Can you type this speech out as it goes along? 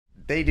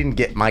they didn't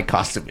get my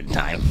costume in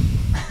time.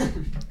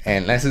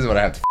 And this is what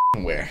I have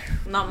to wear.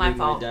 Not my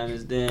fault.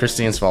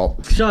 Christine's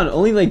fault. Sean,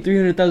 only like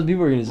 300,000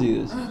 people are gonna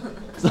see this.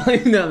 It's not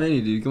even that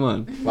many, dude. Come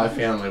on. My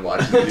family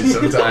watches me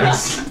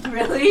sometimes.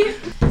 Really?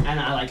 And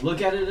I like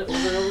look at it over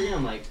and over again.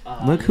 I'm like,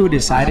 Look who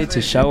decided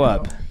to show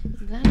up.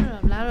 Blah, blah,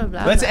 blah,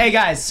 blah, Let's, blah. hey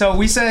guys, so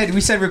we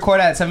said record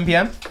at 7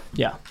 p.m.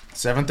 yeah.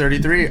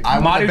 7:33. I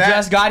Madu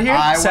just got here.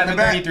 I won the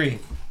bet. 7:33.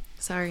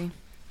 Sorry.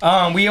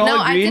 We all No,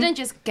 I agreed. didn't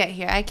just get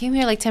here. I came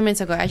here like 10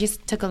 minutes ago. I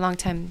just took a long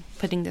time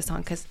putting this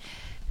on because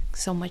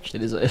so much.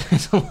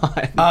 It's a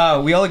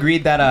lot. We all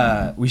agreed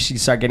that we should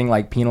start getting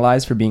like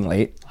penalized for being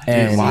late.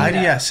 And Why do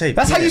you say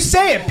that's how you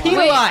say it.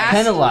 Penalized.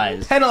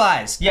 Penalized.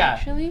 Penalized. Yeah.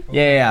 Actually?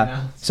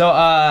 Yeah. So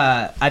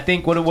I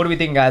think what do we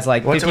think, guys?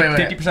 Like Wait.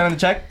 50% of the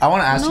check? I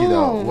want to ask you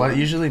though, No. what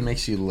usually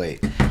makes you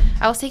late?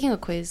 I was taking a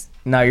quiz.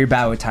 No, you're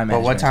bad with time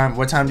But management.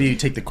 what time do you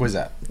take the quiz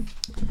at?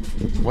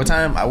 What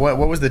time? What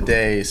was the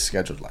day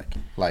scheduled like?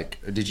 Like,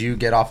 did you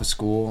get off of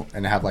school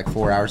and have like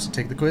 4 hours to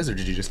take the quiz, or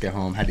did you just get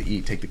home, had to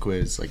eat, take the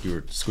quiz, like you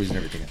were squeezing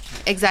everything in?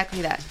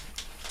 Exactly that.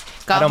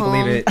 I Got don't home.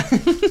 believe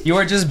it. You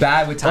are just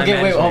bad with time Okay,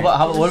 wait.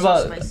 management. What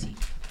about? Spicy.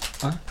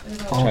 Huh?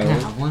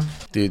 Oh,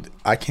 Dude,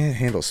 I can't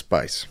handle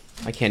spice.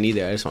 I can't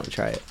either. I just want to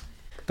try it.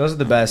 Those are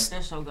the best.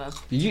 They're so good.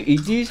 Did you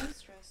eat these?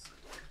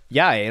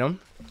 Yeah, I ate them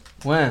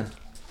When?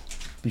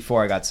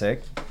 before I got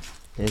sick.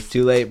 It's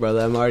too late, brother.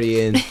 I'm already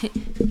in.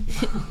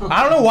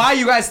 I don't know why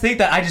you guys think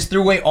that I just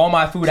threw away all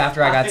my food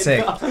after I got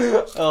sick.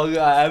 Oh god,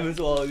 I haven't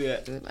swallowed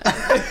yet.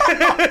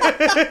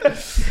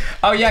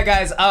 Oh yeah,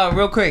 guys.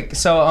 Real quick.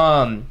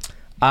 So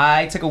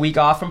I took a week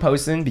off from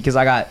posting because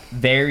I got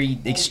very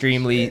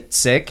extremely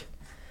sick,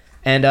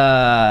 and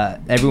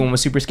everyone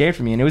was super scared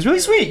for me, and it was really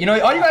sweet. You know,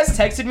 all you guys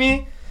texted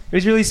me. It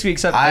was really sweet.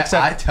 Except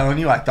I telling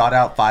you, I thought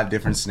out 5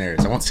 different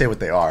scenarios. I won't say what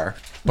they are.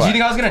 But do you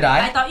think I was gonna I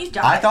die? thought you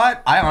died.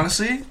 I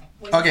honestly,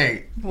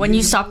 okay. When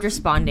you stopped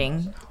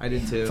responding. I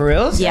did too. For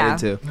reals? Yeah. I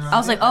did too. I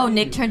was like, oh,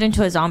 Nick turned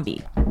into a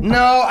zombie.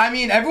 No, I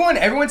mean everyone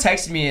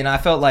texted me, and I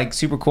felt like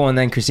super cool. And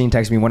then Christine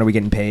texted me, "When are we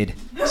getting paid?"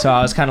 So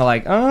I was kind of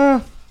like,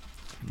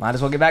 might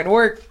as well get back to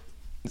work.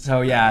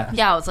 So yeah.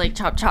 Yeah, I was like,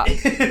 chop, chop.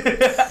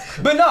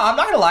 But no, I'm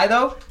not gonna lie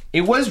though.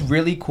 It was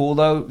really cool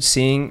though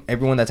seeing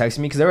everyone that texted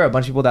me, because there were a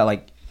bunch of people that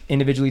like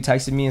individually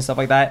texted me and stuff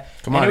like that.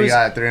 Come And on, it we was-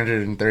 got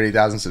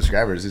 330,000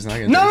 subscribers. He's not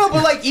gonna. No,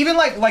 but like even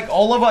like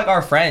all of like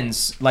our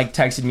friends like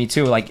texted me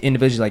too, like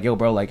individually, like, yo,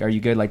 bro, like, are you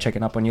good? Like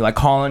checking up on you, like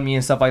calling me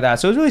and stuff like that.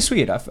 So it was really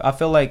sweet. I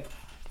feel like,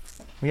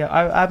 yeah,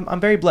 I'm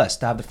very blessed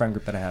to have the friend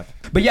group that I have.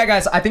 But yeah,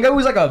 guys, I think it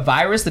was like a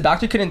virus. The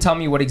doctor couldn't tell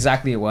me what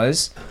exactly it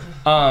was,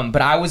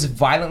 but I was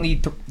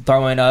violently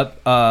throwing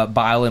up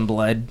bile and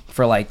blood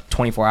for like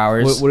 24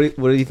 hours. What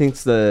do you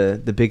think's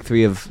the big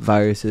 3 of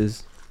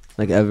viruses,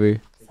 like ever?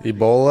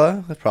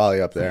 Ebola, that's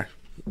probably up there.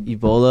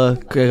 Ebola,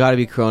 it gotta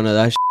be Corona.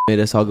 That made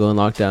us all go in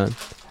lockdown.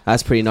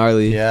 That's pretty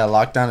gnarly. Yeah,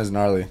 lockdown is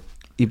gnarly.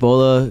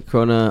 Ebola,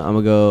 Corona. I'm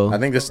gonna go. I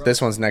think this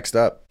one's next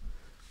up.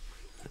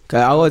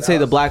 I would say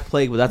the Black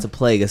Plague, but that's a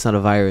plague. It's not a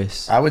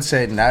virus. I would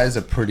say that is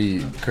a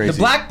pretty crazy. The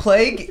Black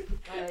Plague,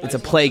 It's a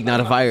plague, not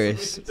a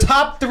virus.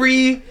 top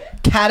 3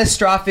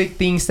 catastrophic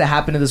things to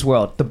happen to this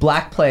world. The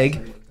Black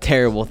Plague,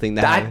 Terrible thing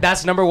that happened.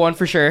 that's number 1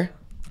 for sure.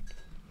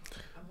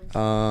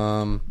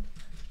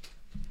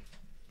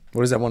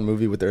 What is that one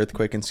movie with the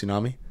earthquake and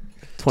tsunami?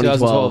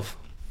 2012.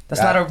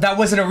 That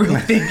wasn't a real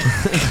thing.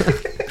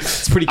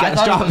 It's pretty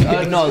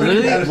catastrophic. No,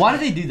 literally. Why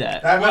did they do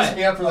that? That messed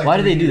me up for like. Why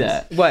did they do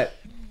that? What?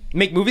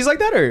 Make movies like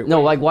that, or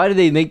No, like why did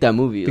they make that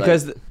movie?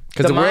 Because Like,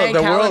 The Mayan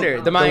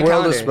calendar. The Mayan world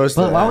calendar. was supposed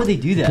to. but why would they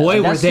do that?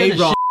 Boy, Like, that were they scared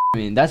the wrong. shit out of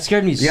me. That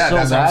scared me Yeah, so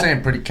that's bad. what I'm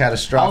saying. Pretty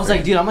catastrophic. I was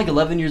like, dude, I'm like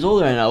 11 years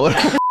old right now. What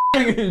am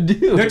I gonna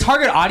do? their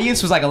target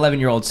audience was like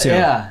 11-year-olds too.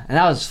 Yeah, and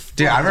that was.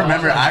 Dude, I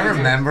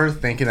remember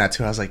thinking that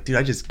too. I was like, dude,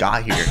 I just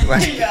got here.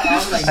 Like,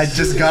 I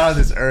just got on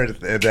this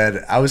earth, and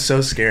then I was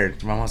so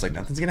scared. Mom was like,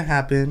 nothing's gonna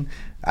happen.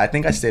 I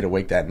think I stayed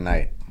awake that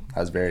night. I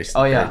was very,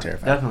 very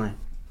terrified. definitely.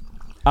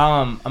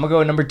 I'm gonna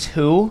go number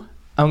 2.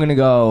 I'm gonna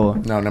go.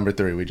 No, number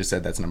 3. We just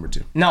said that's number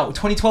 2. No,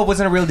 2012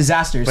 wasn't a real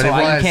disaster, But so it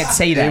was. you can't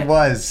say that. It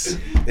was.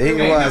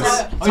 It was.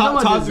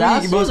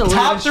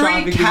 Top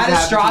 3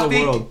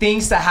 catastrophic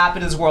things that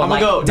happen in this world. I'm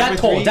Like gonna go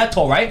death number 3.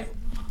 toll, right?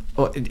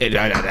 Okay,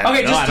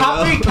 just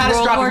top 3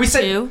 catastrophic. War We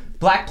said II.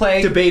 Black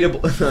Plague. Debatable.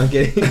 No, I'm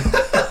kidding.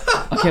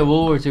 Okay,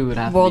 World War II would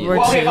have World to be War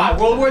it. Okay, II. fine.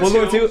 World War World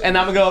War II. II, and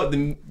I'm gonna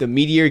go the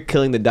meteor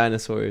killing the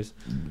dinosaurs.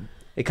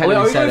 It kind Wait,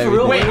 of are we reset going for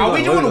real? everything. Wait, are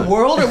we doing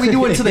world or are we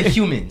doing to the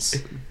humans?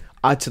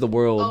 To the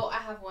world. Oh, I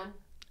have one.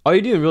 Are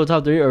you doing real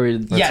top 3 or?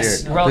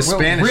 Yes, hear it. real, The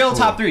Spanish real flu.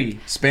 top 3.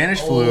 Spanish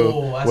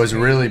flu was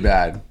really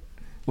bad.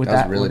 With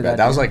That was really what did bad.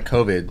 That was do? like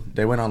COVID.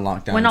 They went on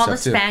lockdown. When and all the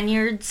stuff, too.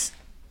 Spaniards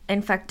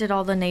infected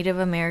all the Native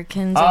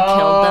Americans and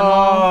killed them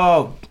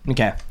all. Oh,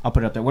 okay. I'll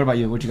put it up there. What about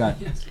you? What you got?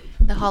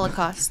 The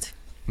Holocaust.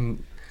 Well,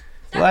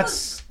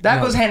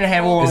 that goes hand in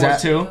hand with World Is War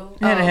that- II.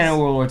 Hand in hand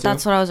with World War II.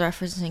 That's what I was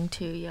referencing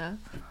to, yeah.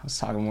 I was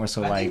talking more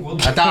so like.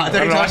 I thought you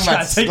were talking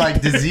about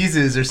like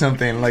diseases or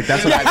something. Like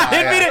that's what I thought.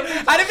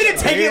 I didn't mean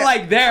to take it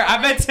like there.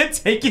 I meant to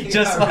take it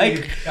just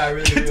like.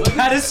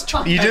 That is.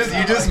 You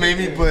just made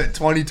me put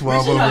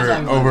 2012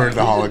 over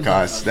the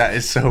Holocaust. That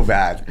is so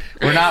bad.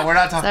 We're not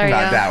talking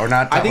about that. We're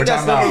not. I think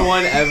that's number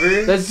one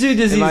ever. Let's do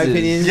diseases. In my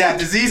opinion. Yeah,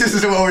 diseases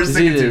is what we're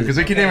sticking to because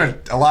we can name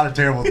a lot of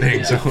terrible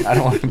things. So I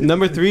don't want.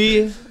 Number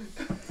 3.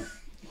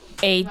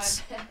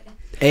 AIDS.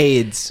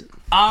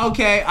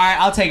 Okay, all right,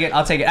 I'll take it.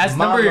 As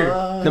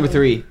number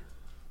 3.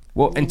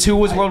 Well, and 2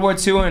 was World War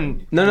II,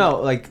 and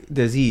no, like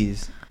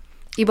disease.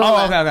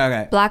 Ebola. Oh,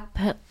 okay. Black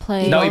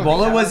plague. No,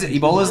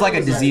 Ebola's like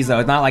a disease though.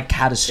 It's not like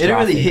catastrophic. It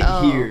didn't really hit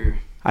Oh. here.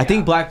 I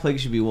think Black Plague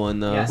should be one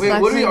though. Yes. Wait,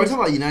 Black what are we Plague.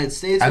 talking about? United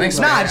States? I think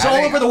Nah, it's all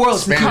over the world.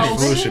 Spanish COVID?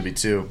 flu should be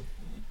 2.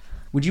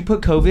 Would you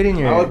put COVID in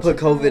your? I would put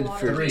COVID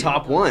for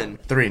top 1.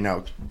 3,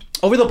 no.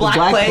 over the Black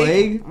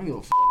Plague. I don't give a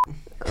f.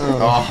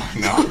 Oh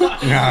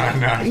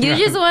no. You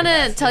just want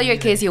to tell your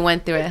kids you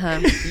went through it, huh?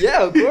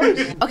 Yeah, of course.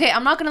 Okay,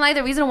 I'm not gonna lie.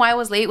 The reason why I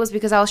was late was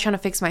because I was trying to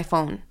fix my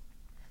phone.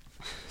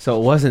 So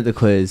it wasn't the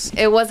quiz.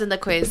 It wasn't the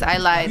quiz. I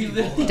lied.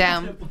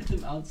 Damn.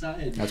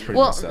 That's pretty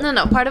Well, messed up.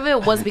 no. Part of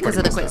it was because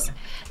of the Pretty messed quiz.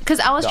 Because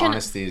I was The trying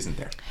honesty isn't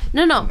there. to.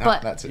 No, No,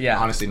 but that's it. Yeah,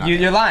 Honestly, not. You're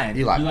there. lying.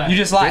 You lied. You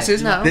just lied.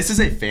 No. This is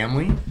a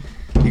family.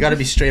 You got to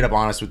be straight up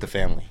honest with the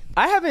family.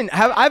 I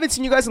haven't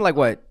seen you guys in like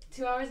what?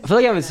 2 hours. I feel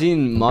like I haven't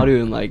seen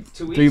Maru in like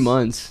 3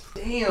 months.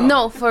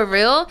 No, for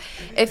real.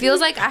 It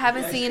feels like I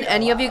haven't seen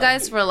any of you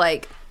guys for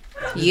like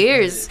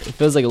years. It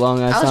feels like a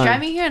long ass I was time.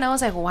 driving here and I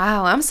was like,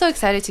 wow, I'm so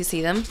excited to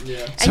see them.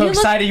 Yeah. And So you look-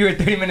 excited you were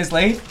 30 minutes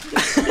late.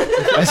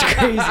 That's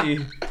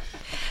crazy.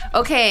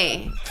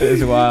 Okay,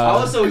 It's wild.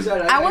 I was so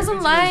excited. I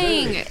wasn't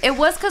lying. It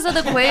was because of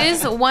the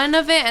quiz, one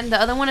of it, and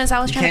the other one is I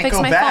was You trying to can't fix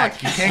go my back.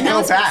 phone. You can't And I go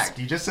was- back.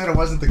 You just said it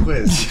wasn't the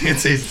quiz. You can't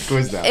say it's the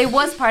quiz now. It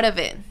was part of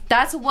it.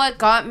 That's what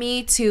got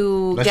me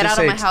to Let's get just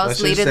out of say- my house let's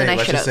just later say- than I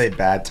Let's should just have. say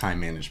bad time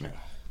management.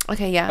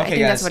 Okay, yeah, I Okay,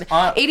 think that's guys,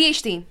 what it is.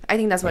 ADHD. I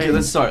think that's what Okay, it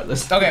let's is. start.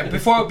 Let's Okay,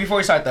 before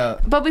we start though.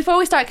 But before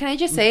we start, can I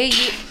just say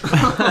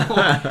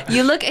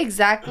you look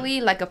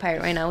exactly like a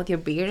pirate right now with your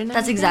beard and That's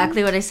everything.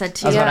 exactly what I said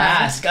to I was you. about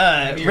to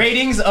ask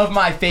ratings of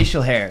my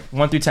facial hair,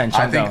 1 through 10.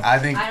 I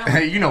think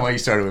you know why you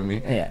started with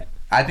me. Yeah.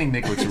 I think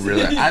Nick looks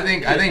really. I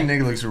think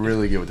Nick looks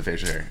really good with the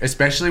facial hair,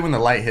 especially when the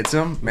light hits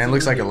him. Man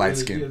looks like a light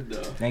skin.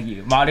 Thank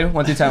you, Madu.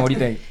 1 through 10. What do you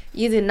think?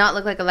 You did not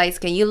look like a light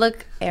skin. You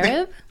look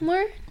Arab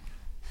more.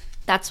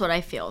 That's what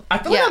I feel. I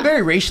feel like Yeah. I'm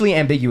very racially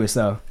ambiguous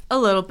though. A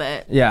little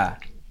bit. Yeah.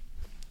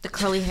 The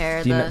curly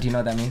hair. Do you know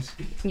what that means?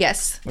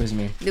 Yes. What does it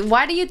mean?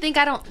 Why do you think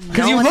I don't?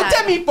 Because you looked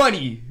at me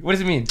funny. What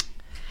does it mean?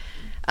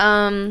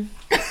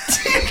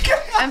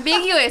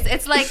 Ambiguous.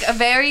 It's like a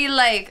very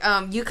like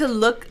you could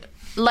look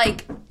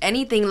like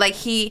anything. Like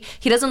he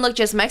doesn't look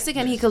just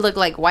Mexican. He could look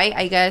like white,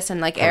 I guess,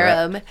 and like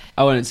Arab.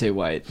 I wouldn't say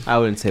white. I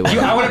wouldn't say white.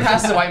 I would have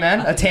passed as a white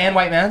man, a tan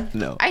white man.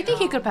 No. I think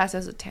he could pass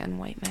as a tan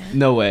white man.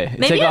 No way.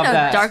 Maybe Take off a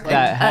that, dark-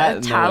 that hat. No way.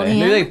 Italian.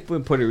 Maybe like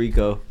in Puerto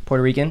Rico.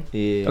 Puerto Rican.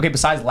 Yeah. Okay,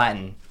 besides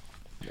Latin,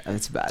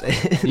 That's about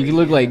it. You can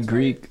look like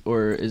Greek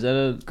or is that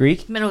a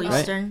Greek. Middle right?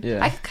 Eastern.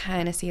 Yeah. I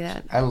kind of see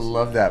that. I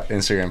love that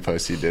Instagram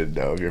post you did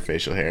though of your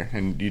facial hair,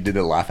 and you did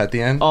the laugh at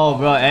the end. Oh,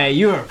 bro, hey,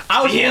 you were.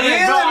 I was feeling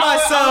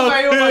myself.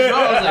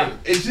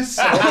 It's just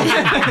so.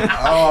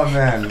 Oh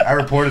man, I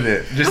reported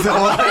it just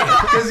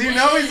because you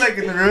know he's like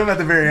in the room at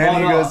the very end.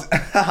 He goes.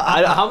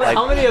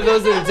 How many of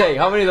those did it take?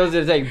 How many of those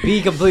did it take?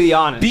 Be completely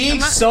honest.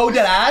 Being so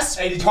dead ass,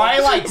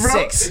 probably like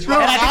 6. Bro,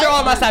 and I think they're all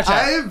on my Snapchat.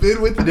 I have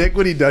been with Nick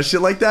when he does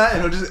shit like that,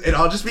 and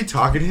I'll just be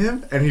talking to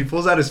him, and he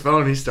pulls out his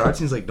phone and he starts.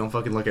 And he's like, "Don't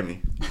fucking look at me,"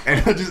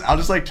 and I'll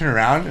just like turn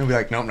around and be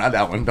like, "Nope, not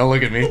that one. Don't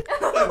look at me."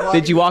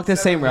 Did you walk the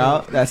same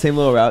route? That same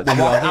little route? Did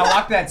you walk I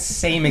walked that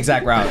same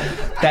exact route.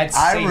 That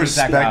I same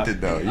exact respect route.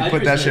 it though. You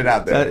put that shit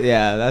out there,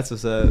 yeah, that's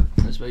what's up.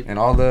 and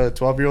all the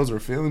 12-year-olds were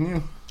feeling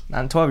you.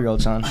 Not a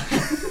 12-year-old, Sean.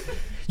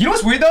 You know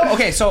what's weird though?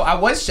 Okay, so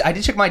I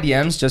did check my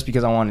DMs just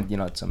because I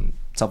wanted, some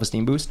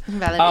self-esteem boost.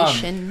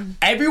 Validation.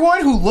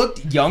 Everyone who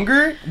looked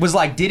younger was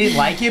like didn't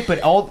like it, but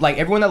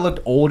everyone that looked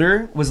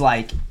older was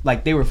like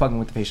they were fucking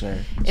with the facial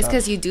hair. It's So-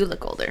 because you do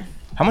look older.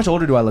 How much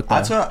older do I look though?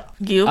 That's what.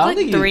 You I look don't like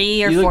think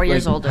 3 or you 4 look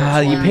years like-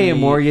 older. You pay a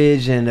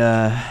mortgage and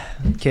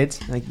Kids?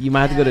 like you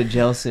might have to go to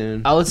jail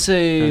soon. I would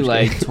say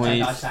like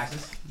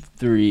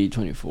 23,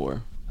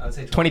 24. I would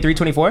say 23,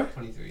 24?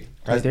 23.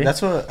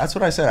 That's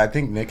what I said. I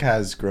think Nick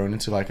has grown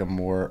into like a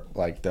more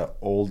like the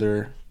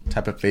older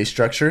type of face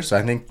structure. So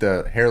I think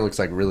the hair looks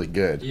like really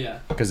good. Yeah.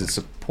 Because it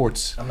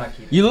supports. I'm not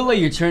kidding. You look like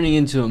you're turning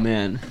into a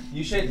man.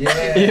 You should.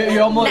 Yeah.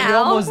 You're almost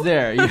Now?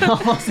 there. You're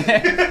almost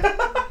there.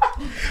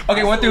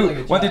 Okay, 1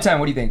 through 10.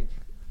 What do you think?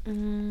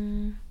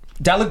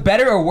 Do I look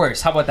better or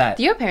worse? How about that?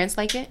 Do your parents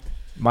like it?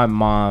 My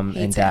mom and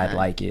Hates dad it.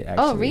 like it.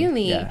 Actually. Oh,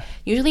 really? Yeah.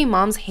 Usually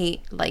moms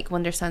hate like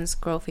when their sons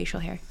grow facial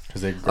hair.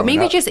 Because they Or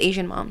maybe just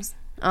Asian moms.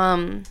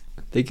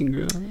 They can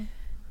grow.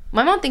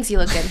 My mom thinks you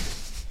look good.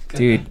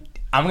 Dude,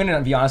 I'm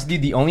gonna be honest with you.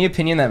 The only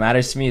opinion that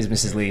matters to me is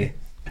Mrs. Lee,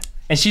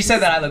 and she said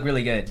that I look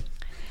really good.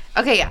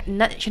 Okay, yeah.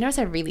 She never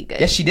said really good.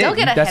 Yes, she did. Don't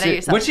get That's ahead of it.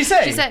 yourself. What'd she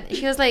say?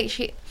 She was like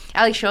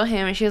Ali showed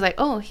him, and she was like,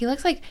 "Oh, he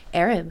looks like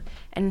Arab,"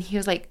 and he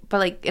was like, "But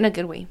like in a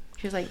good way."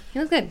 She was like, "He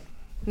looks good."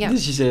 Yeah. Did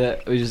she say that?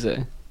 What did you say?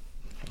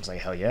 I was like,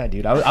 hell yeah,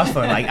 dude. I was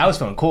feeling like I was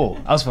feeling cool.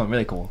 I was feeling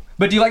really cool.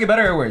 But do you like it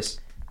better or worse?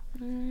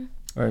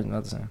 Or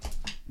not the same?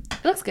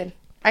 It looks good.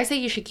 I say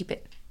you should keep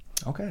it.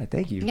 Okay,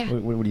 thank you. Yeah.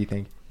 What do you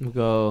think, We'll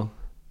go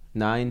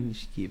 9. You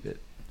should keep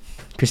it.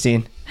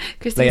 Christine?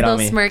 Christine's Lay it on little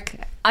me. smirk.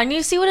 I need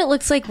to see what it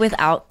looks like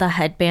without the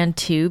headband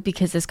too,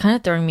 because it's kind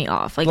of throwing me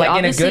off. Like Like in a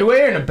obviously, good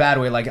way or in a bad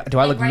way? Like, do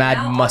I look right mad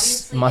now,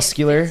 obviously,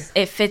 muscular?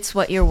 it fits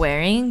what you're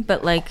wearing,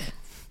 but like,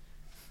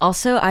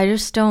 also I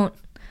just don't.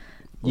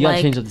 You gotta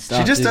like, change up the style.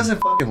 She just too. doesn't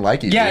fucking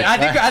like you. Yeah,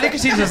 dude. I think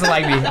Christine doesn't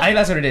like me. I think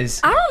that's what it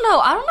is. I don't know.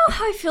 I don't know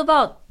how I feel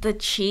about the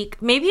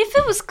cheek. Maybe if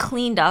it was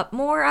cleaned up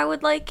more, I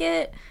would like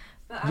it.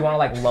 You want to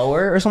like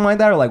lower or something like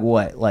that, or like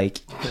what?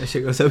 Like That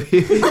shit goes up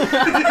here.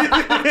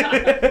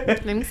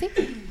 Let me see.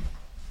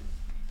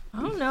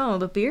 I don't know.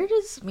 The beard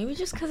is maybe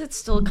just because it's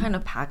still kind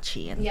of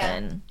patchy and Yeah.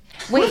 thin.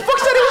 Wait, who the fuck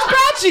said it was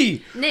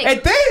patchy? Nick.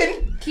 And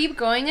then keep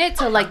growing it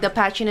till like the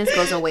patchiness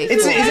goes away.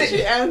 Is it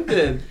Patchy and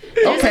thin.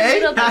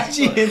 okay?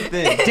 Patchy and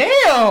thin.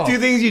 Damn. Two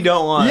things you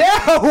don't want.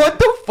 Yeah. What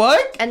the fuck?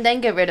 And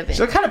then get rid of it.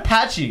 So kind of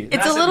patchy.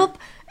 It's a little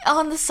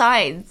on the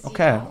sides.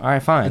 Okay. All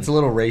right. Fine. It's a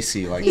little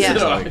racy. Like, Yeah.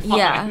 it's like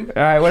Yeah.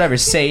 All right. Whatever.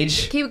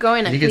 Sage. Keep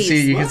growing it, you can please.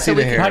 see. You can see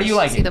the hair. How do you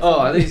like See it? the Oh,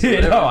 form. at least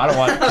No, I don't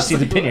want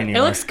Christine's opinion It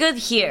anymore. looks good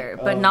here,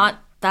 but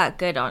not that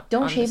good on.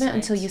 Don't on the shave it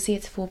until sides. you see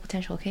its full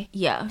potential, okay?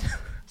 Yeah.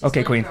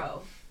 Okay, Queen.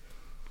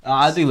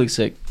 I think it looks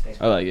sick.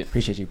 I like it.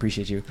 Appreciate you.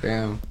 Appreciate you.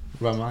 Damn.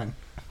 What about mine?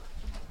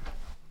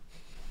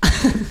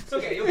 It's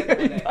okay. You'll get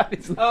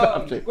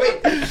it.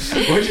 Wait.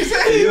 What'd you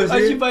say?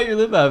 How'd you bite your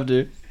lip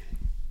after?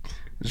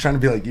 Just trying to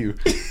be like you.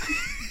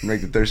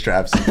 Make the thirst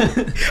traps.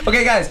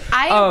 Okay, guys.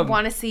 I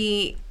want to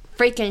see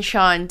freaking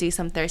Sean do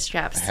some thirst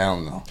traps. Hell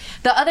no.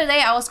 The other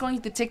day I was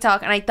scrolling through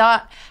TikTok and I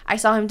thought I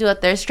saw him do a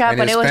thirst trap, And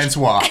but it's it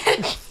was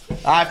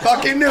Benoit. I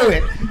fucking knew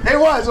it. It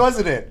was,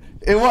 wasn't it?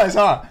 It was,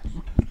 huh?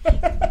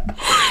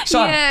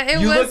 Sean, Yeah, it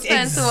you was looked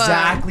Spencer.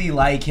 exactly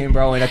like him,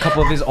 bro, in a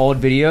couple of his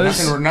old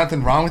videos.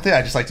 Nothing wrong with it.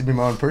 I just like to be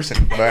my own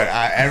person. But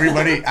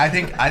everybody, I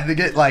think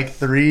get like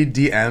 3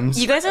 DMs.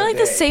 You guys are like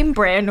the same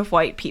brand of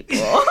white people.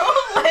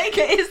 Like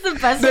it's the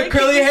best. way The I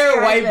curly can hair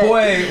describe white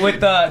it. boy with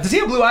the. Does he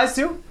have blue eyes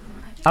too?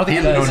 I don't think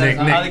he No, does. Nick,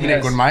 I don't think he Nick,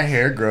 does. when my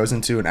hair grows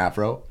into an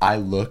afro, I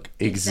look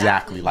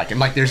exactly like him.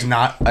 Like there's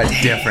not a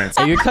difference.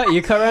 Hey, your cut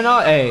right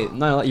now. Hey,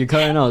 no, your cut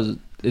right now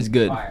is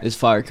good. Fire. It's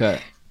fire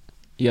cut.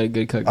 You got a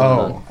good cut going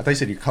Oh, on. I thought you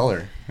said your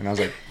color, and I was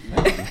like,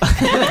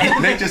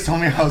 Nick just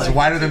told me I was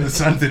whiter than the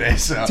sun today.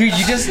 So, Dude,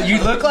 you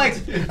look like.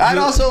 I'd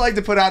also like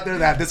to put out there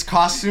that this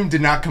costume did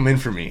not come in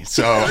for me,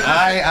 so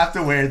I have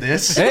to wear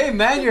this. Hey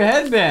man, your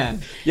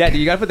headband. Yeah, dude,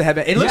 you gotta put the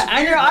headband. It looks.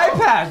 And your eye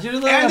patch.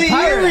 You're like And a the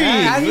pirate. earrings.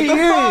 And What your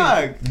the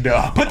earrings. fuck?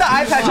 No, Put the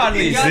eye patch on at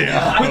least.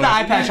 Yeah. Put the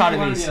eye patch on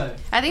at least.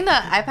 I think the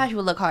eye patch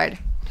would look hard.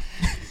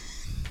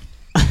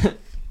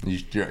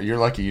 You're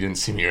lucky you didn't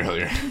see me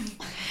earlier.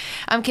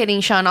 I'm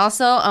kidding, Sean.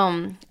 Also,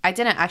 I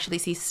didn't actually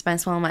see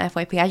Suspenseful on my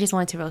FYP. I just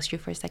wanted to roast you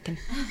for a second.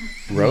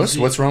 Roast?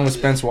 What's wrong with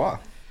Spencer?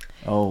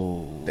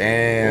 Oh.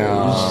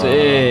 Damn.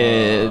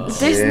 Shit.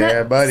 There's Yeah,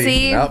 no- buddy.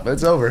 See? Nope,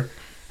 it's over.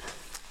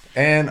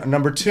 And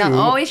number 2. You're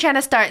always trying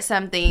to start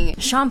something.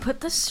 Sean, put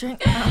the string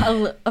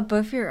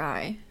above your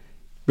eye.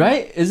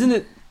 Right? Isn't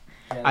it?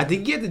 I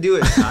think you have to do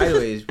it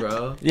sideways,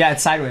 bro. Yeah,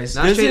 it's sideways.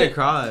 Not Is straight it?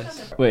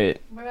 across.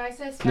 Wait.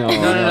 No. No.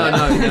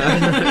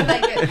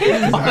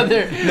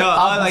 Other. No,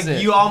 like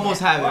Opposite. you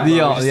almost have it. The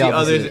bro. o- Just the the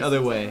opposite.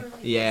 other way.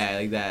 Yeah,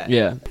 like that.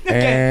 Yeah.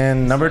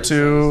 And number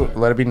 2,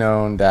 let it be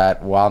known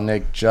that while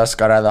Nick just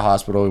got out of the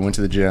hospital, we went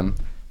to the gym,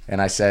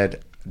 and I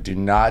said, do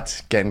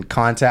not get in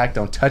contact,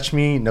 don't touch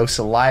me, no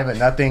saliva,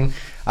 nothing.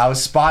 I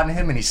was spotting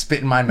him, and he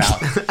spit in my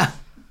mouth.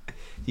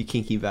 You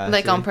kinky bastard.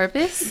 Like on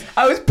purpose?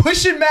 I was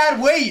pushing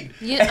mad weight.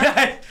 You-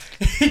 And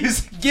he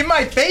was in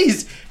my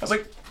face. I was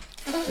like,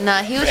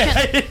 Nah, he was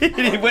trying.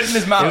 it went in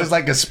his mouth. It was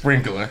like a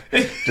sprinkler,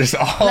 just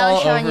all No,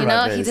 Sean, over you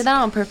my know, face. he did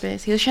that on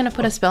purpose. He was trying to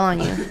put a spell on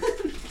you.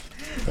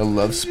 A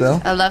love spell?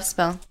 A love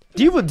spell.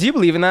 do you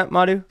believe in that,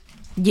 Madhu?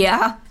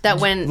 Yeah. That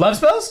when Love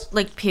spells?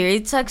 Like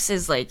period sex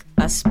is like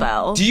a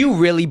spell. Do you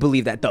really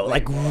believe that though?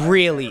 Like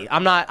really?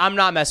 I'm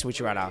not messing with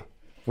you right now.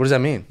 What does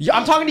that mean? Yeah,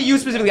 I'm talking to you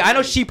specifically. I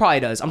know she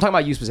probably does. I'm talking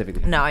about you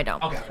specifically. No, I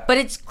don't. Okay. But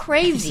it's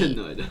crazy.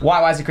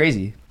 Why is it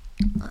crazy?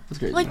 That's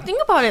great. Like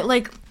think about it.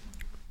 Like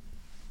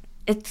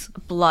it's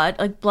blood.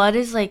 Like blood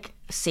is like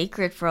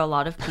sacred for a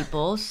lot of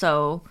people.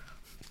 So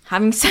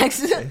having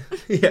sex.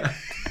 Yeah.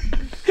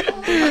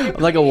 I'm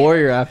like a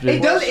warrior after.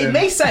 It does. It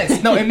makes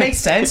sense. No, it makes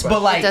sense.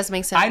 But like, It does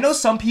make sense. I know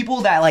some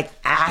people that like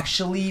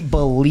actually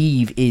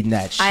believe in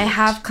that shit. I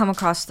have come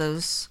across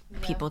those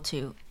people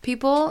too.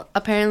 people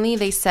apparently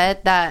they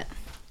said that.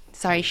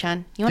 Sorry,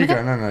 Sean. You want You to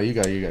go. go? No, you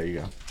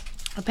go.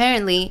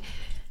 Apparently,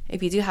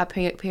 if you do have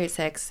period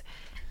sex,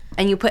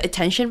 and you put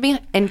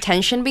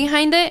intention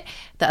behind it,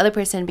 the other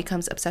person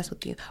becomes obsessed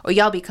with you, or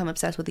y'all become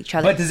obsessed with each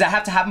other. But does that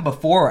have to happen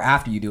before or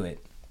after you do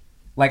it?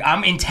 Like,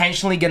 I'm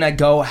intentionally gonna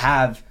go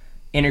have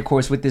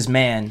intercourse with this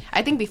man.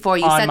 I think before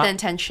you set the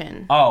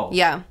intention. Oh.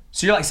 Yeah.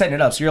 So you're like setting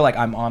it up. So you're like,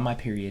 I'm on my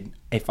period.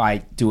 If I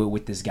do it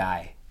with this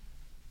guy,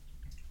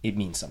 it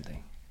means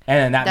something. And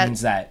then that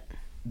means that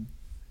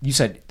you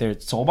said they're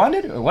soul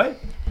bonded or what?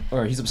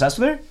 Or he's obsessed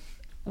with her?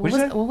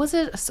 What was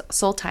it?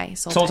 Soul tie.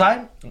 Soul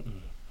tie? What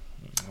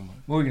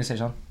were you going to say,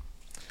 Sean?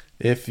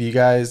 If you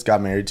guys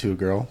got married to a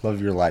girl, love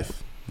of your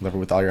life, love her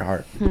with all your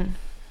heart.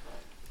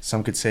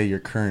 Some could say your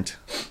current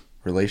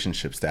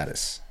relationship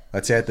status.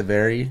 Let's say at the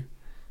very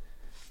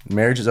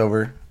marriage is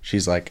over,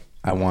 she's like,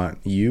 I want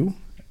you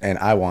and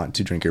I want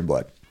to drink your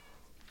blood.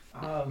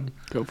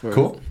 Go for it.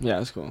 Cool? Yeah,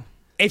 that's cool.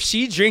 If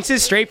she drinks it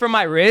straight from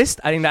my wrist,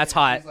 I think that's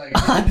hot.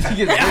 I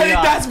think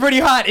that's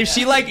pretty hot. If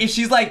she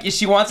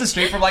wants it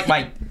straight from like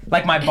my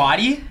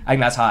body, I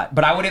think that's hot.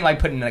 But I wouldn't like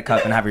put it in a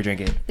cup and have her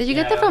drink it. Did you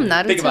get that from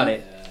Naruto? Think about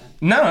it.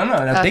 No.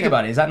 Okay. Think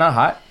about it. Is that not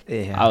hot?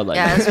 Yeah. I would like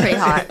Yeah, that. that's pretty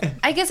hot.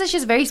 I guess it's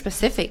just very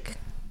specific.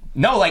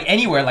 No, like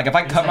anywhere. Like if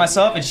I cut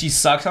myself and she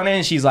sucks on it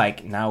and she's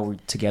like, now we're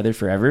together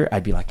forever,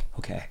 I'd be like,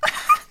 okay.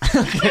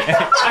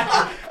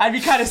 I'd be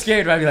kind of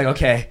scared, but I'd be like,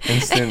 okay,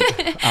 instant.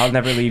 I'll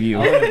never leave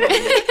you.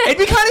 It'd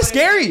be kind of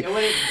scary.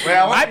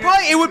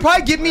 I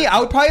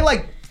would probably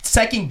like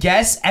second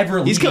guess ever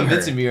leaving He's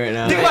convincing her. me right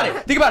now.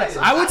 Think about it.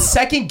 I would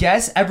second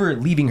guess ever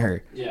leaving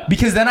her. Yeah.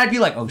 Because then I'd be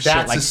like, oh shit,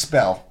 That's like a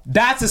spell.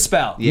 that's a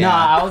spell. Yeah.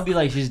 Nah, I would be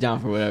like, she's down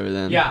for whatever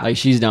then. Yeah. Like,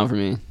 she's down for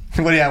me.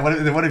 What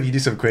if you do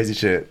some crazy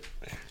shit?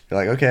 You're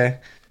like, okay.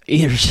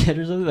 Eat her shit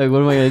or something? Like,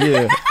 what am I going to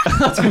do?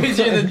 That's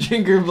crazier than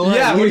drink her blood.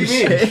 Yeah, what do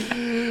you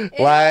mean?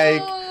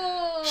 Like,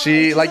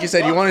 she, like you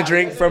said, you want to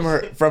drink from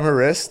her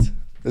wrist?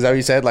 Is that what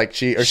you said? Like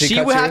she She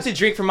cuts would have yours? to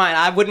drink from mine.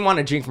 I wouldn't want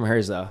to drink from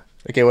hers though.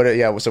 Okay,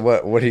 so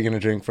what are you gonna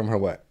drink from her?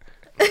 What?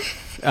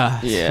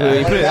 Yeah.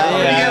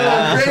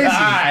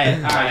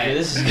 Alright.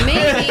 This is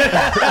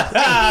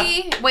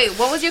Maybe. Wait,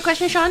 what was your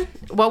question, Sean?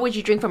 What would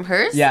you drink from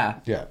hers? Yeah.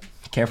 Yeah.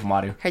 Careful,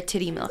 Madu. Her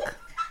titty milk.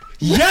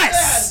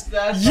 Yes!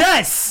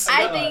 Yes!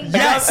 I think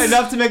Yes!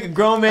 Enough to make a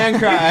grown man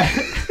cry.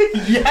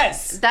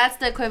 Yes! that's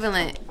the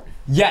equivalent.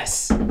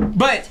 Yes!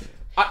 But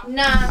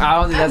Nah. I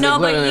don't think that's No,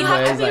 but equivalent, you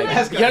have to it's be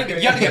like,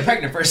 like- you have to get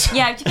pregnant first.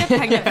 Yeah, I have to get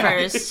pregnant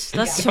first.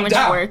 That's too much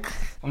down. work.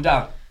 I'm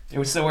down.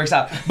 It still works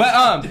out.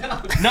 But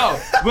no.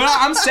 But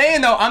I'm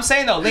saying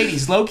though,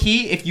 ladies, low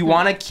key, if you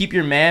want to keep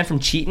your man from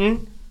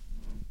cheating,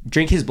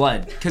 drink his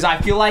blood. Because I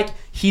feel like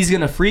he's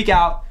gonna freak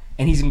out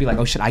and he's gonna be like,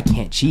 oh shit, I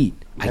can't cheat.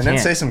 Then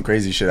say some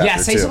crazy shit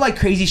after say too. some like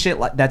crazy shit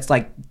that's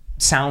like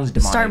sounds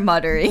demonic. Start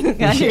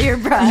muttering under your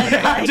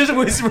breath. Just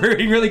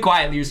whispering really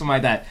quietly or something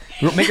like that.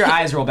 Make your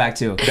eyes roll back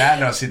too.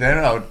 Then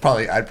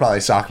I'd probably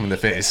sock him in the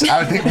face. I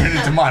would think we're in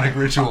a demonic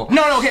ritual.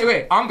 No, okay,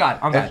 wait. I'm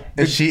God.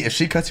 If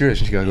she cuts your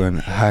wrist and she goes going,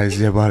 hi, is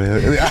your body?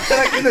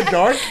 Like in the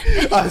dark,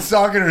 I'm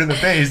socking her in the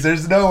face.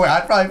 There's no way.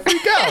 I'd probably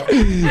freak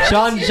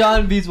out.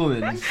 Sean beats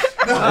women.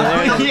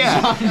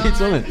 Yeah. Sean beats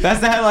women.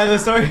 That's the headline of the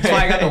story. That's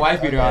why I got the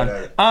wife beater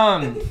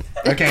on.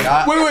 Okay.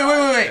 Wait.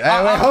 Wait,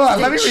 hold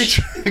on. Let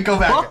me go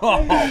back.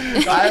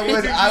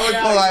 I would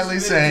politely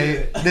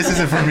say this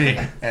isn't for me,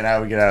 and I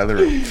would get out of the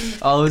room.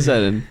 All of a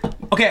sudden.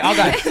 Okay, I'll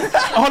got it.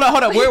 Hold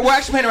on. We're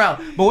actually playing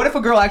around. But what if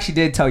a girl actually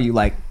did tell you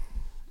like,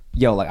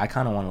 yo, like I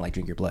kind of want to like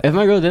drink your blood? If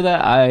my girl did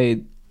that,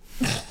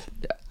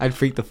 I'd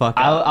freak the fuck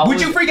out. I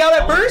Would you freak out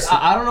at first?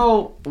 I don't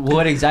know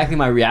what exactly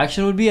my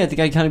reaction would be. I think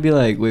I'd kind of be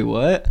like, wait,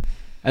 what?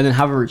 And then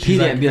have her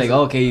repeat it and be like,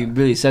 oh, okay, you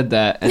really said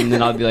that. And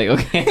then I'll be like,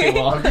 okay,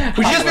 well. Would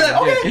you just be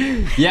like,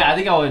 okay? Yeah, I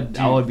think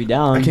I would be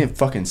down. I can't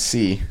fucking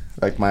see.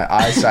 Like my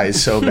eyesight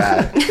is so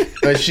bad.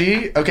 But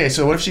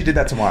so what if she did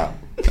that tomorrow?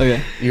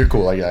 Okay. You're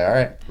cool. Like, all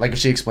right. Like if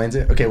she explains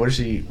it. Okay, what if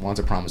she wants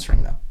a promise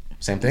ring though?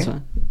 Same thing. That's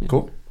fine.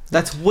 Cool.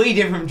 That's way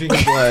different from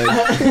drinking blood.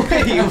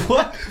 Wait,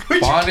 what?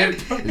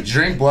 Bonded,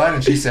 drink blood,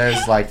 and she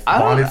says like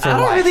bonded for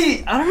life.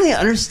 I don't really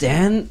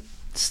understand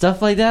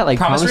stuff like that, like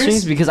Promise promise rings?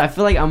 rings, because I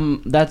feel like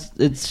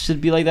it should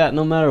be like that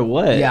no matter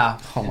what. Yeah.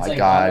 Oh my like,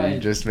 god, why- you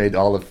just made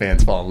all the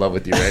fans fall in love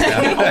with you right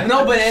now.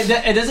 No, but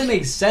it doesn't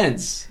make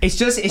sense. It's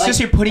just Like,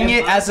 you're putting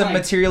if it as a I'm,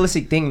 like-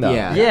 materialistic thing though.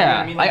 Yeah.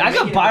 Yeah, I mean, like I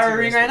could buy her a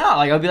ring right now.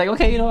 Like I'll be like,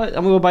 okay, you know what?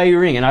 I'm gonna go buy you a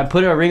ring, and I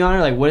put a ring on her.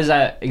 Like, what is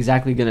that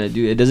exactly gonna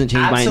do? It doesn't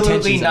change my intentions.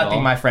 Absolutely at nothing,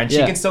 all. my friend. She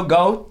Yeah. can still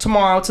go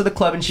tomorrow to the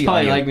club and cheat on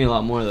Probably you. like me a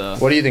lot more though.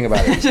 What do you think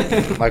about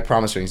it? Like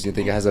promise rings, do you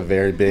think it has a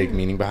very big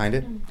meaning behind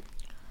it?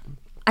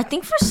 I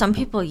think for some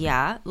people,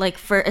 yeah. Like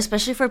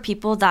especially for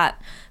people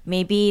that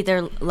maybe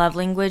their love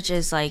language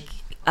is like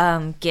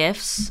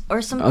gifts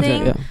or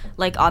something. yeah.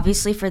 Like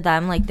obviously for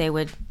them, like they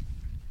would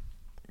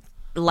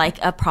like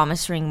a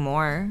promise ring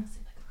more,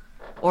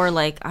 or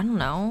like I don't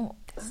know.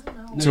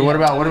 So what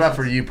about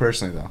for you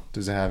personally though?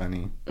 Does it have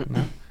any?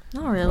 No?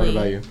 Not What really.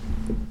 about you?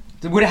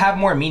 Would it have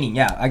more meaning?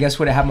 Yeah, I guess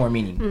would it have more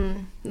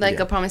meaning? Like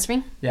Yeah. a promise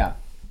ring? Yeah.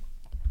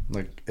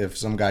 Like if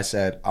some guy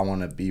said, I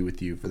want to be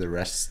with you for the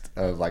rest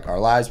of like our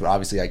lives, but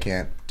obviously I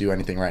can't do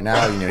anything right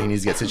now. You know, he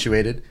needs to get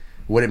situated.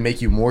 Would it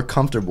make you more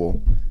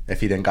comfortable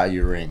if he then got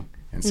you a ring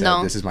and said,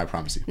 No. this is my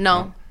promise to you?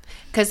 No.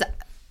 Because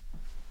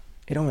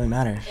It don't really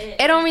matter.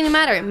 it don't really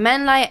matter.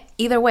 Men lie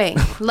either way.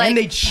 Like And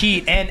they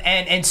cheat,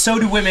 and so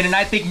do women. And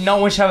I think no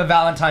one should have a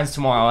Valentine's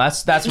tomorrow.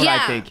 That's what I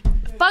Yeah. think.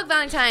 fuck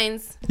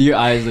Valentine's. Your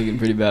eyes looking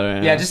pretty bad right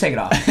now. Yeah, just take it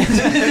off.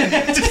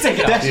 Just take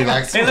it off. Dude, It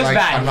looks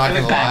bad. I'm not It gonna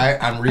looks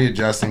bad. lie. I'm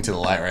readjusting to the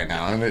light right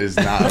now, and it is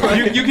not.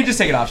 You can just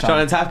take it off, Sean. Sean,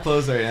 it's half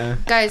closed right now.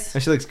 Guys, That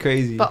shit looks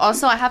crazy. but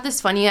also I have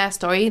this funny ass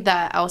story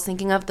that I was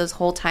thinking of this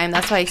whole time.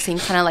 That's why I seem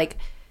kind of like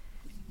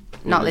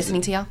not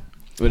listening to y'all.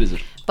 What is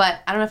it? But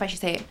I don't know if I should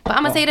say it. But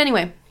I'm gonna say it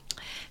anyway.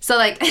 So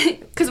like,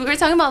 because we were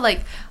talking about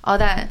like all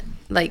that,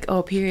 like,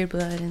 oh, period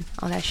blood and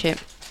all that shit.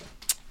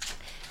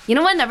 You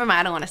know what? Never mind.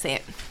 I don't want to say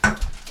it.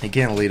 You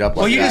can't lead up. Like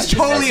Well, you that. just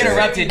totally That's it.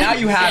 interrupted. Now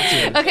you have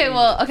to. Okay,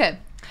 well, okay.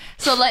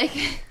 So like,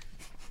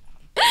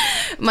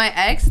 my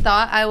ex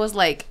thought I was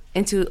like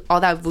into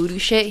all that voodoo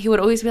shit. He would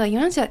always be like,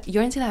 you're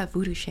into that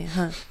voodoo shit,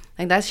 huh?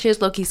 Like that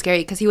shit's low-key scary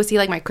because he would see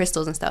like my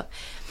crystals and stuff.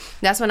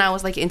 That's when I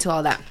was like into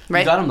all that,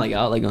 right? You got him like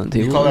out like on the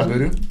table. You call that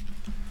voodoo?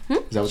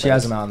 Is that what She that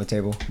has is? them out on the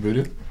table.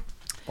 Voodoo.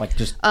 Like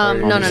just. No.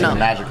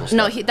 Magical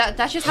stuff. No,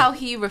 that's just how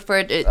he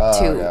referred it Oh,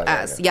 to yeah,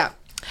 as. yeah.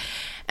 Yeah.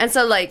 And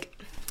so, like,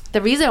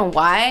 the reason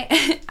why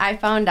I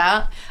found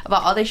out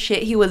about all the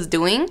shit he was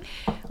doing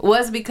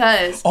was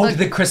because. Oh, look, did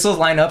the crystals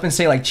line up and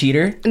say like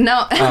cheater?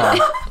 no.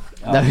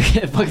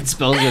 That fucking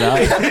spells it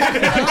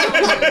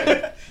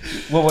out.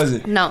 What was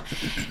it? No.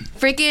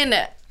 Freaking.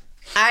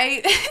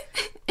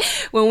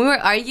 When we were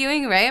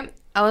arguing, right?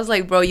 I was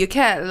like, bro, you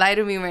can't lie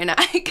to me right now.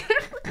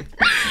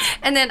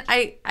 And then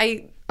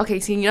okay,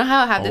 so you know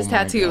how I have this Oh my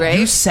tattoo, God. right?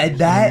 You said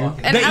that?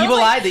 And The I was evil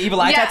like- eye? The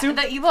evil eye yeah, tattoo?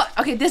 The evil.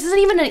 Okay, this isn't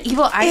even an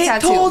evil eye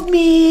tattoo.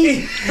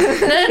 me.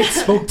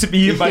 Spoke to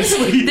me in my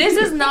sleep. This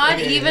is not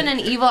even an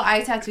evil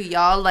eye tattoo,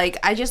 y'all. Like,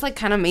 I just like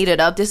kind of made it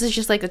up. This is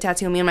just like a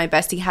tattoo me and my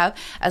bestie have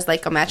as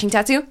like a matching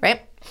tattoo,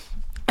 right?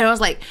 And I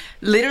was like,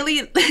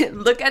 literally,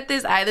 look at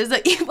this eye. There's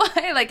an evil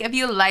eye. Like, if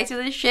you lie to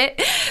this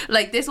shit,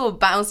 like this will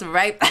bounce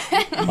right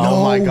back.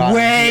 Oh my God.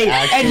 way.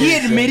 And he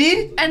actually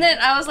admitted? And then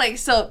I was like,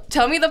 so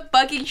tell me the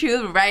fucking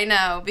truth right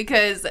now,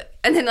 because.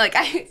 And then like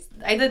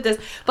I did this,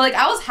 but like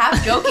I was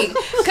half joking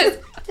because.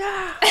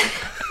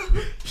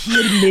 He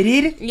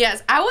admitted?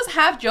 Yes, I was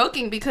half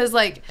joking because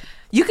like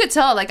you could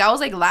tell, like I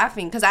was like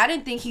laughing because I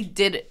didn't think he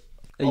did.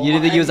 You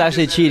didn't think he was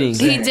actually cheating.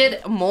 He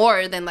did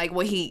more than like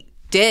what he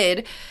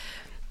did.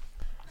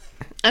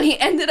 And he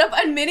ended up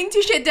admitting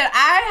to shit that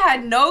I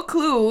had no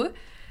clue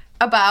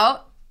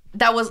about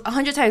that was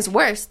 100 times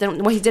worse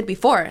than what he did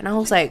before. And I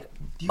was like,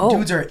 You oh.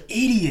 dudes are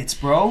idiots,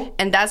 bro.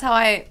 And that's how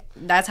I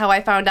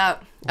found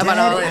out about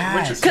all Dead it.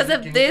 ass. Because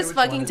of this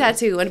fucking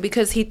tattoo and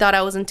because he thought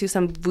I was into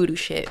some voodoo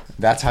shit.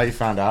 That's how you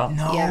found out?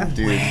 No Yeah.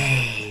 Dude.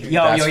 way. That's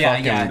yeah,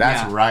 fucking, yeah.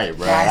 That's yeah. right,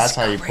 bro. That's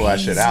how you pull that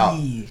shit out.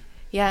 crazy.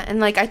 Yeah, and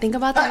like I think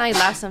about that and I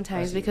laugh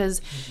sometimes because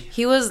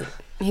he was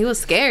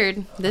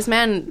scared. This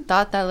man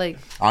thought that like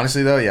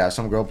Honestly, though, yeah, if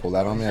some girl pulled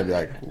that on me, I'd be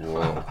like,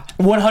 whoa.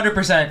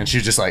 100%. And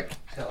she's just like,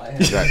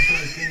 she's like,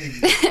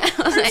 I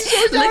was like,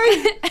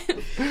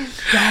 look,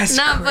 That's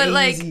nah, but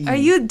like, crazy. are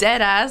you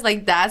dead ass?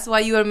 Like, that's why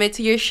you admit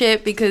to your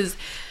shit? Because,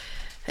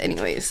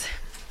 anyways.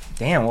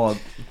 Damn, well,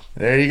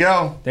 there you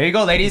go. there you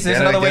go, ladies. There's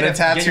Get another way a to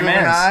tattoo get your of an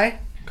mans. eye.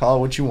 Call it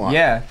what you want.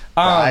 Yeah.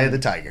 The eye of the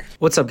tiger.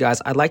 What's up,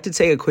 guys? I'd like to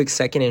take a quick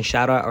second and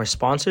shout out our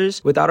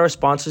sponsors. Without our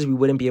sponsors, we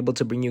wouldn't be able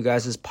to bring you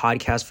guys this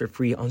podcast for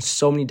free on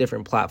so many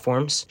different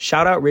platforms.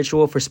 Shout out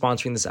Ritual for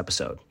sponsoring this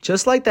episode.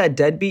 Just like that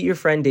deadbeat your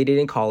friend dated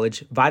in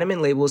college,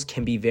 vitamin labels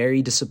can be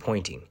very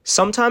disappointing.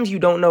 Sometimes you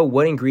don't know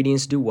what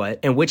ingredients do what,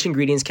 and which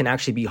ingredients can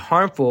actually be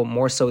harmful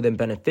more so than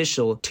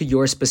beneficial to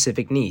your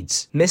specific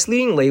needs.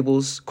 Misleading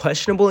labels,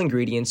 questionable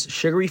ingredients,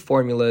 sugary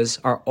formulas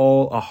are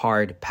all a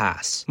hard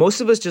pass.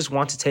 Most of us just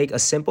want to take a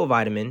simple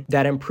vitamin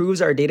that improves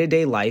our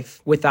day-to-day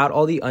life without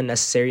all the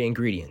unnecessary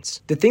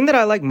ingredients. The thing that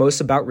I like most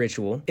about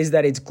Ritual is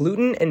that it's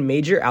gluten and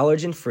major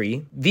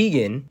allergen-free,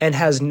 vegan, and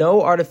has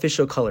no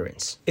artificial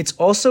colorants. It's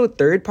also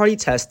third-party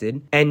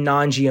tested and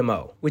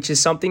non-GMO, which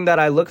is something that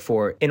I look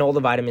for in all the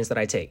vitamins that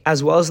I take,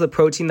 as well as the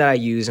protein that I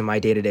use in my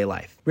day-to-day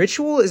life.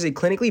 Ritual is a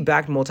clinically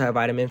backed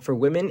multivitamin for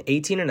women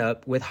 18 and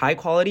up with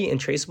high-quality and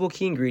traceable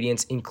key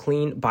ingredients in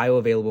clean,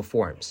 bioavailable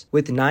forms.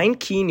 With 9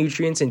 key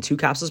nutrients in 2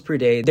 capsules per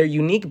day, their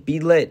unique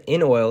beadlet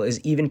in oil is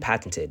even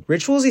patented.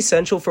 Ritual's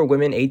Essential for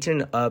Women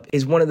 18 and up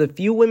is one of the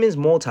few women's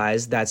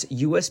multis that's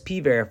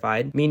USP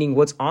verified, meaning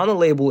what's on the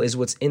label is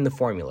what's in the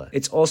formula.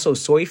 It's also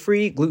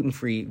soy-free,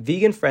 gluten-free,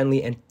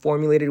 vegan-friendly, and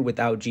formulated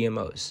without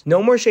GMOs.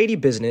 No more shady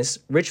business.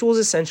 Ritual's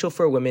Essential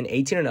for Women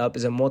 18 and up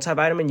is a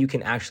multivitamin you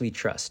can actually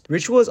trust.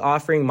 Ritual is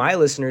offering my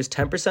listeners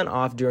 10%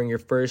 off during your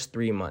first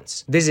 3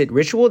 months. Visit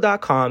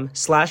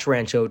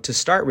ritual.com/rancho to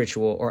start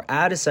Ritual or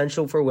add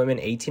Essential for Women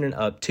 18 and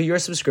up to your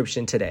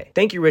subscription today.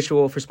 Thank you,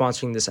 Ritual, for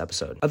sponsoring this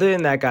episode. Other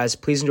than that, guys,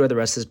 please enjoy the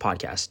rest of this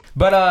podcast.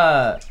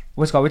 But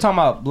what's it called? We're talking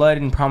about blood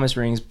and promise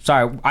rings.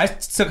 Sorry, I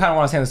still kind of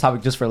want to stay on this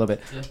topic just for a little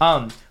bit.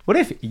 Yeah. What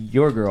if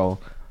your girl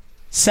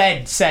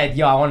said,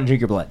 yo, I want to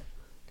drink your blood,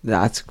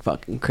 That's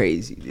fucking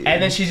crazy, dude.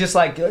 and then she's just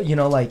like, you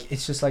know, like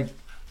it's just like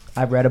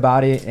I've read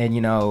about it, and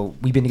you know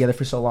we've been together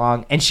for so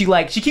long, and she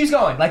keeps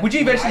going. Like, would you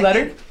eventually let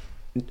her?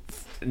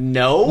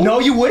 No. No,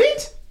 you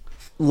wouldn't.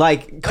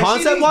 Like, dead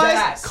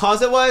ass.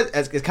 concept wise,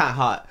 it's kind of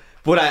hot.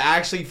 Would I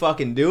actually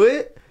fucking do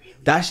it?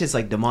 That shit's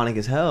like demonic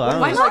as hell. I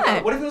don't Why know.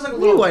 not? What if it was like a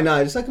What do you mean, why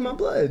not? Just like in my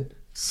blood.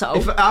 So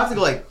If I have to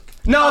go like,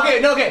 No,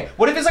 okay.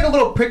 What if it's like a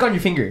little prick on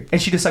your finger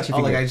and she just sucks your oh,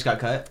 finger? like I just got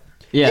cut.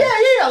 Yeah.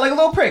 Yeah, like a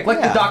little prick, like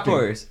the Of doctor.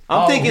 course.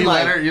 I'm thinking you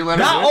like let her do it?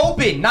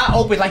 Not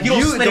open. Like you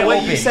don't split the it way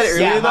open. you said it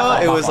earlier Yeah, my though,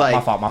 fault, it my was fault, like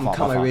my fault, you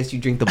cut my fault. wrist, you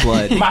drink the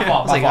blood. My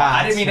fault. It's like,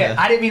 I didn't mean it.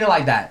 I didn't mean it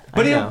like that.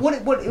 But I know.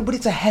 but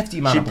it's a hefty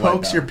amount She of blood.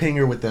 pokes though. your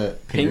finger with the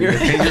Finger?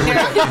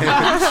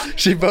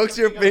 She pokes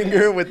your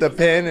finger with the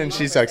pin and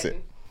she sucks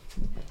it.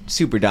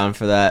 Super down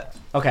for that.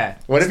 Okay.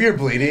 What if you're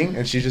bleeding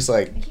and she just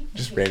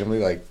randomly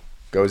like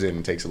goes in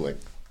and takes a lick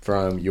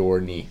from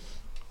your knee?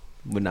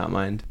 Would not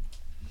mind.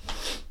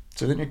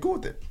 So then you're cool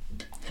with it.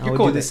 I would cool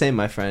do with the it. same,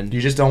 my friend. You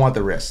just don't want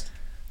the wrist.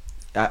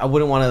 I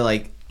wouldn't want to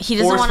like. he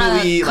doesn't want to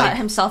forcefully, cut like-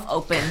 himself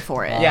open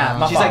for it. Yeah,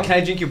 my She's fault. like, "Can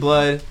I drink your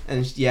blood?"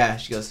 And she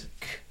goes,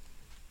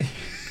 Okay.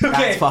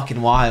 "That's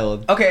fucking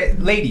wild." Okay,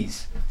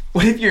 ladies.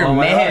 What if your Oh, am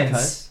I allowed to man's?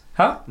 cuss?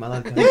 Huh? Am I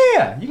allowed to Yeah, cuss?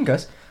 yeah, you can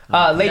cuss.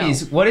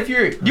 Ladies, what if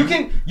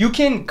you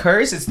can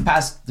curse? It's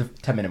past the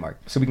 10-minute mark,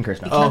 so we can curse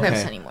You now. can't Okay.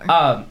 curse anymore.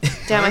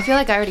 Damn, I feel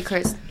like I already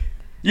cursed.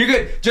 You're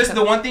good. Just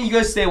the one thing you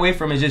guys stay away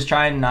from is just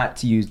trying not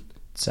to use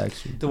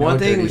sex. The one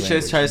thing dirty we should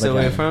try to language, stay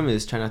away vagina. from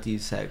is try not to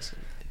use sex.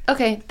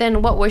 Okay,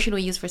 then what word should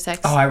we use for sex?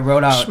 Oh, I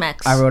wrote out.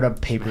 Schmecks. I wrote a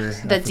paper.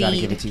 The I forgot to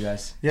give deed. it to you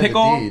guys. Yeah, the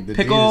pickle, deed. The deed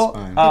pickle,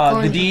 is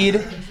fine. the deed,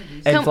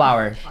 and Come-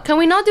 flour. Can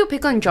we not do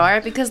pickle and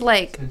jar? Because,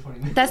 like,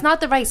 that's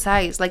not the right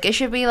size. Like, it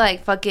should be,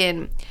 like,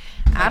 fucking,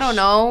 I don't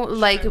know,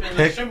 like,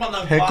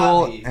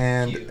 Pickle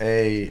and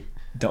a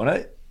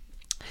Donut.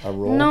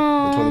 roll.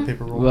 No. The toilet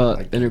paper roll. Well,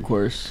 like,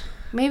 intercourse.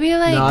 maybe,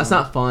 like, No, it's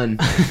not fun.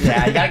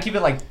 Yeah, you gotta keep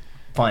it like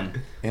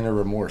fun. in a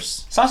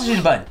remorse. Sausage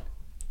and bun.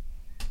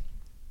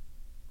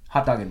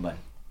 Hot dog and bun.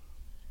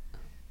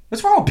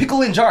 What's wrong with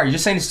pickle in jar? You're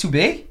just saying it's too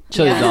big?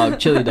 Chili Yeah. dog.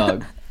 Chili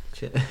dog.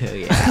 yeah.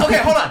 Okay,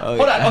 hold on. Oh, hold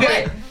yeah. on.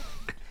 Okay.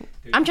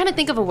 I'm trying to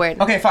think of a word.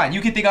 Okay, fine. You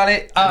can think on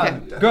it.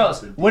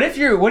 Girls, what if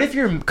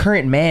your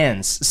current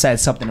man's said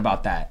something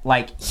about that?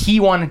 Like he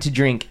wanted to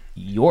drink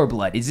your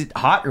blood. Is it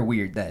hot or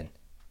weird then?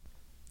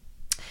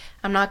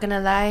 I'm not gonna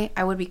lie,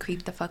 I would be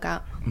creeped the fuck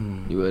out.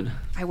 You would.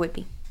 I would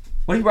be.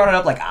 What if he brought it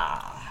up like,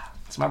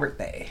 it's my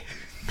birthday.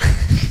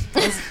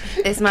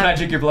 It's Can I my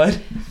drink your blood?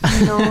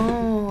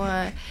 no.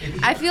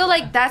 I feel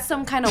like that's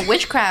some kind of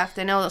witchcraft,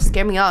 and it'll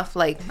scare me off.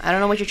 Like I don't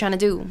know what you're trying to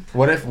do.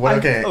 What if?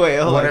 Okay. Oh, wait,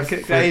 hold what on.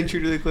 if? Can I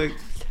intrude really quick?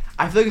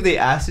 I feel like if they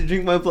asked to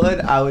drink my blood,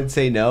 I would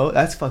say no.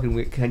 That's fucking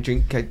weird. Can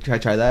I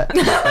try that?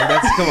 Like,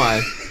 that's come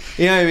on.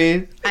 You know what I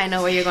mean? I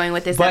know where you're going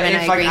with this, But Evan.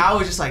 if I like agree. I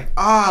was just like,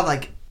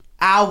 like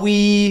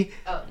owie,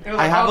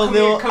 I have a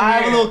little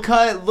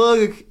cut.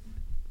 Look.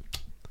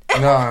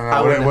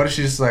 No. What if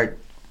she's just like?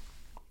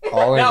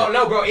 All in it?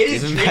 No, bro. It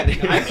is Isn't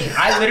drinking. that-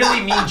 I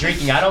literally mean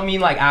drinking. I don't mean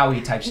like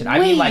owie type shit. I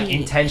mean like Wait.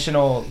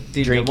 intentional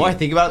Dude, drinking. the more I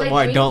think about it, the Like more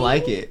I don't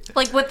drinking? like it.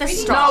 Like with the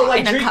straw. No, like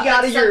in a drinking cup.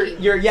 out of Sucking.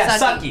 your Sucking.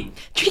 sucking.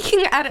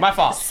 Drinking out of My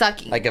fault.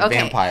 Sucking. Like a Okay.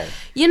 vampire.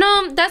 You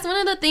know, that's one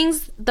of the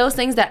things, those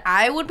things that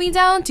I would be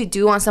down to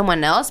do on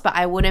someone else, but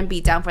I wouldn't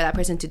be down for that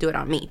person to do it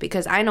on me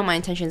because I know my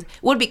intentions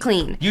would be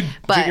clean. You'd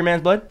But- drink your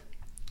man's blood?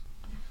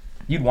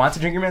 You'd want to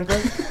drink your man's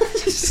blood?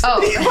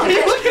 Oh.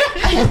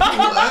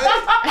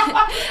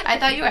 I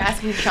thought you were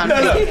asking Sean. No.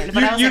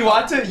 But I was You'd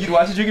like,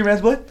 want to drink your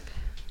man's blood?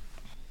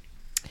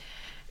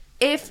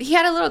 if he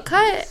had a little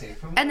cut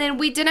and then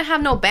we didn't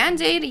have no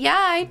band-aid, yeah,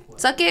 I'd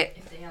suck it.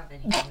 If they have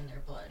anything in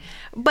their blood.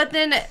 But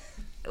then,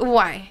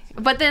 why?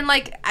 But then,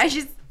 like,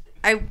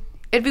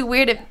 it'd be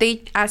weird if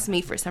they asked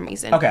me for some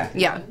reason. Okay.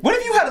 Yeah, What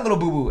if you had a little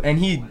boo boo and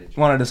he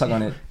wanted to suck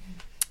on it?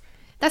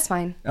 that's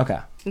fine. Okay.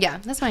 Yeah,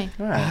 that's fine.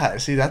 All right.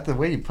 See, that's the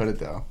way you put it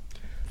though.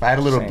 If I had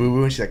a little Same. boo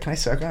boo and she's like, "Can I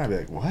suck on it?" I'd be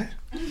like, "What?"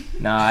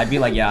 Nah, I'd be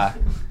like, yeah.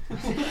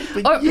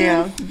 Or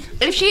Yeah.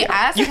 if she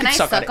asks, You "Can can I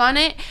suck suck on on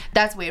it?"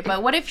 That's weird.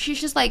 But what if she's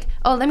just like,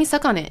 "Oh, let me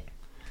suck on it"?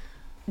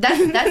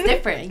 That's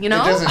different, you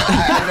know? It doesn't.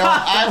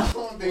 I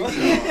don't think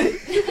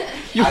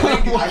so.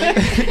 I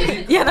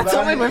think Yeah, that's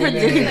what my boyfriend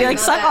did. He'd be like,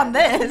 suck on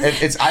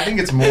this. It's. I think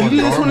it's more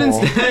normal.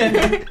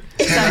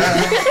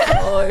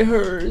 Oh, I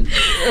heard.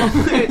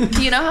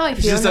 Do you know how I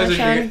feel, Just starts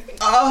Sean? drinking.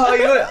 Oh,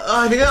 you know what?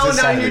 Oh, I think that one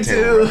This down side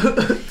here of the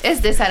table, too.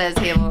 It's this side of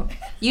the table.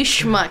 You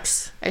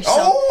schmucks are so.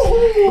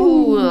 Oh.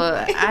 Ooh,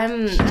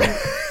 I'm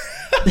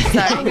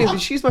sorry.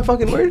 She's my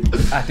fucking word.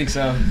 I think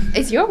so.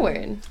 It's your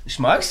word.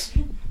 Schmucks?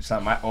 It's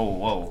not my. Oh,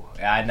 whoa.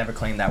 Yeah, I never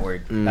claimed that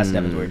word. That's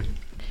Devin's word.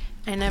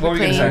 I never What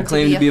were you gonna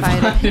claimed say? to be a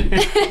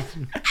Claimed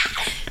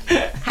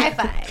fighter. High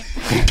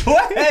five. Go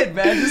ahead,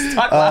 man. Just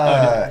talk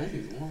loud.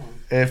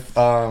 If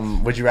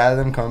would you rather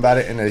them come about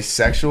it in a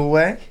sexual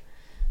way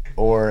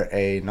or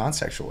a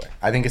non-sexual way?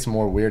 I think it's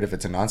more weird if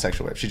it's a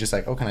non-sexual way. If she's just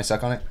like, "Oh, can I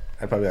suck on it?"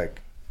 I'd probably be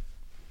like,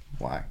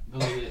 "Why?"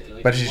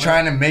 But if she's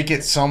trying to make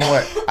it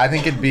somewhat, I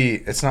think it'd be.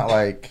 It's not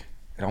like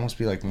it'd almost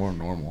be like more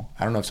normal.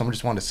 I don't know if someone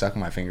just wanted to suck on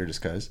my finger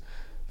just cause.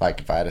 Like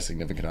if I had a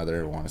significant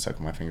other who wanted to suck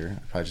on my finger,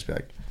 I'd probably just be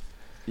like,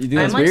 You think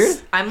that's weird?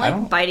 I'm I like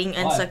don't- biting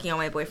and Why? sucking on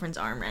my boyfriend's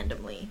arm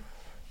randomly.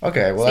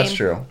 "Okay, well that's Same.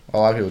 true. A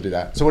lot of people do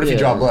that." So what if you Yeah.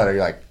 draw blood? Are you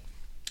like,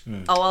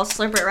 Oh, I'll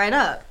slurp it right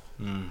up.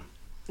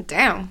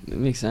 Damn. It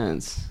makes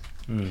sense.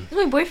 He's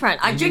my boyfriend.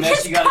 I drink mess,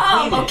 his you gotta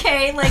cum, clean it.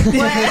 okay? Like, what?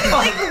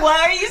 Like, why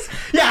are you...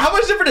 Yeah, how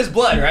much different is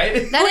blood,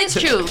 right? That is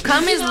true.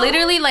 Cum is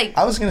literally like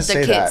I was gonna the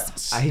say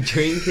kids. that. I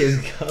drink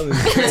his cum.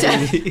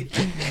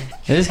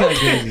 It is kind of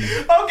crazy.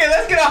 Okay,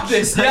 let's get off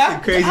this. Yeah,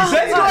 crazy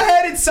Let's go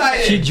ahead and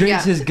sign She it. drinks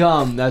Yeah. his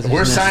gum. That's what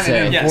We're she's gonna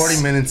signing in say. Yes.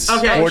 40 minutes.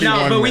 Okay, 41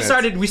 no, but we minutes.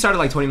 started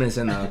like 20 minutes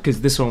in though,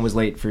 because this one was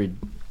late for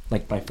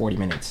like by 40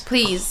 minutes.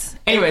 Please.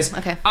 Anyways,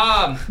 Okay.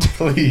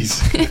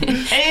 Please.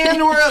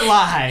 and we're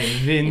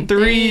live in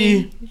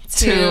 3,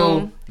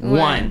 2,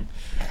 1.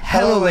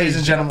 Hello, ladies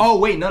and gentlemen. Oh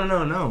wait,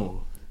 no.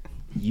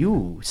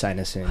 You sign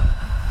us in.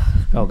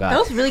 Oh god. That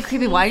was really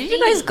creepy. Why did you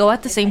guys go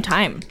at the same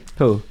time?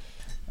 Who?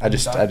 I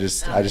just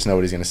know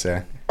what he's gonna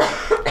say.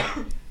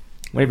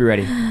 Whenever you're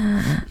ready.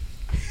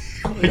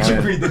 Why'd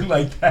you breathe in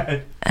like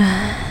that?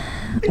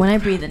 When I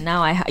breathe in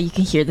now, you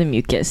can hear the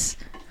mucus.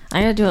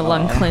 I gotta do a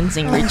lung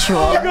cleansing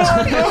ritual.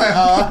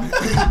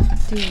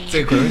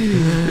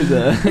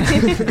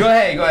 Go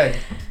ahead.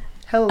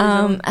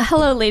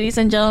 Hello, ladies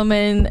and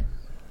gentlemen.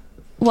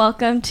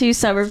 Welcome to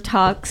Suburb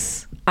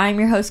Talks. I'm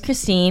your host,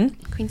 Christine.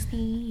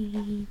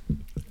 Quincy.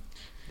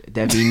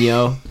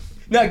 Davino.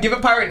 No, give a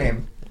pirate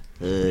name.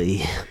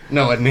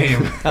 No, a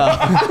name.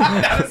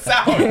 That was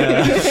sound.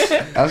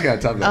 I was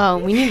gonna tell them. Oh,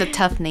 we need a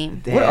tough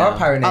name. What are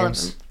pirate All of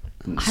names?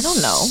 them. I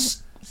don't know.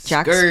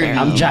 Jack Scurvy. Sparrow.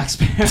 I'm Jack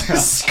Sparrow.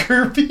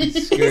 Scurvy.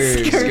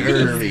 Scurvy.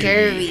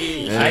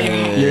 Scurvy.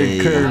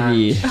 You're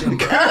curvy.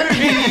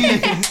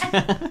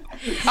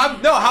 How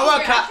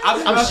about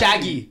I'm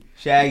Shaggy.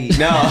 Shaggy.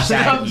 No.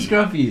 I'm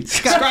Scruffy.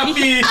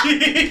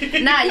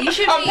 Scruffy. Nah, you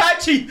should I'm be.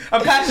 Patchy.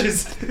 I'm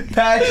Patches.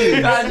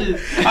 Patches.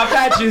 I'm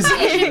Patches.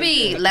 You should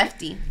be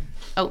Lefty.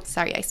 Oh,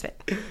 sorry, I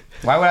spit.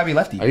 Why would I be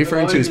lefty? Are you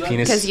referring to his Because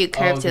penis? you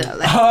curve to the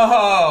left.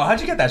 Oh, how'd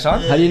you get that,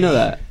 Sean? How do you know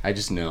that? I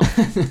just know.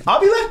 I'll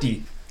be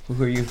lefty.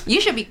 Who are you? You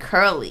should be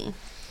curly.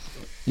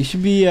 You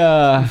should be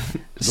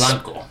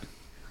Blanco.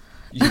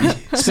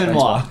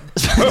 Spinois.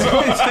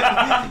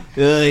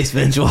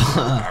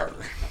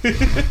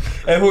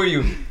 And who are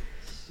you?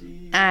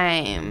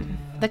 I'm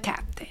the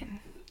captain.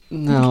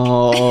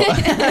 No.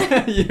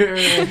 You're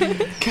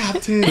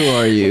Captain. Who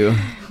are you?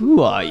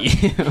 Who are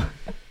you?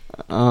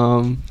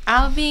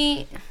 I'll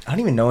be. I don't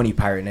even know any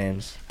pirate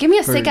names. Give me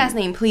a sick ass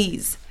name,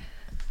 please.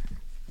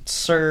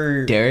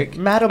 Sir Derek?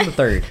 Madam the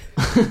Third.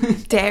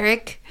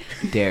 Derek.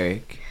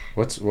 Derek.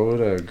 What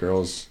would a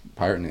girl's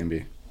pirate name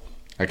be?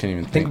 I can't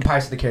even Think think. of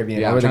Pirates of the Caribbean.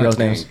 Yeah, What I'm were the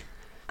trying girls' to names?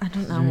 I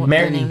don't know what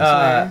Mary, their names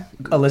were.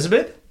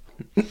 Elizabeth?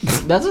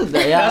 That's what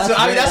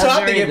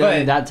I'm thinking,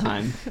 but- that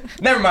time.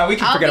 Never mind. We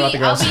can forget about the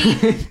girls.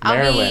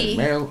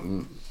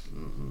 Marilyn.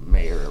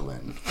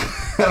 Marilyn.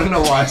 I don't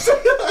know why.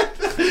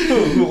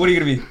 What are you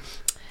gonna be?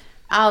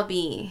 I'll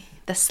be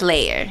the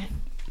Slayer.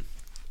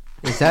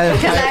 Is that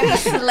Because I'm a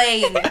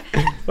slayer.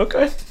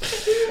 Okay.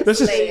 Let's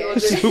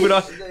just move it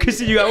on.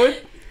 Chrissy, you got one?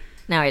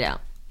 No, I don't.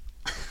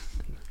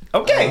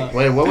 Okay.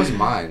 Wait, what was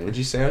mine? What'd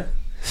you say?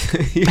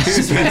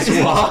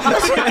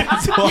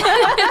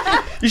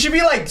 You should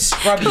be like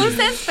Scrubby. Who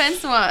said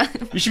Spencer?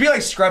 You should be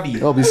like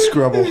Scrubby. I'll be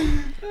Scrubble.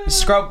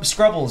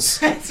 Scrubbles.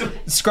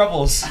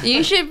 Scrubbles.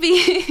 You should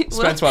be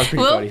Spencer was pretty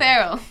Will funny.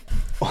 Ferrell.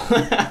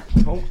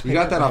 You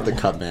got that off the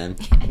cup, man.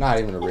 Not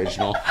even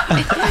original.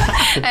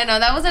 I know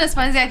that wasn't as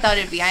funny as I thought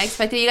it'd be. I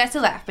expected you guys to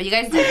laugh, but you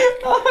guys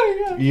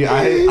didn't. Yeah,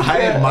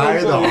 I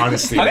admire the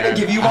honesty. I'm gonna man.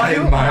 give you I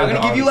one. admire I'm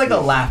gonna the give you like a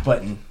honesty. laugh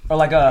button or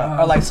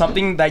like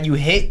something that you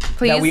hit that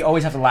Please? we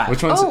always have to laugh.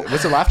 Which one's? Oh,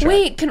 What's the laugh track?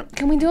 Wait,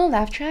 can we do a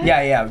laugh track?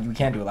 Yeah, we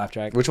can't do a laugh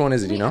track. Which one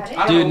is it? You know?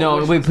 Dude,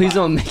 no, wait, please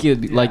don't make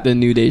it like the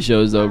New Day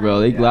shows though, bro.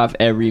 They laugh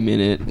every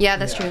minute. Yeah,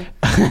 that's true.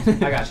 I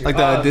got you. like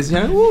the this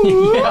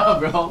channel? Yeah,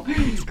 bro.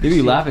 They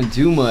be laughing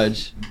too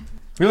much.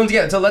 We're going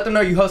together, so let them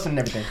know you hosting and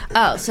everything.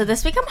 Oh, so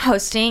this week I'm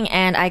hosting,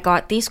 and I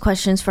got these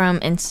questions from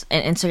an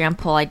Instagram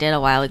poll I did a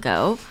while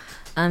ago.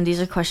 These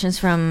are questions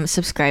from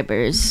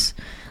subscribers.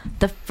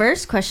 The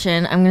first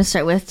question I'm going to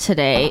start with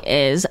today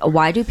is,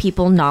 why do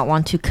people not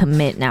want to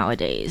commit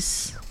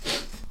nowadays?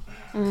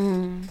 Why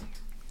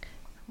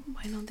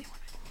don't they want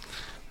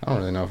I don't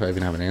really know if I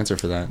even have an answer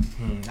for that.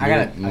 I got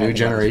it. New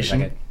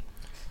generation.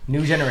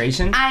 New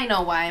generation? I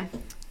know why.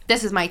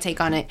 This is my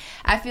take on it.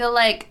 I feel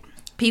like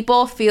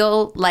people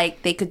feel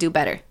like they could do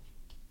better.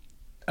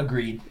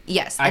 Agreed.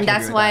 Yes, I and can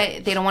that's agree with why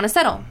they don't want to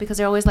settle because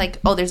they're always like,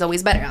 "Oh, there's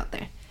always better out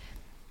there."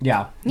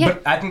 Yeah. Yeah.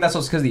 But I think that's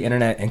what's because of the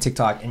internet and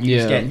TikTok, and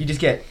you just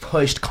get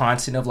pushed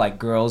constant of like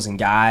girls and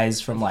guys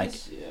from like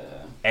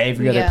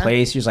every other Yeah.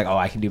 place. You're just like, oh,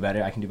 I can do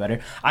better.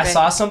 I Right.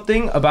 saw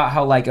something about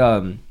how like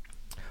oh,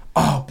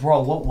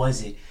 bro, what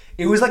was it?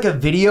 It was like a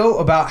video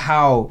about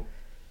how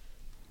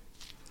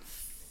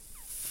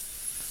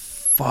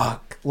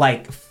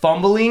like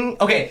fumbling.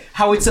 Okay,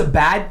 how it's a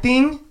bad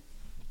thing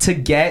to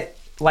get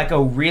like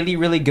a really,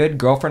 really good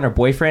girlfriend or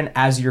boyfriend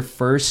as your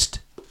first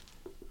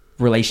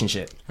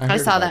relationship. I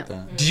heard saw about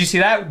that. Did you see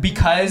that?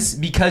 Because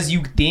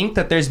you think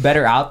that there's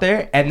better out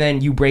there, and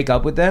then you break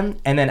up with them,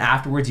 and then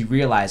afterwards you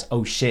realize,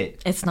 oh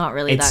shit, It's not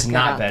really it's that good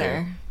not out better.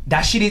 there.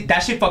 That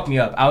shit fucked me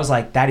up. I was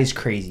like, that is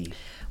crazy.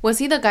 Was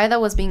he the guy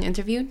that was being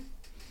interviewed?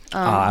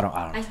 I don't.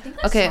 I think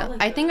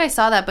I think I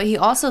saw that, but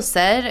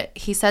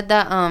he said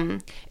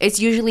that it's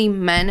usually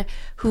men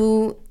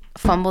who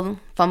fumble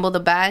the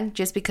bag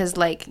just because,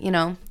 like, you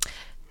know,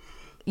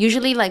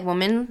 usually like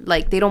women,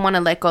 like, they don't want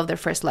to let go of their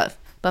first love,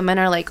 but men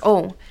are like,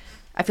 oh,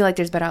 I feel like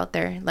there's better out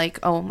there, like,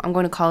 oh, I'm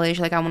going to college,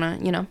 like, I want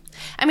to, you know,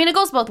 I mean, it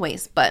goes both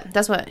ways, but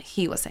that's what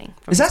he was saying.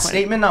 Is that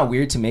statement not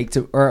weird to make,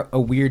 or a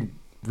weird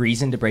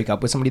reason to break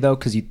up with somebody though,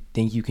 because you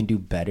think you can do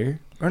better?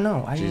 Or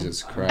no?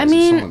 Jesus Christ! I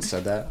mean, if someone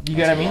said that. You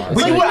get what I mean?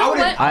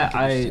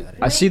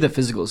 But I see the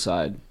physical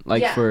side,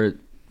 like for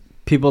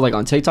people like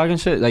on TikTok and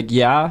shit. Like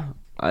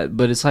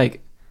but it's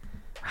like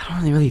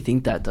I don't really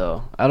think that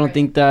though. I don't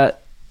think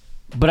that.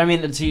 But I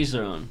mean, it's each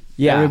their own.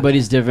 Yeah,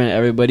 everybody's different.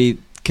 Everybody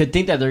could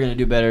think that they're gonna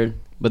do better,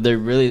 but they're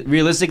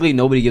realistically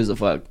nobody gives a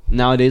fuck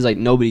nowadays. Like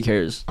nobody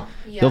cares.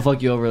 They'll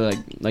fuck you over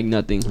like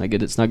nothing. Like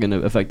it's not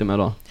gonna affect them at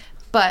all.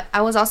 But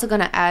I was also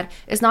gonna add,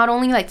 it's not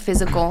only like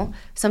physical.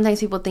 Sometimes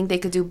people think they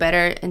could do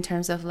better in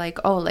terms of like,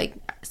 oh, like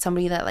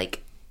somebody that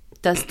like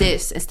does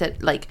this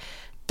instead, like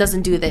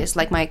doesn't do this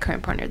like my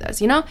current partner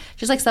does, you know,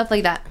 just like stuff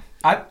like that.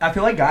 I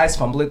feel like guys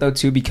fumble it though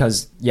too,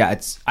 because I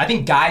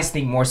think guys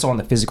think more so on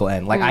the physical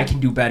end, like I can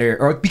do better,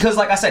 or because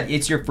like I said,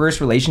 it's your first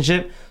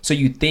relationship, so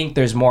you think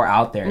there's more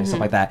out there and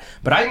stuff like that.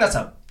 But I think that's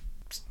a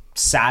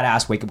sad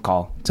ass wake up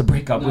call to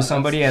break up with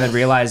somebody and then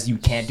realize you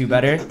can't do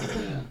better,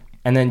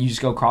 and then you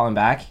just go crawling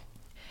back.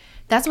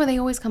 That's where they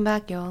always come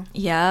back, yo.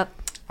 Yep.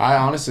 I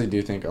honestly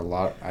do think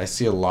I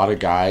see a lot of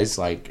guys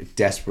like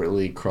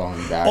desperately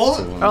crawling back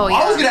to women.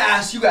 I was gonna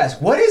ask you guys,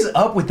 what is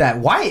up with that?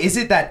 Why is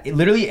it that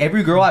literally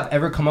every girl I've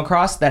ever come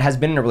across that has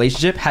been in a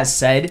relationship has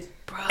said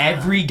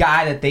every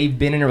guy that they've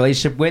been in a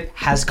relationship with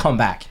has come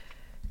back?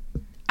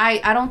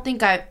 I don't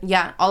think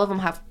all of them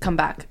have come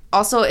back.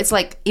 Also, it's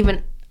like,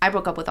 even I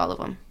broke up with all of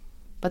them,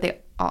 but they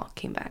all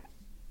came back.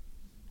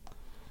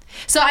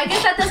 So I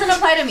guess that doesn't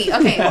apply to me.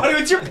 Okay. What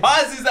with your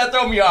pauses that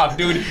throw me off,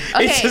 dude?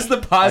 Okay. It's just the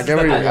pauses. I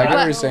get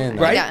what you're saying,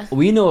 right? Yeah.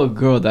 We know a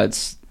girl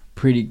that's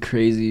pretty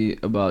crazy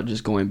about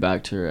just going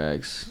back to her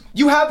ex.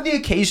 You have the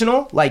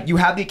occasional,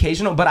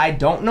 but I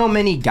don't know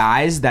many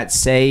guys that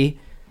say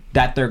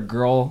that their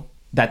girl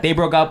that they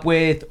broke up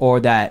with or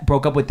that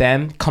broke up with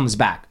them comes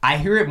back. I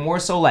hear it more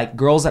so like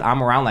girls that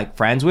I'm around, like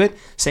friends with,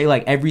 say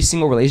like every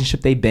single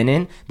relationship they've been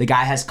in, the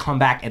guy has come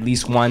back at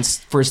least once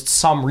for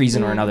some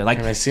reason or another. Like,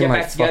 and they seem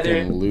like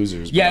fucking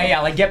losers. Bro.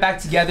 Yeah, like get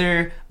back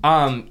together,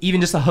 even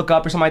just a hook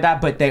up or something like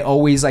that. But they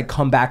always like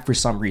come back for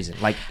some reason.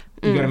 Like,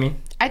 you know what I mean?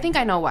 I think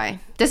I know why.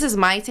 This is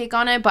my take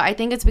on it, but I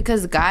think it's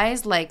because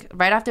guys, like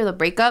right after the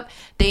breakup,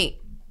 they,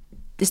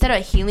 instead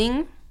of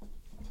healing,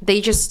 they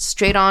just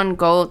straight on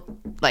go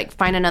like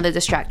find another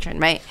distraction,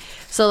 right?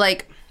 So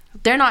like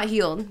they're not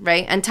healed,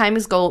 right? And time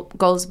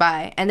goes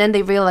by, and then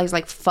they realize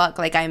like, fuck,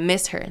 like I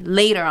miss her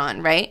later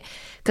on, right?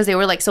 Because they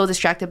were like so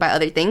distracted by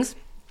other things.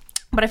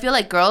 But I feel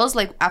like girls,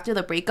 like after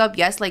the breakup,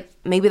 yes, like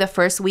maybe the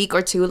first week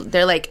or two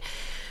they're like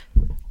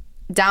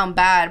down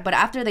bad, but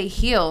after they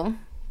heal.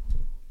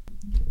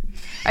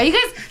 Are you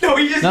guys? No,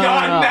 he just yawned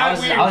mad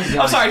weird.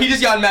 I'm sorry, he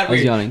just yawned mad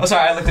weird. I'm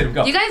sorry, I looked at him.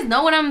 Go. You guys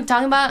know what I'm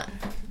talking about?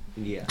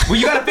 Yeah. Well,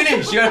 you gotta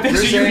finish. You're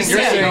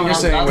saying.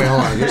 Wait,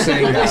 hold on. You're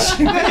saying that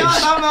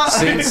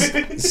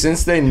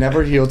since they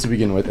never healed to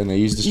begin with, and they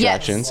use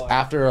distractions,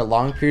 after a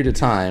long period of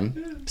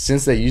time,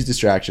 since they use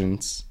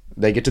distractions,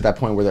 they get to that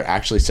point where they're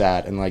actually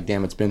sad and like,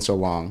 damn, it's been so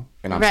long,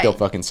 and I'm still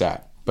fucking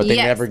sad. But they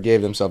never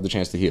gave themselves the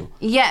chance to heal.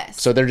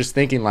 Yes. So they're just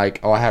thinking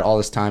like, oh, I had all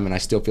this time and I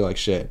still feel like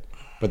shit.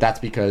 But that's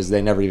because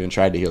they never even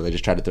tried to heal. They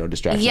just tried to throw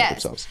distractions at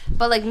themselves.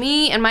 But like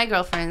me and my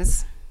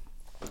girlfriends,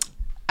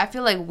 I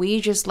feel like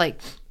we just like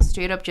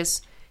straight up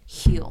just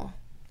heal,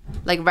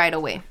 like right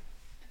away,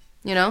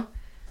 you know.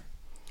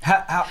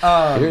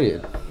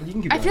 Period.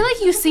 I feel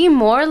like you see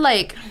more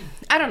like,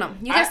 I don't know.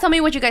 You guys tell me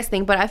what you guys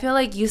think, but I feel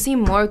like you see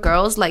more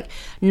girls like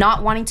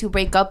not wanting to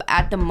break up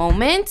at the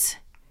moment.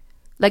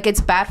 Like it's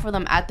bad for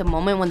them at the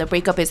moment when the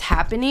breakup is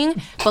happening,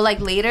 but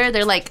like later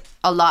they're like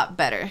a lot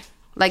better.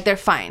 Like they're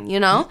fine, you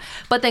know?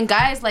 But then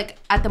guys, like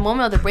at the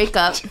moment of the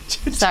breakup,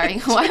 sorry,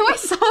 why am I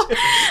so?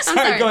 I'm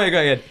sorry. Go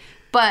ahead.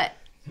 But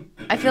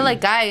I feel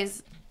like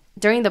guys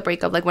during the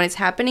breakup, like when it's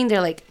happening,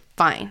 they're like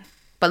fine,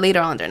 but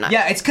later on they're not.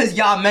 Yeah, it's because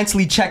y'all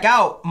mentally check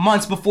out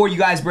months before you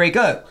guys break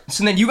up,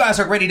 so then you guys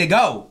are ready to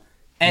go,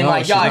 and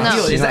like y'all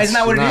heal. Isn't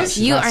that what it is?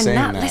 You are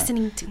not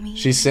listening to me.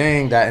 She's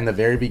saying that in the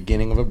very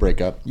beginning of a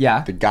breakup,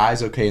 yeah, the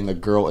guy's okay and the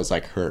girl is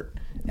like hurt.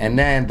 And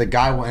then the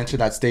guy will enter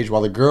that stage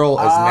while the girl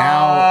is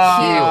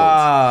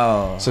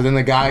now healed. So then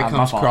the guy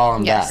comes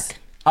crawling back.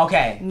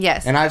 Okay.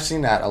 Yes. And I've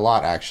seen that a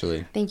lot,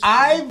 actually. Thank you.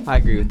 I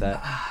agree with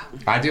that.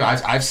 I do.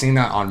 I've seen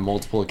that on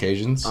multiple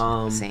occasions.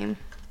 Same.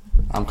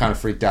 I'm kind of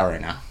freaked out right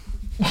now.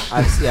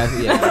 Yeah.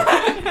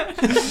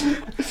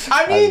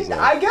 I mean,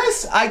 I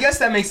guess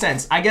that makes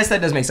sense. I guess that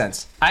does make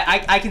sense.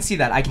 I can see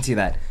that. Do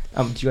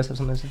you guys have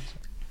something to say?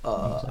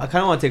 I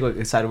kind of want to take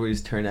a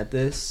sideways turn at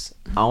this.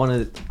 I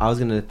was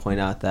gonna point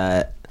out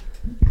that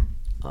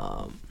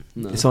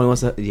if someone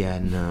wants to,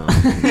 no.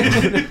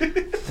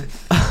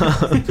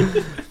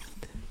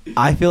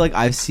 I feel like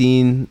I've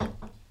seen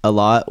a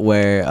lot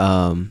where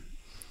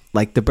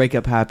like the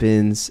breakup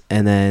happens,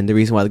 and then the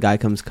reason why the guy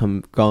comes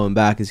going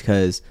back is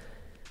because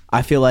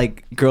I feel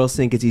like girls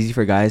think it's easy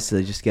for guys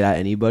to just get at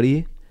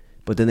anybody,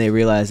 but then they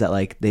realize that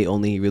like they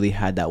only really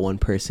had that one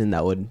person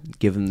that would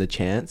give them the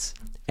chance,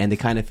 and they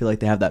kind of feel like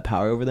they have that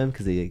power over them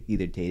because they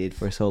either dated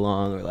for so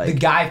long or like The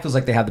guy feels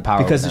like they have the power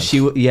because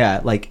over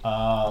them.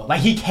 like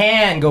he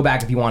can go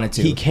back if he wanted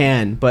to. he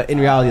can, but in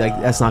reality,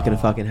 like that's not gonna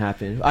fucking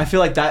happen. I feel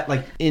like that,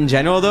 like in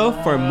general though,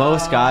 for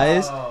most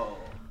guys,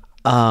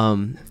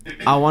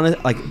 I want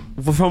to like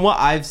from what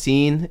I've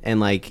seen, and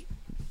like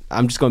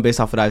I'm just going based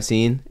off what I've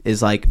seen,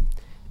 is like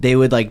they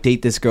would like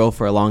date this girl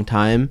for a long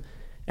time,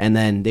 and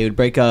then they would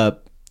break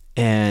up,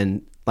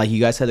 and like you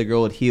guys said, the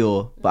girl would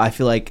heal. But I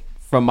feel like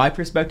from my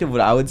perspective,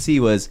 what I would see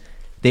was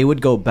they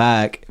would go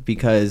back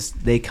because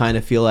they kind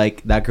of feel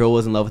like that girl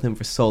was in love with him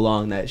for so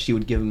long that she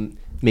would give him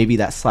maybe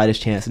that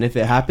slightest chance. And if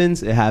it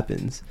happens, it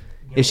happens.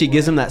 If she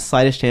gives him that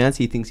slightest chance,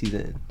 he thinks he's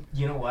in.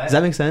 You know what? Does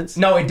that make sense?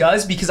 No, it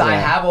does, because I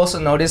Yeah. have also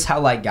noticed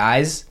how like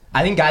guys,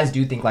 I think guys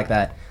do think like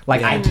that.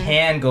 Like Yeah. I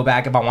can go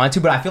back if I want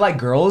to, but I feel like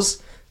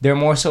girls, they're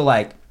more so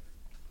like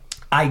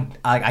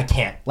I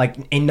can't, like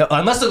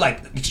unless they're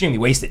like extremely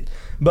wasted.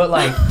 But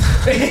like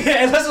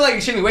unless they're like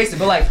extremely wasted.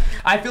 But like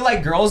I feel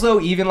like girls though,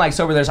 even like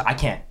sober, there's I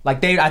can't.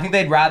 Like I think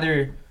they'd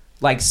rather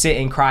like sit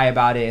and cry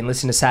about it and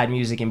listen to sad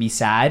music and be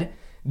sad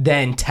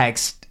than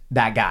text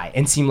that guy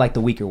and seem like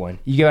the weaker one.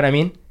 You get what I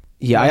mean?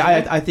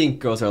 Yeah, I think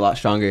girls are a lot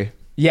stronger.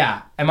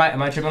 Yeah. Am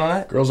I tripping on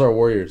that? Girls are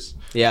warriors.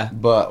 Yeah.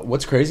 But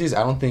what's crazy is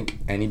I don't think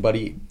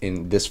anybody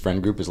in this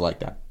friend group is like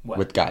that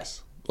with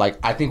guys. Like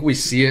I think we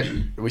see it.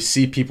 We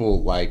see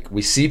people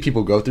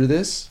go through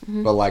this,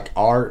 but like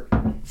our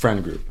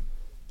friend group,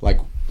 like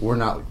we're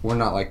not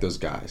like those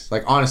guys.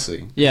 Like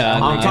honestly. Yeah,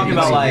 I'm talking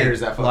about like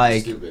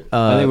stupid.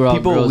 I think we're all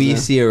people girls we then.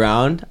 see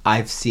around.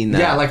 I've seen that.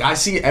 Yeah, like I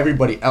see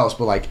everybody else,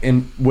 but like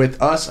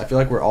with us, I feel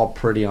like we're all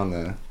pretty on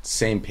the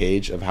same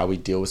page of how we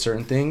deal with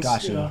certain things.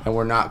 Gotcha. And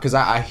we're not, because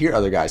I hear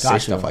other guys say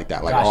stuff like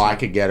that, like, oh, I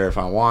could get her if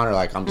I want, or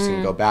like I'm just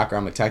gonna go back, or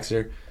I'm gonna text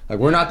her. Like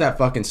we're not that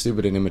fucking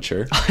stupid and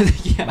immature.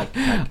 Yeah,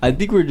 I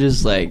think we're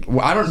just like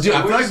Well, I don't. Dude,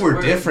 I feel like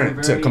we're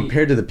different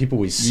compared to the people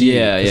we see.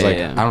 Yeah, 'Cause, yeah, like,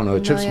 yeah. I don't know.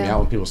 It trips me yeah.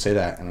 out when people say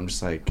that, and I'm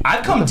just like,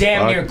 I've come what the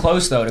damn fuck? near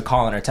close though to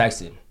calling or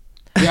texting.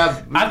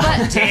 Yeah, I've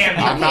come damn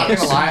near I'm not close.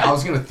 gonna lie. I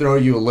was gonna throw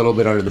you a little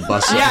bit under the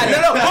bus. Yeah,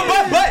 no,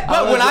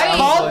 but when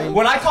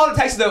I called and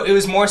texted though, it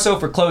was more so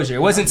for closure.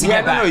 It wasn't to Yeah,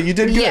 get back. no, you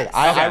did good. Yes.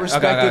 I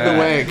respected the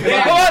way.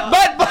 Yeah,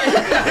 but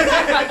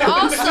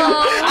Also,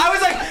 I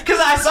was like, because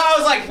I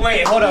was like,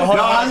 wait, hold on.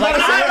 I was like,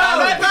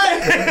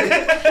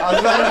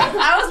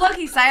 I was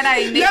lucky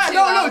side-eyeing. yeah,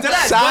 no,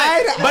 that's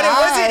Side but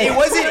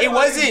it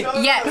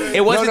wasn't. Yes.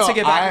 It wasn't No, to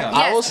get back. though.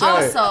 I will Yes.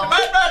 say-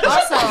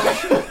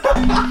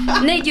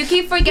 Also, Nick, you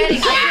keep forgetting.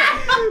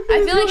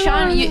 I feel like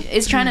Sean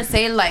is trying to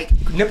say like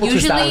Nipple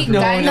twist usually out.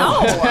 guys.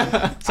 No,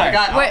 Sorry.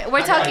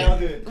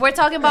 we're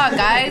talking about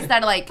guys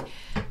that like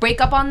break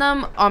up with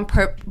them on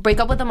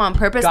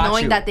purpose, Got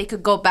knowing you. that they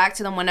could go back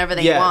to them whenever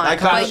they Yeah, want. I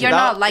got But you. you're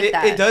not like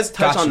that. It does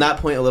touch Got on you. that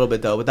point a little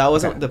bit though, but that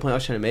wasn't the point I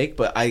was trying to make.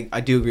 But I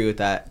do agree with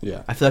that.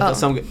 Yeah. I feel like Oh.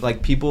 some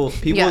like people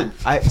Yeah.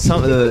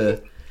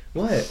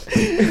 what?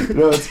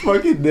 No, it's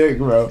fucking Nick,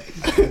 bro.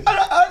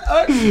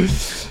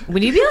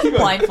 Would you be like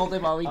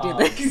blindfolded while we do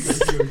this?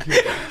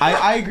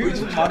 I agree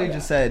with what Madi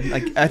just said.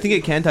 Like I think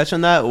it can touch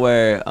on that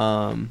where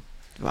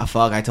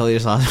fuck, I totally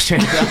just lost my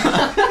train of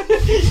thought.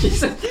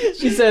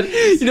 she said,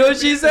 you know what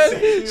she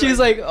said? She was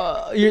like,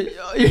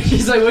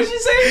 she's like, what'd she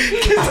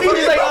say?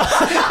 She's like,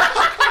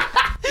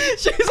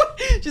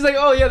 she's like,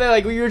 oh yeah, they're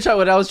like, you were trying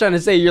what I was trying to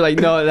say. You're like,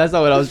 no, that's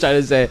not what I was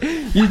trying to say.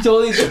 You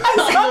totally.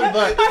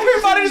 I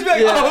heard Bonnie just be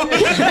like,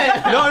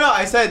 oh. No,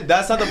 I said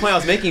that's not the point I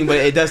was making, but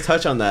it does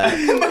touch on that.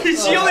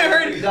 She only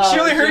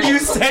heard you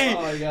say.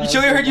 She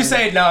only heard you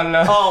say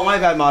no. Oh my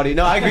bad, Madi.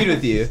 No, I agreed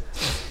with you.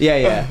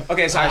 Yeah.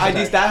 Okay, sorry.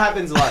 That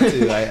happens a lot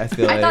too. I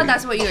feel like. I thought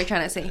that's what you were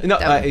trying to say. No,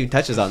 That- it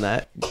touches on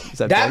that.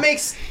 That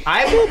makes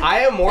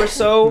I am more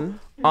so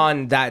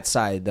on that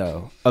side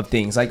though of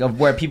things, like of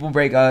where people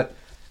break up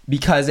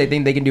because they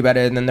think they can do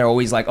better, and then they're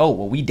always like, oh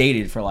well, we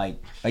dated for like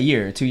a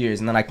year or 2 years,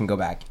 and then I can go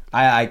back.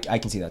 I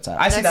can see that side.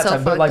 I see that That's so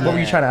side, but like, fucked what were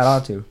you up. trying to add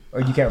on to, or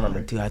you can't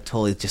remember? Dude, I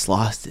totally just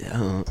lost it.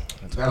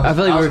 I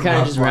feel like we're kind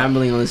of just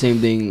rambling on the same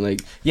thing.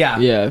 Like, Yeah.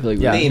 yeah, I feel like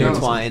Yeah. They we're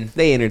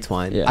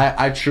intertwine. Yeah.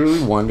 I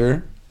truly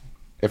wonder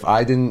if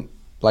I didn't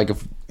like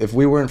if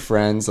we weren't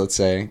friends, let's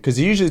say, because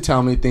you usually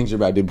tell me things you're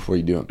about to do before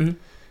you do them. Mm-hmm.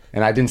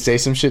 And I didn't say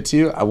some shit to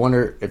you, I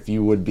wonder if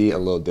you would be a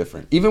little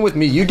different. Even with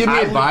me, you give me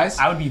advice.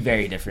 I would be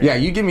very different. Yeah,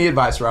 you give me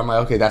advice where I'm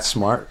like, okay, that's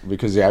smart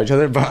because they have each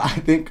other. But I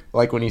think,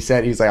 like, when he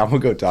said, he's like, I'm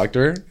going to go talk to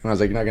her. And I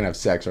was like, you're not going to have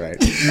sex, right?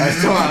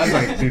 I was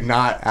like, do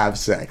not have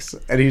sex.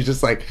 And he's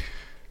just like,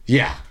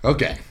 yeah,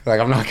 okay.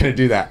 Like, I'm not going to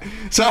do that.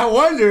 So I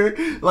wonder,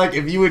 like,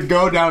 if you would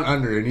go down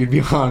under and you'd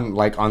be on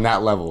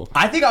that level.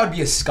 I think I would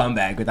be a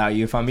scumbag without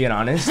you, if I'm being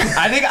honest.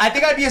 I think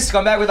I'd be a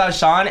scumbag without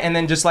Sean, and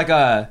then just like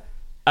a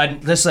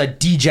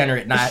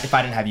degenerate, not if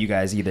I didn't have you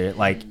guys either,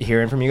 like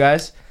hearing from you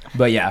guys.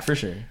 But yeah, for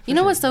sure. You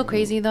know what's so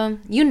crazy though?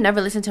 You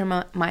never listen to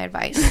my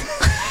advice.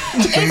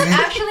 It's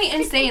actually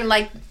insane.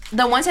 Like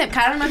the one time,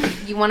 I don't know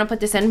if you want to put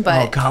this in,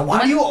 but Oh God,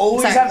 why do you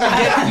always Sorry. have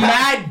to get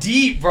mad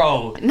deep,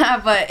 bro? nah,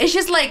 but it's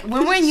just like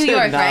when we're in New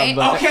York, Nah, right?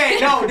 but- Okay,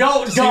 no,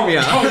 don't, me don't,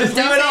 out. just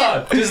leave it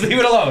alone. Just leave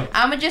it alone.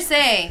 I'ma just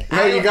say.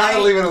 No, you gotta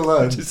leave it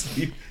alone. Just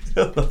leave it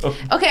alone.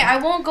 Okay, I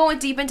won't go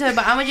deep into it,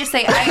 but I'm gonna just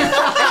say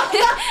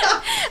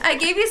I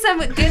gave you some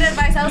good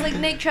advice. I was like,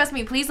 Nick, trust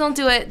me, please don't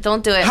do it.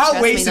 Don't do it. How Trust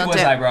me, wasted don't was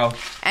do it. I, bro?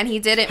 And he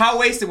did it. How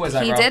wasted was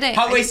I, He bro? did it.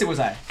 How wasted was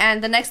I?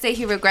 And the next day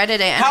he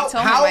regretted it, and I told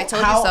him I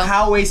told you so.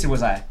 How wasted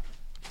was I?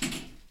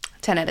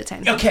 10 out of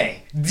 10.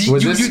 Okay,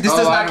 Was this does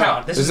oh, not I know.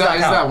 count. This Is does not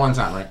that count. one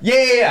time, right?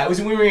 Yeah. It was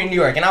when we were in New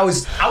York, and I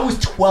was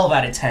 12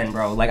 out of 10,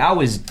 bro. Like I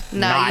was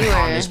not you were-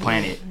 on this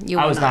planet. you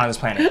I were was not not. on this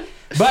planet.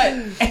 But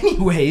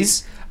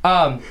anyways,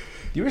 the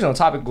original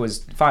topic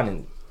was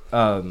finding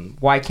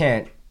why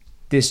can't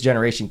this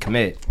generation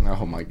commit?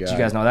 Oh my god. Did you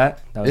guys know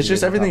that? That was It's the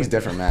just original everything's topic.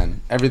 different,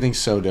 man. Everything's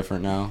so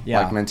different now.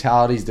 Yeah. Like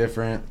mentality's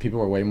different.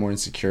 People are way more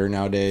insecure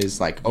nowadays.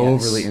 Like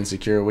overly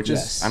insecure, which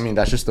Yes. is, I mean,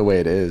 that's just the way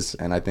it is.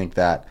 And I think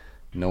that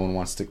no one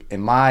wants to, in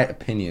my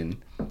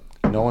opinion,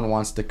 no one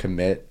wants to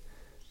commit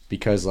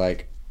because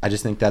like I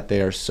just think that they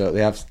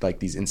have like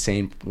these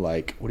insane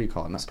like what do you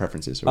call it? Not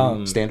preferences,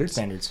 or standards.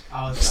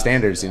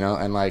 Standards, you know,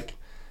 and like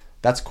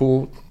that's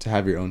cool to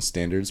have your own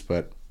standards,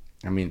 but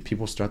I mean,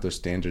 people start those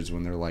standards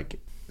when they're like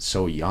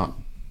so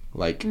young.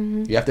 Like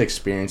you have to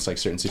experience like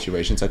certain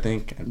situations, I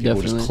think, and people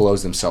Definitely. just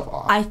close themselves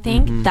off. I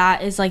think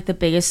that is like the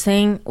biggest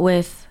thing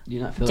with. Do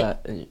you not feel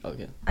that?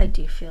 Okay. I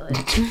do feel it.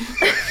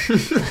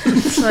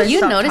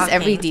 You notice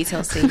every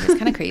detail, Steve. It's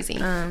kind of crazy.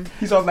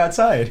 He's on that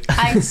side.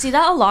 I see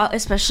that a lot,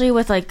 especially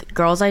with like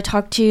girls I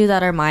talk to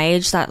that are my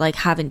age that like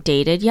haven't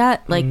dated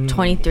yet, like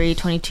 23,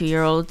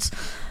 22-year-olds,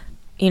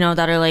 you know,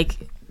 that are like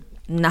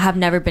have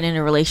never been in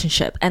a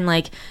relationship, and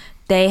like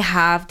they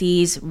have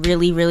these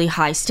really, really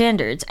high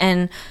standards.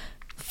 And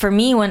for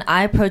me, when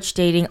I approach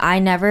dating, I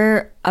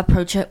never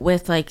approach it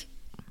with like,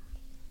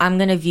 I'm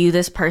going to view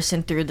this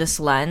person through this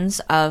lens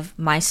of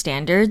my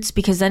standards,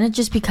 because then it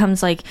just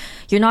becomes like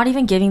you're not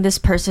even giving this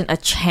person a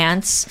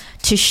chance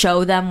to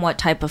show them what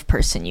type of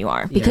person you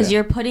are, because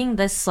you're putting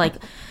this like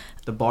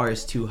The bar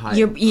is too high.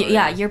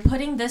 you're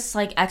putting this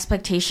like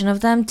expectation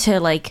of them to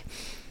like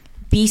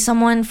be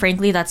someone,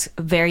 frankly, that's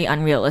very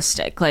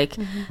unrealistic. Like,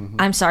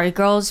 I'm sorry,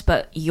 girls,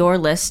 but your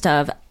list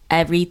of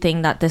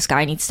everything that this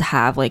guy needs to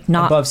have, like,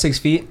 not Above 6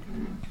 feet.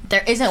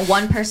 there isn't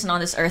one person on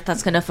this earth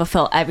that's going to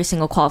fulfill every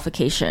single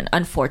qualification,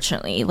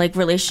 unfortunately. Like,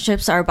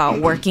 relationships are about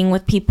working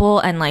with people,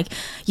 and like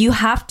you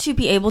have to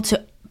be able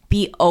to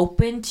be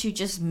open to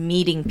just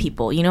meeting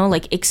people, you know,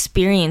 like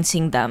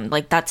experiencing them.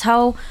 Like, that's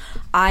how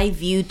I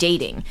view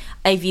dating.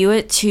 I view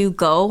it to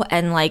go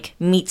and like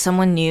meet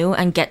someone new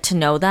and get to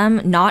know them,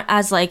 not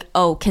as like,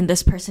 oh, can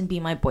this person be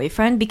my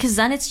boyfriend? Because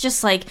then it's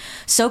just like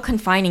so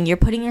confining. You're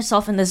putting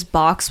yourself in this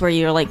box where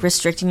you're like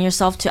restricting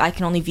yourself to, I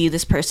can only view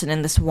this person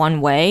in this one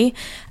way,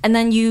 and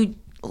then you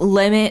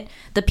limit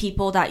the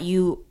people that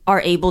you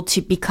are able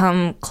to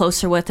become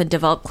closer with and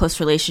develop close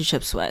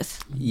relationships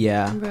with.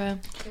 Yeah. Bruh.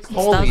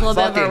 So that was a little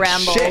bit of a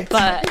ramble,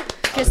 but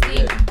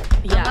Christine,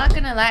 yeah. I'm not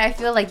gonna lie. I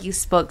feel like you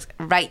spoke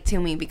right to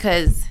me,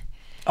 because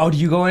Oh, do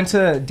you go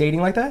into dating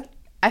like that?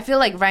 I feel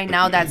like right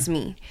now that's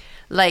me.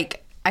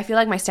 Like, I feel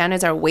like my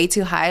standards are way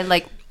too high.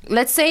 Like,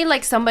 let's say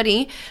like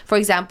somebody, for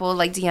example,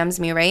 like DMs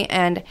me, right?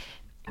 And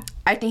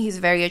I think he's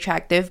very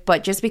attractive,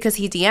 but just because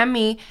he DM'd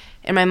me,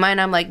 in my mind,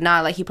 I'm like,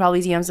 nah, like he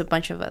probably DMs a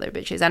bunch of other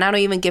bitches, and I don't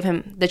even give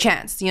him the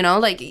chance, you know?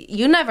 Like,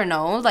 you never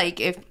know, like,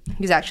 if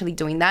he's actually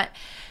doing that.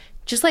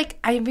 Just like,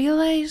 I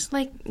realized,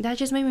 like, that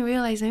just made me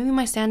realize maybe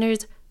my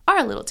standards are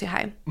a little too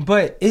high.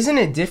 But isn't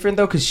it different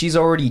though? Because she's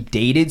already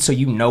dated, so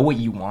you know what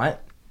you want.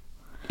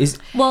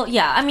 well,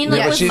 yeah. I mean, like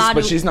Yeah, with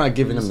but she's not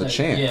giving him the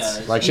chance.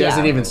 yeah, Like she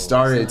hasn't even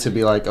started to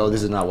be like, oh,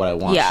 this is not what I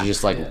want. Yeah. She's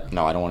just like,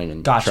 no, I don't want to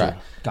even Gotcha.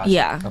 try.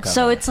 Yeah. Okay,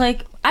 So okay. it's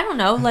like, I don't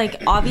know,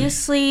 like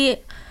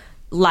obviously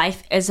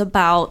life is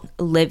about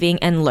living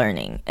and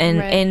learning. And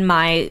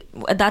Right.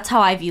 that's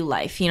how I view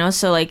life, you know?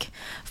 So like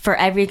for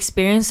every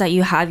experience that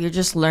you have, you're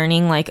just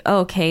learning like, oh,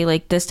 okay,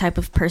 like this type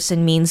of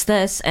person means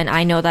this, and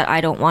I know that I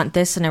don't want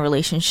this in a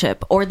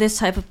relationship, or this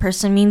type of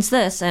person means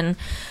this, and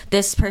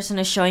this person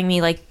is showing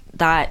me like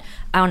that,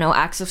 I don't know,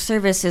 acts of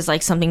service is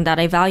like something that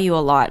I value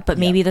a lot, but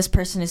maybe this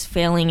person is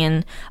failing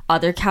in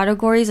other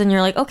categories, and you're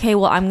like, okay,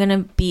 well, I'm gonna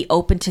be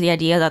open to the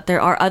idea that there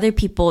are other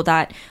people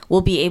that will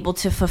be able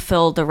to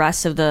fulfill the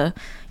rest of the,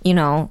 you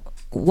know,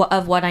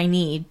 of what I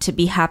need to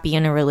be happy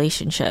in a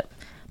relationship.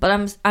 But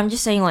I'm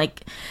just saying,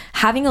 like,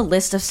 having a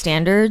list of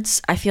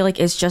standards, I feel like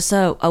is just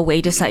a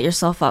way to set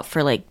yourself up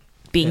for like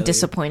being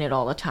disappointed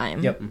all the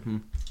time. Yep. Were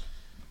you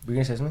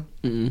gonna say something?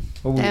 Mm-mm.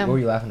 What were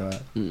you laughing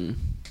about? Mm-mm.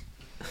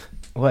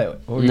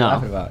 What were you No.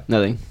 laughing about?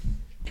 Nothing.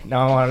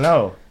 Now I want to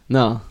know.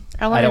 No.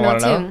 I want to don't know wanna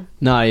too. know.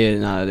 No, I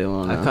didn't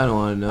want I to kind of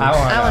want to know. I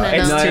want I wanna to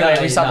know. It's know. too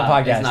late. We stopped the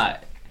podcast. It's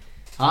not.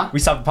 Huh? We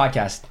stopped the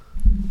podcast.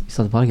 You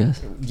saw the podcast?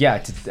 Yeah,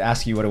 to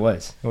ask you what it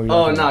was. What were you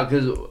Oh, laughing no, about?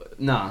 because,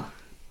 no.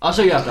 I'll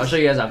show you after. I'll show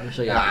you guys after.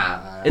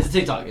 It's a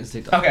TikTok.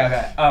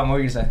 Okay. What were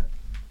you gonna say?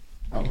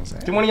 I was gonna say.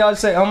 Did one of y'all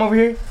say I'm over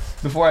here?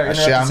 before I interrupt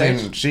I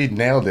Sage? mean, she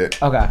nailed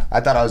it. Okay. I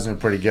thought I was doing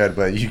pretty good,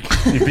 but you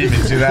beat me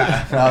to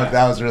that.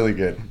 That was really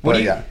good. What But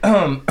do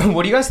you,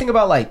 what do you guys think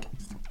about like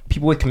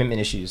people with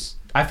commitment issues?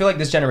 I feel like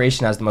this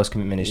generation has the most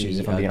commitment issues,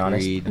 if I'm being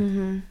honest.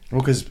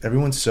 Well, because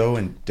everyone's so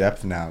in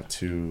depth now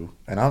and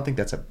I don't think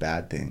that's a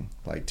bad thing.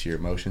 Like to your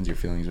emotions, your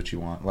feelings, what you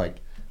want. Like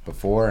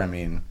before, I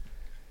mean,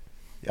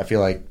 I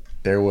feel like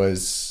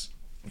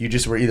you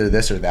just were either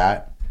this or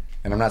that,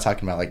 and I'm not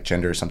talking about like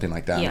gender or something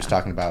like that. I'm just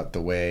talking about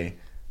the way,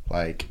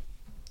 like,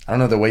 I don't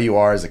know, the way you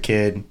are as a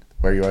kid,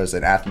 where you are as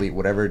an athlete,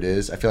 whatever it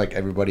is. I feel like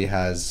everybody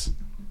has.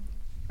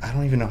 I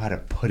don't even know how to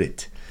put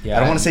it. Yeah, I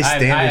don't want to say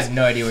standards. I have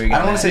no idea where you're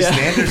going. I don't want to say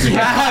standards. I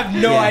have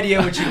no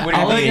idea what you're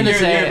gonna doing.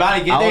 say You're about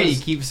to get there. You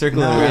keep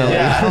circling around.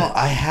 Yeah,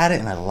 I had it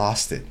and I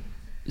lost it.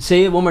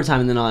 Say it one more time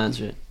and then I'll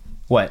answer it.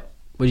 What?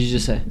 What did you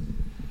just say?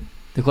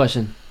 The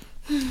question.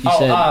 You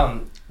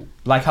said.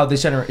 Like how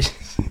this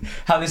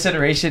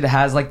generation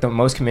has like the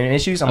most commitment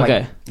issues. I'm Okay.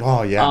 like,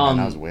 Oh yeah, man,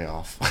 I was way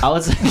off. I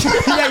would say.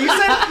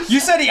 yeah,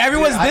 you said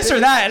everyone's this or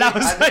that, and I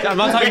was like, I'm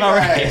not talking about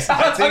race.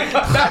 I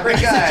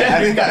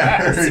think I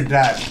heard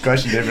that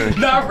question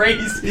differently. Not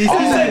race.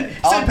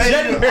 I'll pay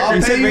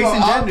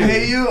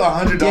you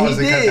 $100 to cut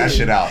that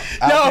shit out.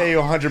 I'll pay you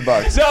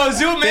 $100. So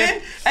zoom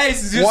in. Hey,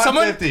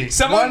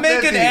 someone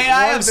make an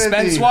AI of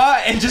Spence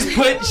Watt and just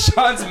put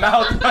Sean's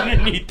mouth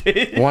underneath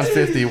it.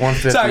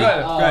 150. Sorry, go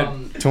ahead.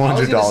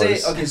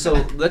 $200. Okay, so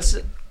let's.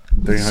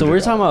 So we're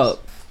talking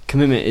about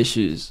commitment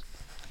issues.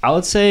 I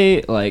would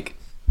say like,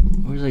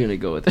 where's I gonna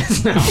go with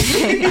this now?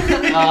 You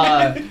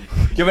want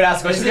me to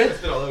ask a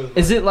question?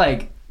 Is it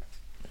like?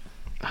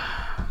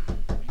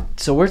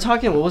 So we're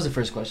talking. What was the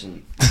first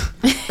question?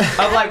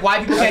 Of like why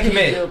people can't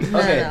commit.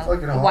 Okay.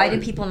 Why do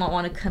people not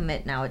want to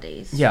commit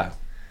nowadays? Yeah.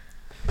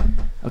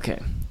 Okay,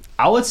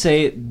 I would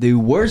say the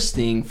worst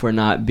thing for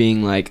not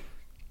being like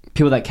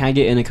people that can't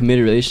get in a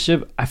committed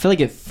relationship, I feel like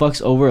it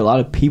fucks over a lot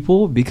of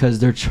people because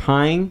they're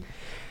trying.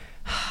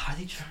 Are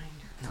they trying?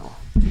 No.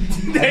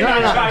 They're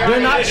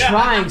not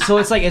trying. So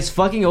it's like it's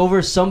fucking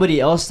over somebody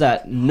else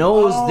that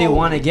knows they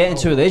want to get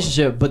into a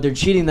relationship, but they're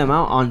cheating them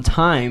out on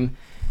time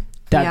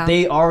that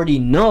they already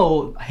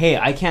know, hey,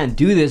 I can't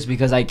do this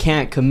because I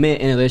can't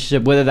commit in a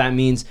relationship, whether that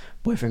means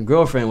boyfriend,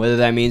 girlfriend, whether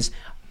that means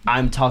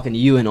I'm talking to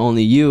you and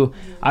only you.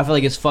 I feel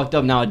like it's fucked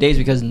up nowadays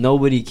because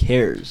nobody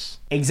cares.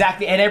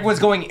 Exactly. And everyone's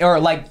going, or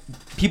like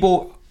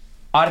people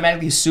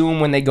automatically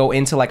assume when they go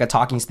into like a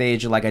talking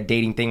stage or like a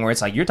dating thing where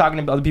it's like you're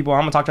talking to other people,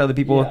 I'm gonna talk to other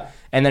people,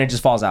 and then it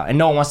just falls out and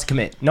no one wants to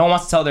commit. No one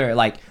wants to tell their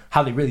like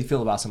how they really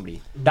feel about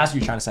somebody. That's what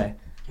you're trying to say.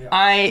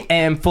 I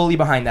am fully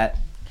behind that.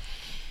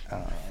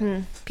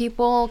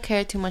 People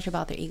care too much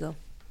about their ego.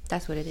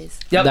 That's what it is.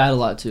 Yep. That a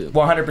lot too.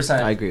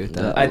 100%. I agree with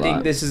that. I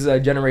think this is a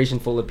generation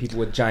full of people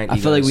with giant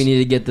egos. I feel like we need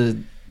to get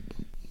the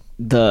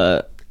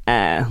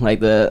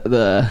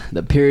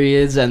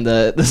periods and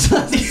the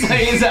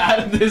slaves out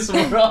of this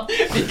world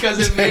because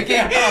it's making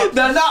I'm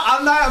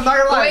not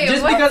gonna lie. Wait,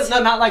 just what? because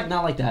not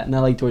like that.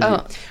 Not like towards you.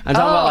 I'm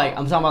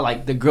talking about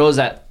like the girls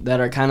that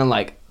are kind of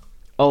like,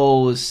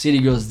 oh, city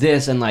girls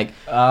this and like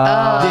this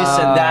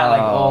and that,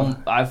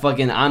 like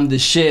I'm the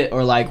shit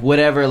or like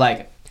whatever,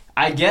 like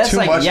I guess too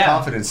like much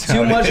confidence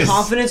too much nowadays.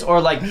 confidence or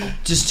like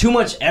just too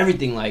much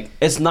everything. Like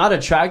it's not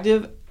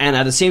attractive, and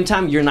at the same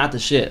time you're not the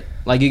shit.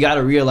 Like you got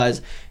to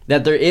realize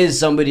that there is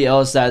somebody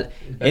else that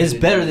is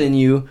better than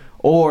you,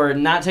 or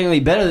not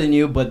technically better than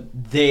you, but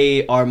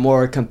they are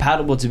more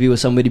compatible to be with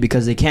somebody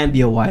because they can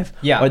be a wife,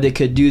 or they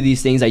could do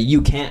these things that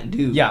you can't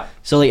do.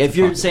 So like if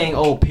you're saying,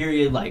 oh,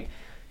 period, like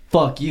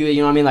fuck you,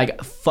 you know what I mean,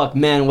 like fuck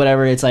men,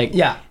 whatever, it's like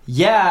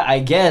yeah I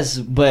guess,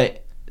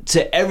 but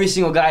to every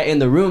single guy in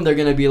the room they're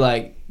gonna be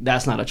like,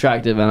 that's not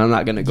attractive and I'm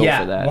not gonna go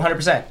for that.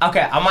 100%.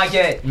 Okay, I might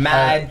get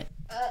mad.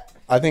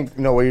 I think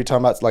what you're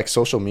talking about, like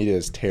social media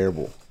is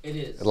terrible. It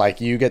is.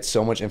 Like you get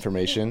so much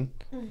information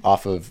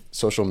off of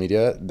social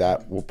media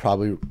that will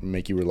probably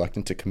make you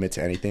reluctant to commit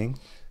to anything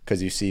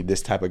because you see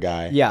this type of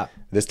guy.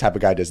 This type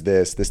of guy does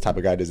this type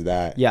of guy does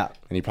that. And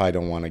you probably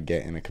don't want to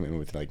get in a commitment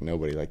with like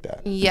nobody like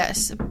that.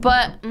 Yes,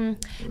 but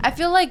I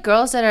feel like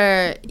girls that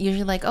are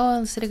usually like,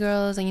 oh, city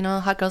girls and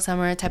hot girl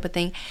summer type of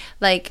thing,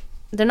 like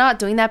they're not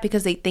doing that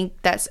because they think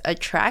that's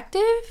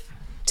attractive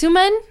to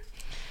men.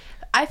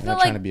 I feel they're not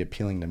like trying to be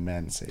appealing to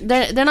men.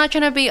 They're not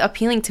trying to be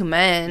appealing to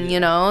men.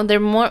 They're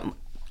more.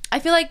 I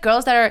feel like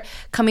girls that are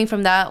coming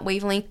from that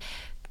wavelength,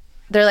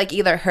 they're like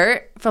either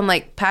hurt from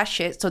like past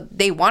shit, so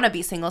they want to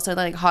be single, so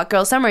they're like hot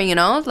girl summer.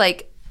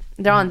 Like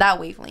they're on that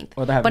wavelength,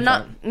 but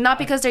not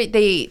because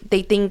they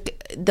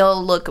think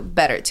they'll look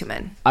better to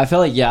men. I feel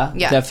like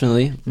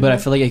definitely, but I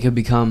feel like it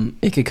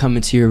could come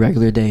into your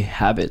regular day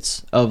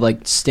habits of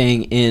like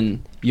staying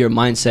in your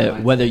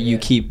mindset, whether you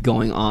keep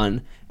going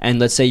on, and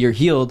let's say you're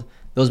healed.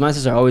 Those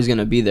mindsets are always going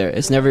to be there.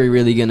 It's never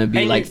really going to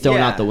be like thrown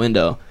out the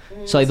window.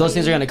 So like those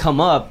things are going to come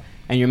up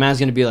and your man's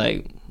going to be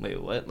like,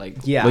 wait, what? Like,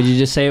 what did you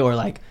just say? Or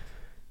like,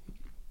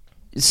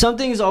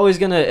 something's always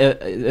going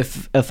to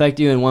affect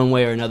you in one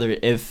way or another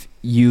if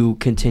you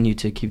continue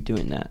to keep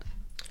doing that.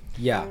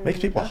 Makes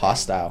people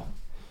hostile.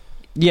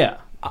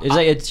 It's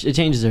like it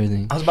changes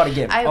everything. I was about to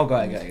get. Go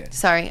ahead.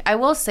 Sorry, I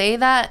will say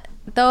that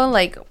though,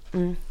 like,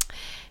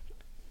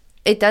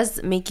 it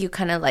does make you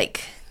kind of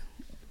like.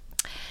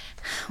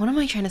 What am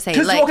I trying to say?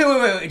 Like, okay,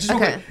 wait. Just real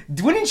quick.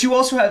 Didn't you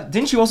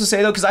also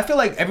say though? Because I feel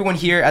like everyone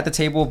here at the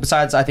table,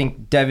 besides I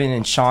think Devin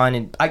and Sean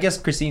and I guess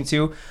Christine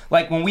too,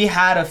 like when we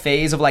had a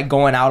phase of like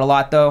going out a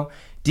lot though,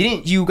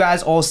 didn't you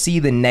guys all see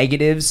the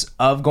negatives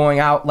of going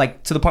out,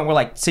 like to the point where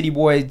like city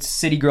boy,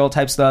 city girl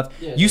type stuff?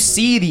 Yeah, you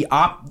see the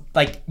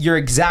like your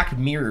exact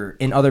mirror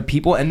in other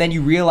people, and then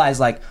you realize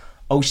like,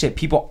 oh shit,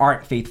 people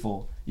aren't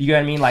faithful. You get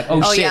what I mean? Like,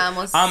 oh shit,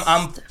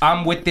 yeah,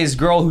 I'm with this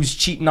girl who's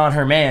cheating on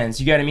her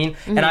mans. You get what I mean?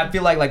 Mm-hmm. And I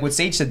feel like what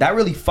Sage said, that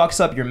really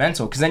fucks up your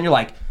mental, because then you're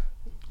like,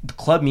 the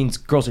club means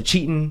girls are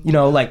cheating. You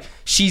know, like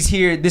she's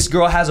here. This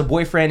girl has a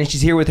boyfriend, and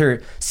she's here with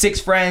her 6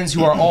 friends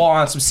who are all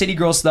on some city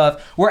girl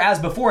stuff. Whereas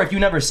before, if you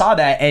never saw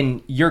that,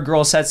 and your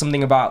girl said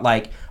something about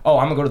like, oh,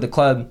 I'm gonna go to the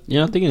club.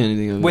 You're not thinking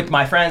anything of with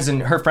my friends,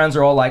 and her friends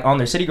are all like on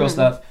their city girl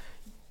stuff.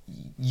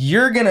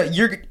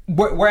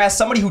 Whereas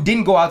somebody who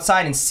didn't go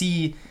outside and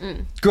see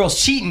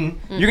girls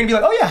cheating, you're gonna be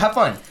like, oh yeah, have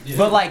fun. Yeah.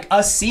 But like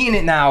us seeing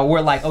it now,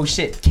 we're like, oh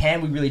shit,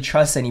 can we really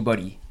trust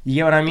anybody? You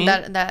get what I mean?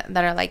 That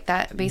are like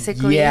that,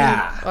 basically.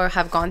 Yeah. Or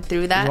have gone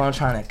through that. That's what I'm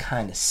trying to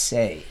kind of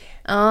say.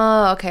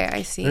 Oh, okay,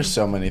 I see. There's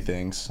so many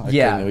things. We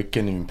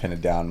couldn't even pin it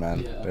down,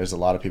 man. Yeah. There's a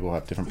lot of people who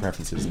have different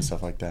preferences and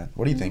stuff like that.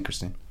 What do you think,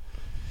 Christine?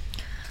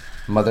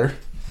 Mother?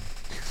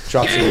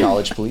 Drop some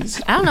knowledge,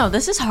 please. I don't know.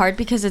 This is hard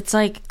because it's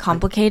like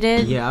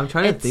complicated. Yeah, I'm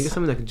trying to think of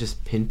something that could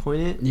just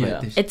pinpoint it.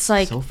 Yeah, it's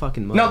like so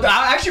fucking much. No,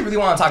 I actually really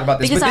want to talk about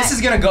this, but this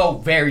is gonna go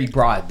very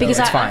broad. Though. Because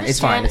it's fine.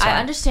 It's fine. I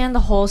understand the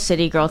whole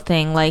city girl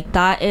thing. Like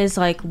that is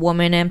like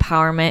woman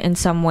empowerment in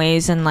some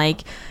ways, and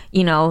like,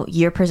 you know,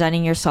 you're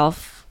presenting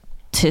yourself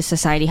to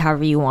society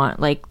however you want,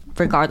 like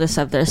regardless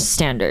of the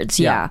standards.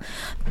 Yeah.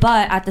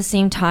 But at the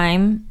same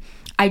time,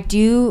 I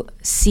do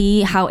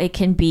see how it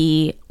can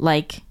be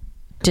like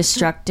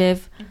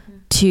destructive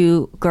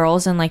to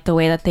girls and like the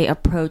way that they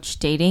approach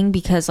dating,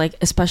 because like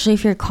especially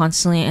if you're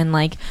constantly in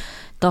like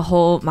the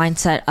whole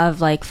mindset of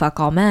like fuck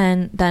all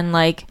men, then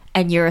like,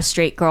 and you're a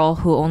straight girl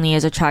who only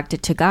is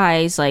attracted to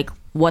guys, like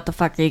what the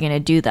fuck are you gonna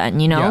do then,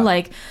 you know?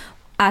 Like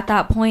at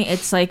that point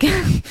it's like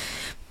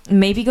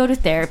maybe go to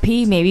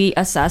therapy, maybe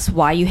assess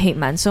why you hate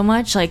men so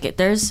much. Like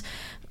there's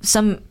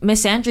some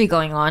misandry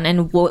going on,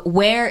 and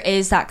where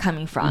is that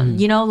coming from?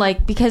 You know,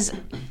 like, because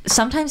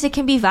sometimes it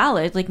can be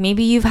valid. Like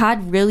maybe you've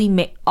had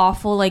really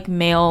awful like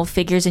male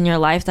figures in your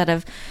life that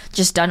have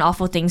just done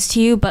awful things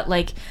to you, but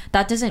like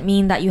that doesn't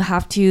mean that you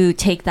have to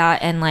take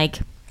that and like,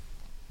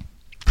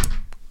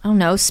 I don't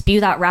know,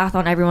 spew that wrath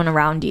on everyone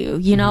around you,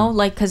 you know?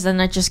 Like, because then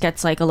it just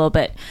gets like a little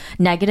bit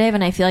negative,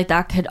 and I feel like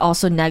that could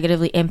also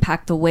negatively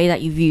impact the way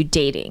that you view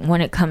dating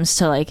when it comes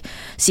to like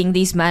seeing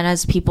these men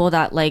as people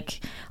that like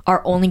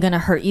are only going to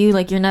hurt you.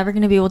 Like you're never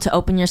going to be able to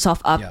open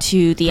yourself up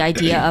to the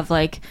idea of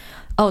like,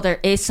 oh, there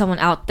is someone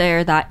out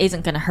there that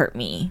isn't going to hurt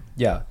me.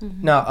 Yeah.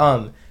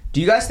 Now,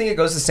 do you guys think it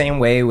goes the same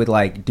way with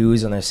like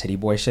dudes on their city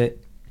boy shit?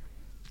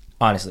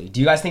 Honestly, do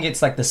you guys think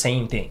it's like the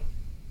same thing?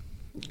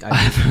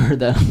 I've heard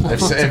that.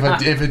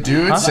 If a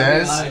dude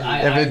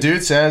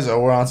says, "Oh,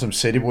 we're on some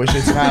city boy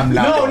shit," I'm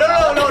not. No.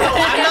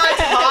 I'm not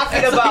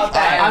talking about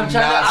that. I'm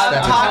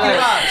talking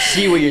about.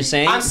 See what you're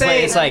saying? I'm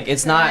saying it's like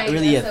it's not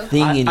really a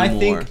thing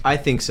anymore. I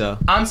think so.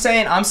 I'm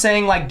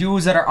saying like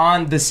dudes that are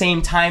on the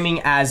same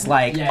timing as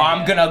like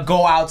I'm gonna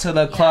go out to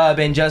the club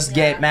and just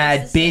get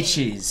mad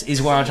bitches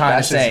is what I'm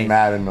trying to say. That's just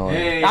mad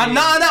annoying. I'm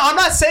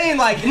not saying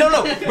like no,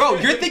 bro.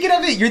 You're thinking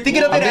of it. You're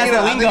thinking of it as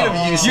the lingo.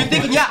 You're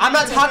thinking. Yeah, I'm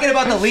not talking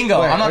about the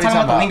lingo. I'm not talking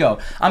about the lingo.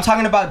 I'm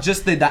talking about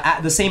just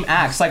the same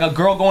acts. Like a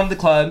girl going to the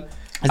club.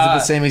 Is it the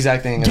same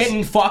exact thing?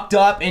 Getting fucked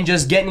up and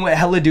just getting with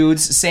hella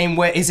dudes. Same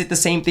way. Is it the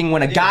same thing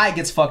when a guy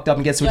gets fucked up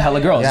and gets with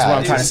hella girls? Is what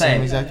I'm trying to say.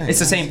 It's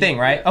the same thing,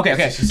 right? Okay.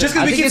 Just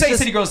because we keep saying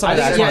city girls, stuff like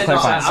that. I just want to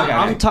clarify.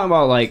 I'm talking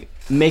about like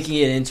making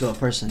it into a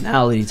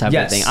personality type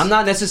of thing. I'm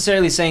not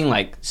necessarily saying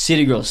like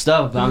city girl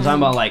stuff, but I'm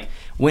talking about like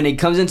when it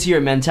comes into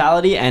your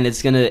mentality and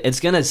it's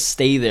gonna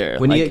stay there.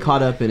 When you get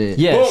caught up in it.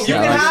 Yes. Boom,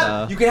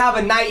 you can have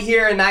a night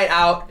here, a night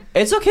out.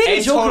 It's okay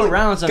to joke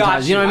around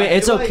sometimes. You know what I mean?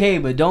 It's okay,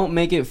 but don't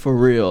make it for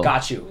real.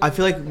 Got you. I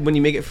feel like when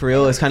you make it for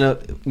real, it's kind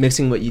of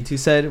mixing what you two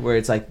said, where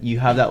it's like you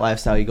have that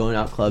lifestyle, you're going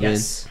out clubbing,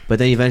 but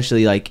then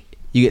eventually like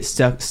you get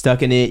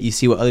stuck in it, you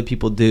see what other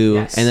people do,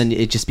 and then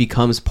it just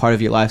becomes part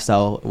of your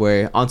lifestyle,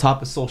 where on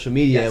top of social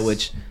media,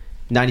 which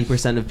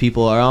 90% of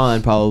people are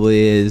on probably,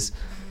 is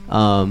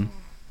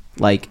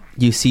like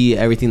you see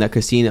everything that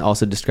Christine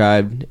also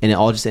described, and it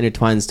all just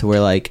intertwines to where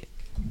like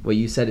what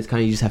you said is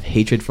kind of you just have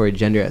hatred for a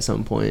gender at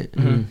some point,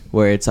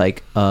 where it's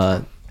like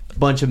a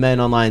bunch of men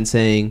online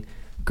saying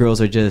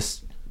girls are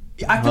just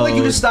I feel like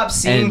you just stop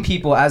seeing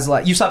people as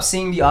like you stop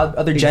seeing the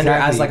other gender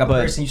as like a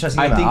person. You start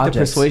seeing them as objects. I think the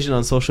persuasion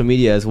on social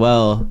media as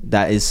well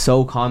that is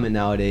so common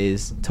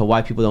nowadays to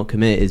why people don't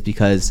commit is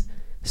because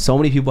so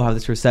many people have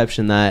this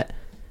perception that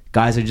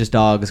guys are just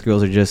dogs,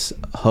 girls are just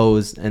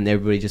hoes, and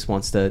everybody just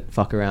wants to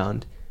fuck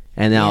around,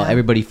 and now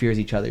everybody fears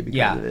each other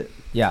because of it.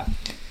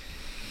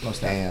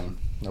 Damn.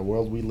 The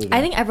world we live in.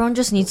 I think everyone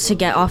just needs to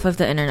get off of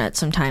the internet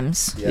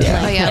sometimes.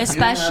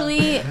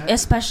 Especially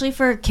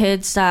for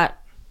kids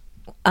that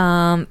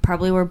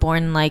probably were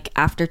born like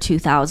after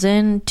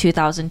 2000,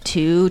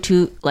 2002,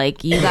 to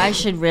like, you guys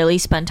should really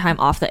spend time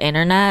off the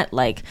internet.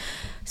 Like,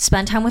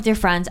 spend time with your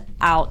friends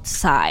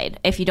outside.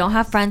 If you don't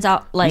have friends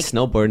out, like,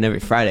 snowboarding every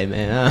Friday,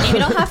 man. if you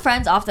don't have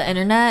friends off the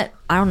internet,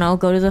 I don't know,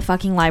 go to the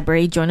fucking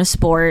library, join a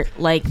sport.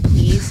 Like,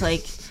 please,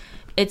 like,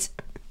 it's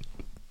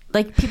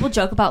like, people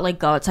joke about like,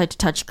 go outside to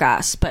touch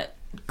grass, but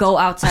go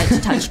outside to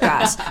touch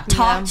grass.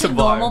 Talk to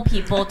normal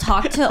people,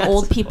 talk to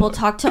old people,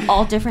 talk to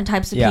all different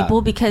types of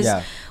people, because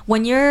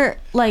when you're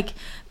like,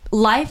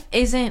 life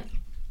isn't,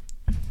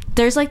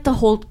 there's like the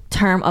whole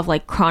term of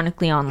like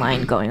chronically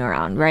online going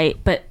around, right?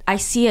 But I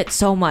see it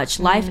so much.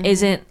 Life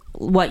isn't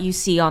what you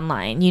see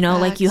online, you know?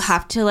 Like, you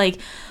have to like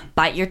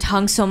bite your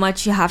tongue so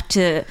much. You have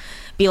to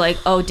be like,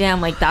 oh damn,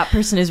 like that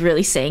person is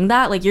really saying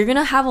that. Like, you're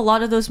gonna have a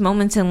lot of those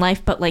moments in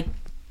life, but like,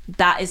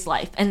 that is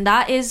life. And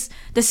that is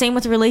the same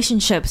with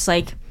relationships.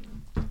 Like,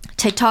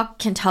 TikTok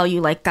can tell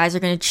you like, guys are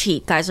gonna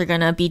cheat, guys are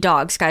gonna be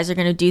dogs, guys are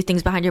gonna do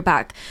things behind your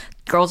back,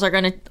 girls are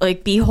gonna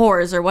like be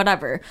whores or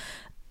whatever.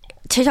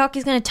 TikTok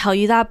is gonna tell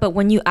you that, but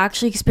when you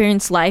actually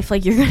experience life,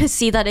 like, you're gonna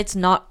see that it's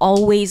not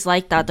always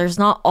like that. There's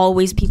not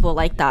always people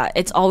like that.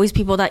 It's always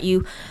people that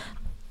you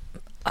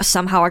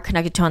somehow are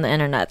connected to on the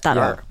internet that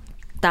are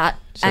that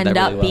end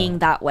up being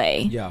that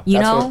way. Yeah, you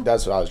know,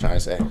 that's what I was trying to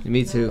say.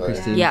 Me too,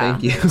 Christine. yeah.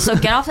 Thank you. So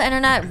get off the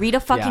internet, read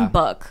a fucking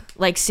book.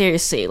 Like,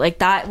 seriously, like,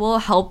 that will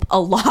help a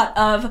lot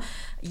of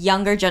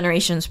younger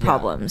generations'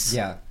 problems.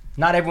 Yeah.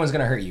 Not everyone's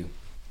gonna hurt you.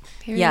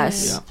 Period.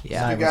 Yes.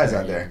 Yeah. You guys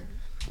out there.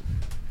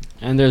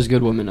 And there's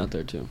good women out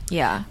there too.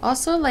 Yeah.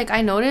 Also, like,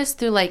 I noticed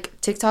through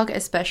like TikTok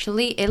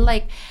especially, it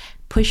like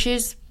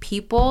pushes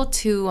people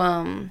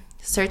to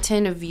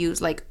certain views,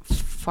 like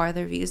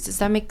farther views. Does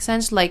that make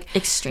sense? Like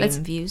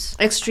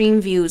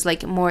Extreme views,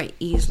 like, more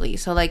easily.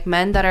 So like,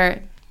 men that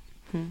are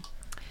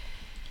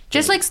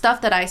just like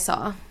stuff that I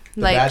saw.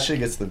 The Like, bad shit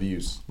gets the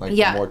views. Like,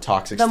 Yeah. the more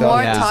toxic The stuff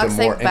more is toxic,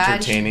 the more bad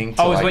entertaining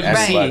to Oh, is like what you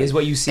everybody. see. Is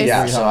what you see.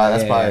 Yeah, so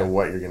that's probably yeah.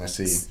 what you're gonna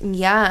see.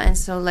 yeah, and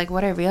so like,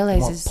 what I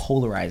realized More is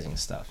polarizing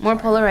stuff. more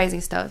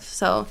polarizing stuff.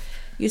 So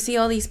you see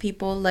all these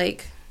people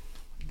like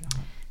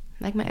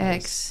my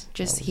ex,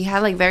 just he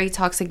had like very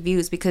toxic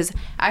views, because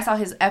I saw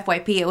his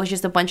FYP. It was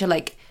just a bunch of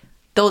like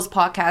those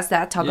podcasts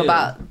that talk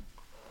about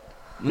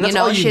And that's you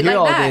know, all you shit hear like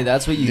all that. day.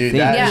 That's what you Dude,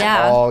 think. that is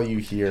Yeah. all you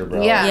hear,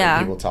 bro. Yeah. that Yeah.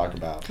 people talk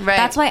about. right.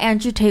 That's why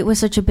Andrew Tate was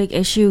such a big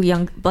issue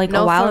No,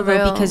 a while for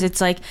ago, real. because it's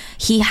like,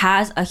 he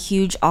has a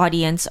huge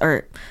audience,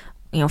 or,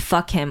 you know,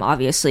 fuck him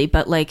obviously,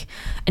 but like,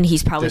 and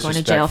he's probably going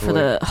to jail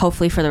for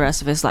hopefully for the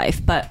rest of his life.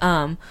 But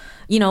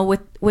you know,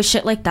 with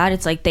shit like that,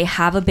 it's like, they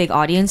have a big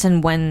audience,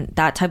 and when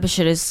that type of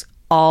shit is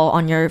all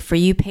on your For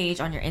You page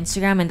on your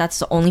Instagram, and that's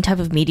the only type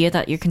of media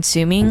that you're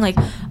consuming, like,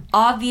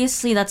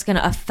 obviously that's going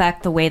to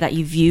affect the way that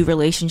you view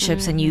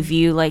relationships and you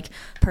view like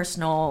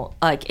personal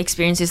like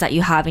experiences that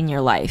you have in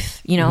your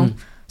life, you know.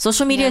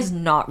 Social media is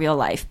not real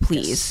life,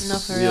 please. no,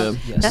 for real.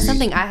 Yeah. That's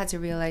something I had to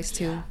realize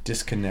too.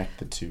 Disconnect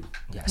the two.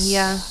 Yes.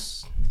 Yeah.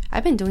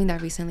 I've been doing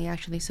that recently,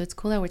 actually, so it's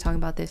cool that we're talking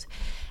about this.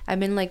 I've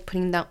been like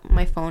putting down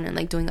my phone and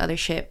like doing other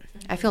shit.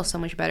 I feel so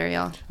much better,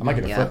 y'all. I might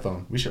get a Yeah. flip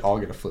phone. We should all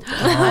get a flip phone.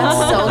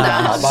 I'm so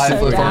down. I'll buy a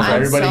flip phone for I'm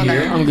everybody so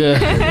here. down. I'm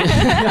good.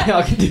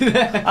 I can do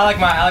that. I like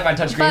my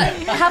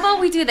touchscreen. But how about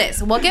we do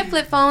this? We'll get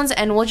flip phones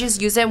and we'll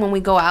just use it when we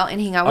go out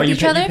and hang out with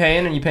each other. You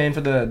paying? And you paying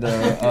for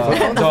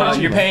the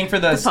you're paying for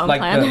the phone like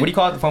plan. what do you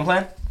call it? The phone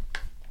plan?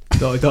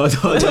 We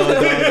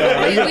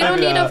don't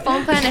need a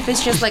phone plan if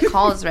it's just like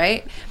calls,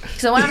 right?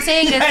 So what I'm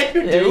saying is, Yeah,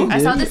 you do. I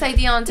saw this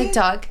idea on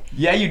TikTok.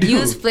 Yeah, you do.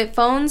 Use flip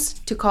phones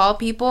to call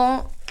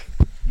people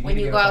when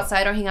need to you get go a phone.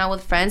 outside or hang out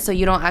with friends, so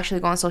you don't actually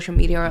go on social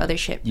media or other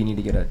shit. You need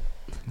to get a.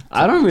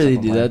 I don't really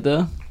do that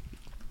though.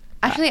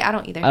 Actually, I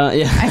don't either.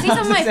 Yeah. I see some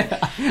of my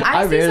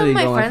I see some rarely of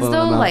my go on friends phone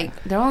though, amount.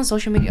 like they're on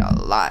social media a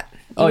lot,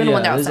 even Oh yeah,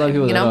 when they're there's a lot outside. of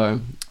people You that know, are.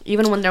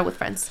 even when they're with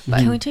friends. But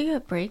Can we take a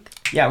break?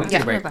 Yeah, we can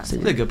take a break. It's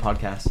a good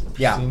podcast.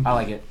 Yeah, I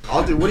like it.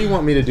 I'll do. What do you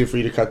want me to do for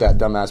you to cut that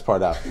dumbass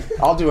part out?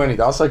 I'll do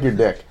anything. I'll suck your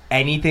dick.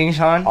 Anything,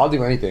 Sean? I'll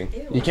do anything.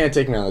 You can't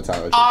take me on the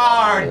toilet.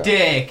 Our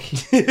dick.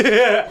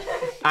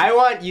 I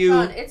want you.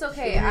 it's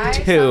okay. I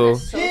Two. sound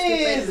so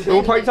stupid.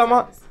 What part you talking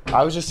about?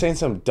 I was just saying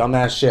some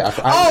dumbass shit.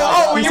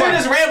 You were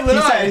just rambling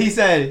on. He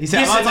said.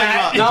 I'm not talking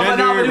about No, but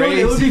gender,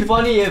 it would race. be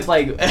funny if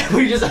like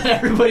we just had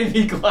everybody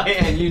be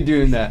quiet and you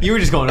doing that. You were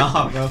just going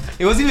off, bro.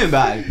 It wasn't even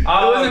bad. It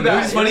wasn't bad.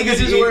 It was funny because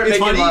just weren't it's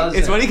making a lot funny. of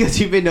It's sense. funny because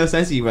you made no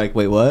sense. You were like,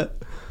 wait,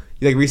 what?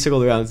 You like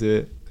recircled around to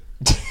it.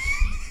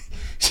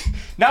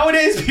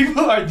 Nowadays,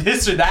 people are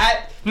this or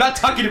that. I'm not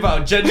talking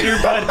about gender,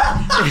 but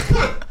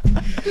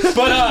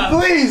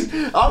Please,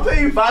 I'll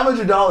pay you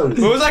 $500.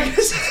 what was I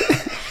gonna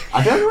say?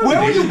 I feel like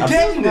Where were you I feel like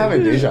getting I'm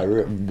having deja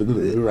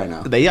vu right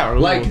now. But yeah,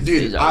 Like,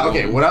 dude, Deja vu.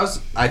 okay,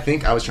 I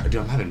think I was trying to do,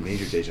 I'm having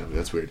major deja vu.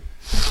 That's weird.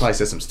 Probably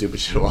said some stupid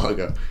shit a while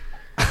ago.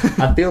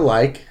 I feel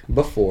like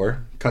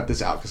before, cut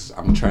this out because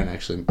I'm trying to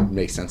actually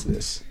make sense of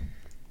this.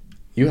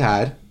 You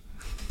had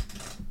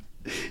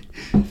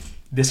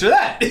This or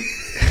that.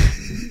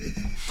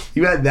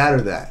 You had that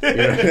or that. You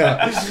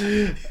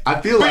know? I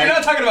feel But like you're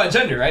not talking about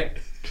gender, right?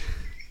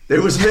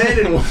 There was men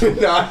and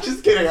women. No, I'm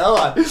just kidding. Hold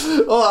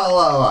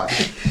on.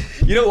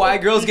 You know why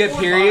girls get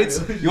periods?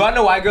 You want to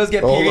know why girls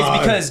get Hold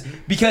periods?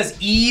 on.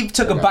 Because Eve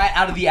took a bite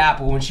out of the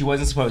apple when she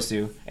wasn't supposed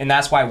to, and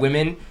that's why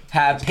women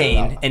have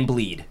pain and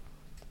bleed.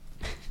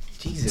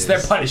 Jesus. It's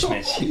their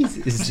punishment.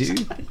 Jesus,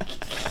 dude.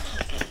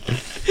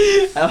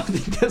 I don't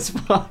think that's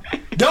fine.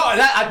 No,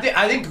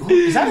 I think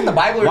is that in the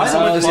Bible or Why did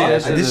someone the just say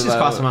fuck? that? This just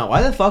crossed my mind.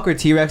 Why the fuck were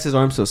T-Rex's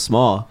arms so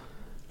small?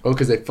 Oh,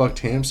 because they fucked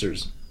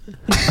hamsters.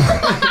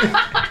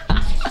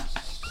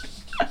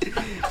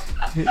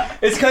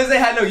 It's because they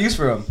had no use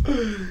for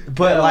them.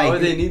 But Why like,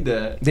 would they need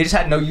that? They just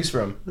had no use for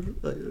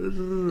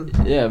them.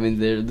 Yeah, I mean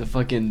they're the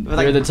fucking But,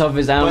 they're the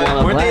toughest animal on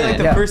the weren't they planet.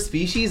 like the first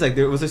species? Like,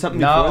 was there something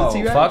before No, the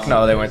T-Rex? fuck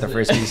no, they weren't the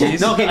first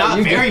species. No, okay, not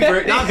very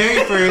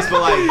first,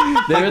 but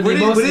like They were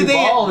the most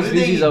evolved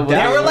species of They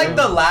whatever. were like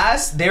the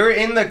last. They were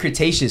in the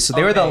Cretaceous, so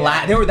they were the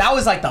last. That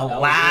was like the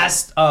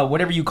last.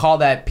 Whatever you call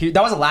that.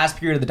 That was the last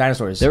period of the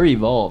dinosaurs. They were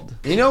evolved.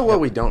 You know what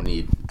we don't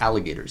need?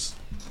 Alligators.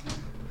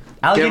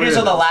 Alligators Get rid are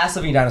of the those. last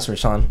living dinosaurs,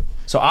 Sean.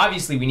 So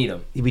obviously we need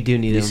them. we do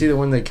need You them. see the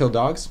one that killed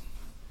dogs?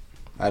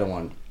 I don't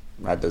want.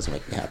 That doesn't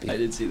make me happy. I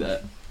did see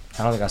that.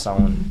 I don't think I saw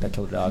one that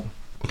killed a dog.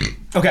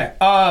 Okay.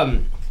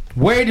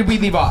 Where did we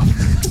leave off?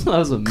 That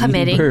was a mean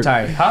Committee. burp.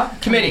 Sorry. Huh?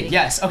 Committee.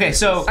 Yes. Okay.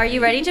 So. Are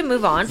you ready to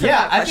move on from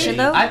Yeah, that question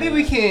though? I think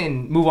we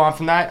can move on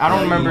from that. I don't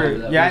Yeah, remember. you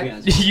know, Yeah,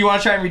 that you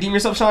want to try and redeem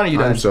yourself, Sean? Or are you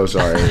done? I'm so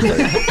sorry.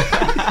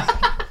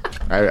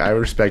 I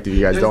respect if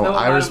you guys There's don't. no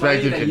I amount of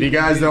respect money if, that if you you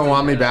can guys do don't to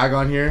want me do that. back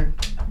on here.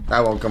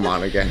 I won't come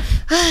on again.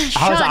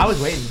 I was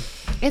waiting.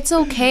 It's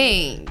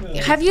okay.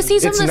 Have you seen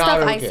some of the It's stuff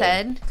not I okay.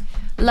 said?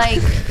 Like,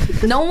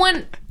 no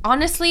one,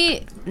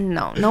 honestly,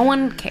 no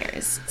one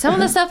cares. Some of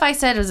the stuff I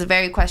said was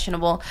very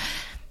questionable.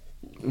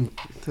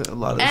 A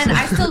lot of And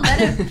I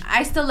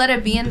still let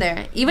it be in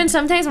there. Even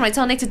sometimes when I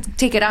tell Nick to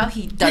take it out,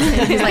 he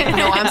doesn't. He's like,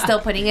 no, I'm still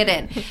putting it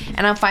in.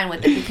 And I'm fine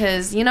with it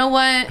because you know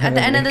what? At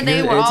the end of the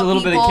day, we're It's all a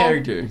little people. bit of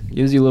character.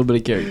 Gives you a little bit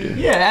of character.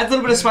 Yeah, adds a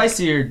little bit of spice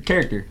to your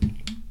character.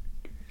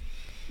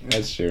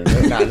 That's true.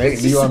 Nah,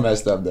 Nick, you are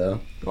messed up though.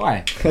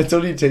 Why? I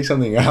told you to take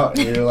something out,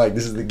 and you're like,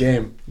 "This is the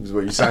game. This is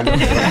what you signed up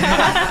for."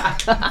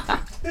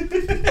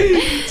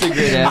 It's a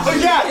great answer. Oh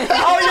yeah,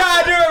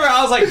 I do remember.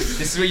 I was like,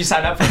 "This is what you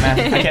signed up for,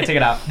 man. I can't take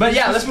it out." But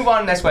yeah, let's move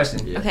on to the next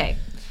question. Okay.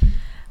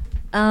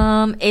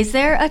 Is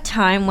there a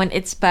time when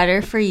it's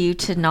better for you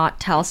to not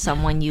tell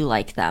someone you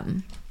like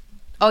them?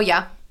 Oh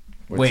yeah.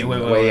 Wait,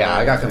 Yeah,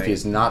 I got wait.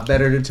 confused. Not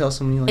better to tell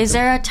someone you like Is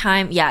them? there a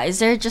time? Yeah. Is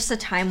there just a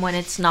time when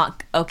it's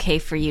not okay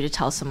for you to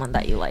tell someone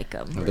that you like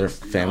them? If their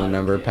family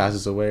member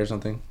passes away or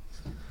something?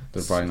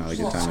 That's probably not a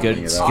good time to Good,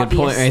 bring it it's a up. good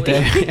point right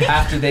there.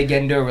 After they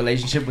get into a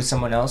relationship with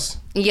someone else.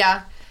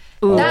 Yeah.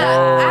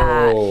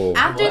 Oh.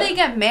 After they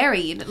get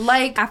married,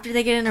 like, After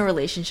they get in a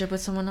relationship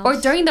with someone else? or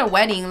during their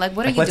wedding, like,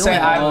 what are you Let's doing?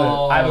 say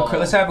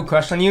let's say I have a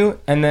crush on you,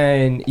 and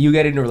then you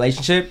get into a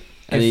relationship.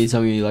 And then you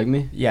tell me you like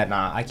me? Yeah,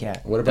 nah, I can't.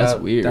 What That's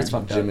about weird. That's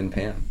fucked Jim up. and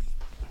Pam?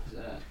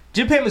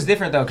 Jim Pam was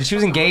different though, because she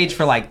was engaged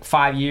for like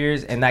 5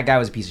 years, and that guy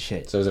was a piece of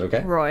shit. So is it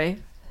okay? Roy.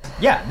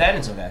 Yeah, then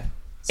it's okay.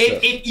 So-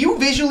 If you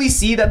visually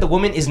see that the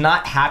woman is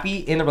not happy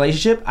in the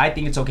relationship, I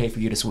think it's okay for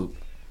you to swoop.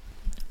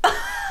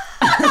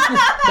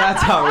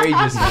 That's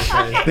outrageous, my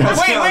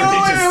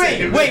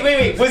friend.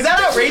 Wait. Was that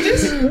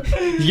outrageous?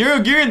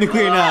 You're in the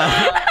clear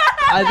now.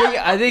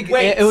 I think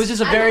Wait, it was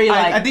just a very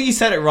like. I think you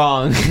said it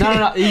wrong.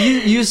 No.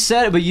 You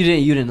said it, but you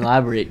didn't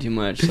elaborate too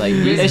much. Like,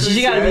 is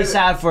she gotta be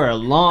sad for a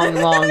long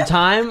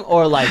time,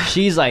 or like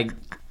she's like.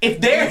 If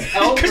there,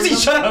 Chrissy,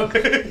 shut up.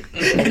 If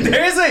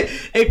there's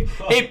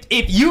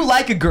if you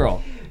like a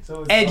girl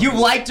and you've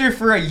liked her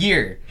for a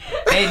year,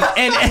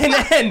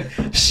 and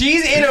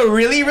she's in a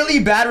really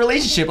bad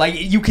relationship, like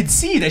you could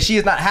see that she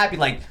is not happy.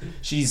 Like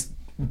she's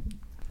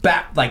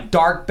like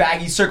dark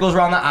baggy circles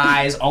around the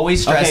eyes,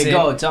 always stressing. Okay,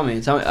 go. Tell me.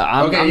 I'm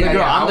the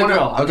girl. I'm the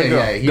girl.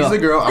 Okay, he's the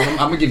girl. I'm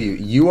gonna give you.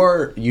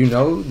 You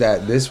know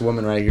that this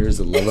woman right here is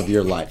the love of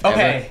your life.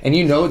 Okay. Ever, and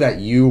you know that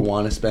you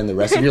want to spend the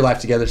rest of your life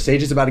together.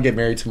 Sage is about to get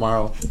married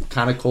tomorrow.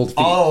 Kind of cold feet.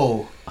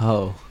 Oh.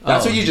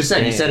 That's what you just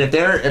said. You said if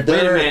they're Wait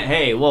a minute.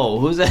 Hey, whoa.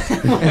 Who's that?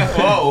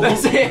 Whoa.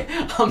 Let's say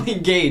I'm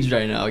engaged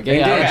right now. Okay,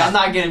 Engaged. I'm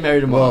not getting married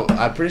tomorrow. Well,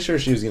 I'm pretty sure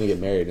she was gonna get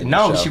married. In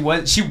No, the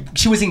show.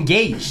 she was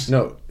engaged.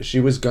 No, she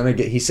was gonna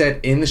get. He said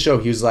in the show,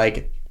 he was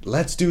like,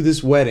 "Let's do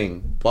this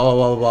wedding." Blah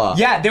blah blah blah.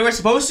 Yeah, they were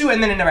supposed to,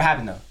 and then it never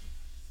happened though.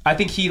 I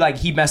think he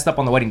messed up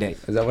on the wedding date.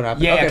 Is that what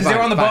happened? Yeah, 'cause they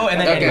were on the boat, and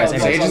then okay.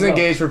 anyways, Sage is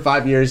engaged for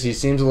 5 years. He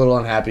seems a little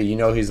unhappy. You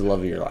know he's the love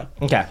of your life.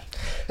 Okay.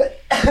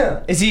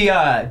 Is he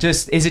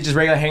is it just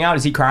regular hangout?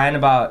 Is he crying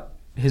about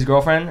his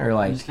girlfriend or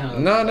like?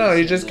 No,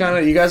 he just kind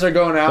of. You guys are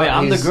going out. Wait,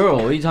 I'm the he's- girl.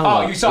 What are you talking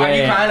about? Oh, you saw? Are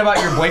you crying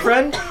about your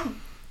boyfriend?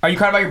 Are you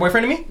crying about your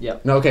boyfriend to me?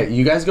 Yep. No, okay.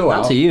 You guys go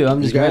out. Not to you.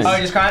 I'm just guys. Oh,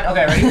 you're just crying?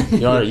 Okay,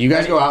 ready? You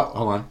guys go out.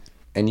 Hold on.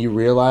 And you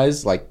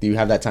realize, like, you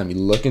have that time. You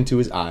look into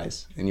his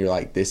eyes, and you're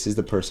like, "This is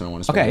the person I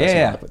want to spend Okay, the rest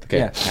yeah, of my life with." Okay,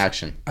 yeah.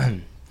 action.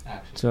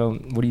 So,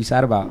 what are you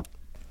sad about?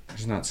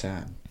 He's not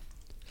sad.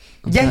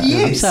 Yeah,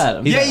 he I'm is.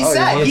 sad. Yeah, he's Oh,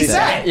 sad. you're He's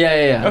sad. sad.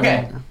 Yeah.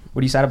 Okay.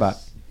 What are you sad about?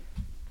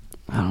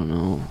 I don't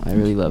know. I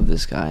really love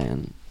this guy,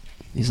 and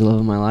he's the love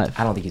of my life.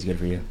 I don't think he's good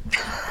for you.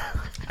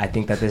 I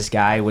think that this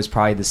guy was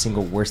probably the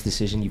single worst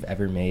decision you've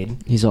ever made.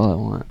 He's all I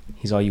want.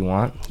 He's all you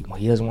want.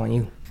 He doesn't want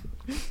you.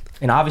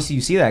 And obviously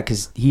you see that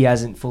because he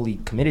hasn't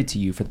fully committed to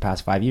you for the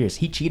past 5 years.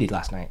 He cheated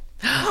last night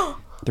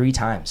 3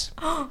 times.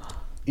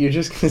 You're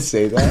just gonna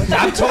say that?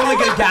 I'm totally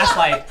gonna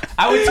gaslight.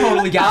 I would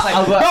totally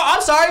gaslight. Bro,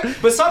 I'm sorry,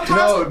 but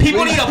sometimes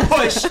people need a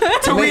push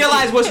to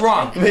realize what's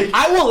wrong.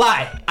 I will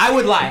lie. I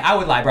would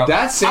lie, bro.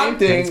 That same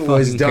thing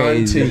was done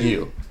crazy. to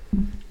you.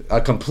 A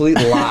complete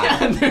lie.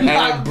 And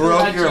it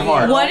broke your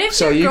heart. What if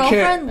So your you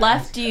girlfriend can't-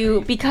 left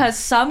you because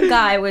some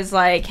guy was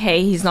like,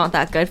 hey, he's not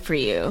that good for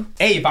you?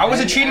 Hey, if I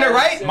wasn't treating her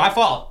right, my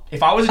fault.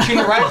 If I wasn't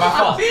treating her right, my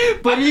fault.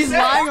 But he's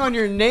lying on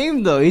your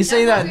name though. He's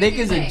saying that Nick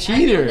is a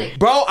cheater.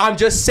 Bro, I'm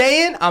just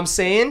saying.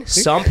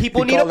 Some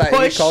people need a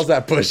push. He calls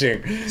that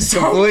pushing.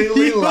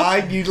 Completely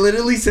lied. You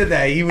literally said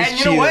that. He was And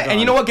you know what? cheated And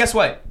you on. know what? Guess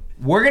what?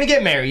 We're gonna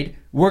get married.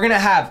 We're gonna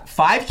have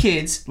 5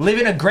 kids, live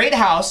in a great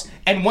house,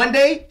 and one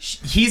day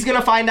he's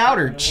gonna find out,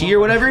 or she or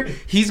whatever,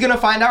 he's gonna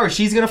find out, or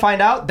she's gonna find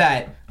out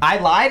that I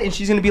lied, and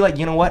she's gonna be like,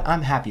 you know what?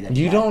 I'm happy that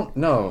You lied. don't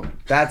know.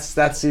 That's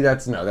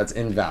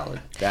invalid.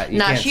 That you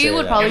Nah, can't she say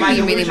would that. probably Am I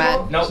be really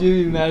delusional? mad. Nope.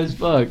 She mad as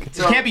fuck. It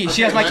can't be.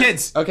 She has my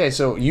kids. Okay,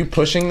 so you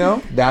pushing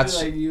though,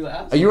 that's you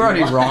you were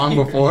already wrong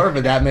before,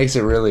 but that makes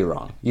it really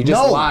wrong. You just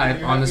No.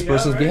 lied on this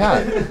person's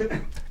behalf.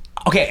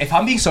 Okay, if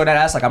I'm being so dead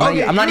ass, like I'm not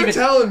you're even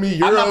telling me I'm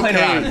you're not playing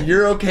okay. around.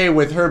 You're okay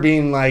with her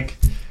being like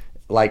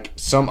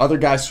some other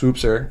guy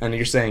swoops her, and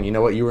you're saying, you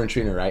know what, you weren't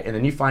treating her right, and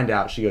then you find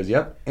out she goes,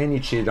 yep, and you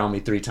cheated on me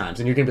 3 times,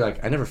 and you're gonna be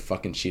like, I never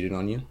fucking cheated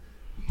on you.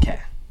 Okay.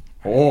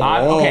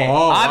 Okay.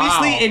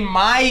 Obviously, in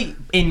my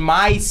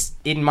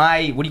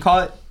what do you call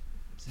it?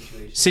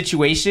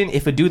 Situation.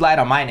 If a dude lied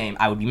on my name,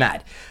 I would be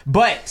mad.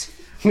 But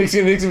It's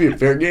gonna be a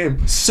fair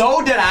game.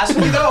 so dead ass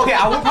with me though. Okay,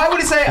 I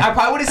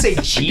probably wouldn't say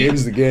cheat.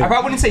 Game's the game. I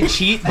probably wouldn't say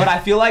cheat, but I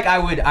feel like I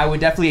would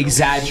definitely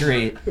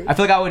exaggerate. I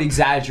feel like I would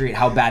exaggerate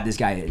how bad this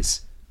guy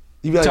is.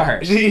 You'd be like, To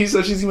her. So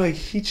she's gonna be like,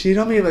 he cheated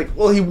on me? You're like,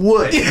 well, he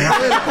would. He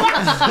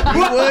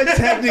would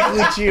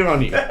technically cheat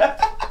on you.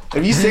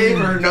 If you stay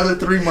for another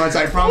 3 months,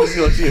 I promise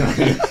he'll cheat on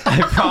you.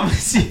 I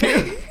promise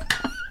you.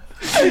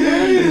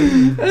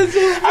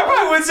 I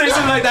probably would say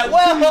something like that.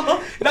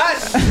 Well, not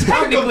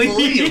technically.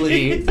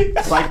 Completely.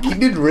 Like, he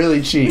did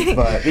really cheat,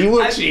 but he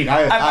would cheat.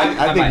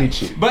 I think he'd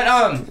cheat. But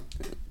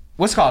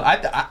what's it called?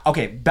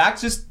 Okay, back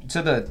just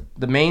to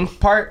the main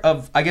part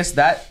of, I guess,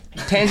 that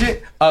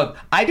tangent of,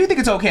 I do think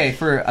it's okay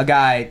for a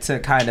guy to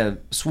kind of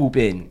swoop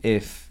in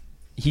if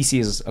he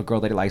sees a girl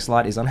that he likes a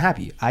lot is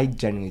unhappy. I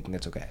genuinely think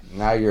that's okay.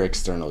 Now you're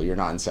external. You're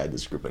not inside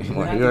this group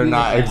anymore. You're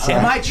not Am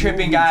inside. I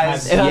tripping,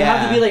 guys? It would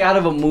have to be like out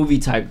of a movie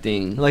type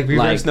thing. Like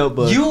reverse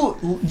notebook.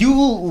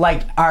 You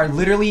like are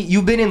literally,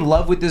 you've been in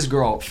love with this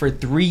girl for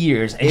 3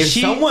 years, and If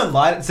she someone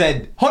lied and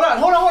said, hold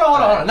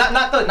on.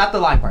 Not the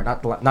line part.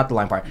 Not the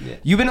line part. Yeah.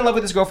 You've been in love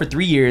with this girl for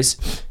 3 years.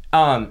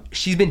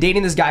 She's been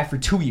dating this guy for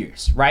 2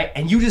 years, right?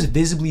 And you just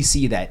visibly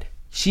see that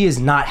she is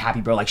not happy,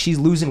 bro. Like, she's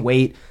losing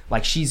weight.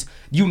 Like, this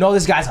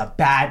guy's a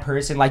bad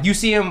person. Like, you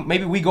see him,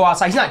 maybe we go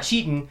outside. He's not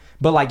cheating,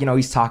 but like,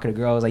 he's talking to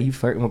girls, like, he's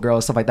flirting with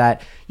girls, stuff like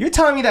that. You're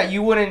telling me that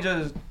you wouldn't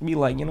just be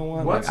like, you know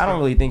what? Like, I don't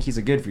really think he's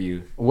a good for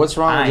you. What's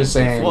wrong with just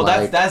saying, well,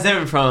 like... that's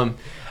different from,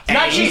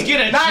 Not cheat.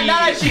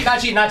 Not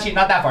cheat.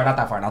 Not that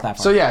far.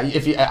 So, yeah,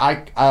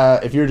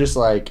 if you're just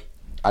like,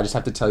 I just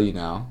have to tell you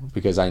now,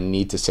 because I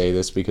need to say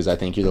this, because I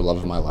think you're the love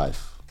of my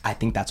life. I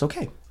think that's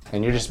okay.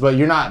 And you're just, but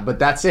you're not, but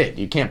that's it.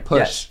 You can't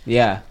push.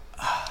 yeah.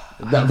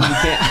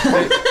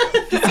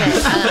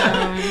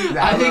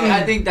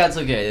 I think that's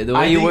okay. The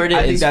way you word it,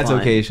 I think is that's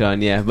fine. okay,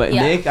 Sean. Yeah, but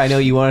Yeah. Nick, I know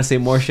you want to say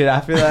more shit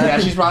after that. Yeah,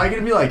 she's probably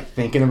gonna be like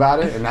thinking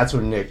about it, and that's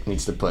when Nick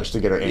needs to push to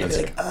get her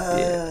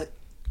answer.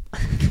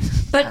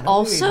 But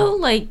also,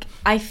 like,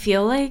 I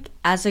feel like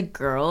as a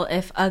girl,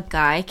 if a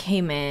guy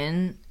came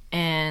in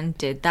and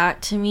did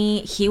that to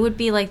me, he would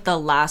be like the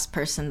last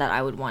person that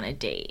I would want to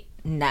date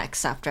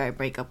next after I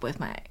break up with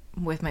my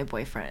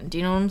boyfriend. Do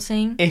you know what I'm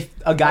saying? If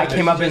a guy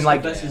came up and like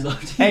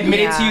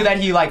admitted to you that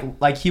he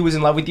like he was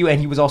in love with you,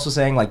 and he was also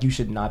saying like you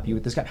should not be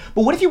with this guy.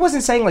 But what if he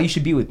wasn't saying like you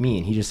should be with me,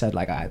 and he just said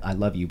like I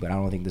love you, but I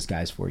don't think this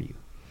guy's for you?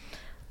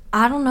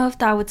 I don't know if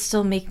that would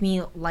still make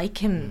me like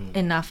him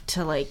enough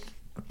to like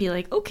be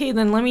like, okay,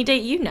 then let me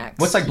date you next.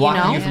 What's like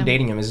blocking you know? from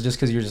dating him? Is it just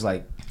because you're just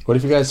like, What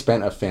if you guys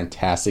spent a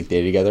fantastic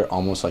day together,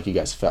 almost like you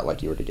guys felt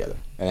like you were together,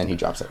 and then he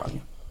drops it on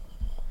you?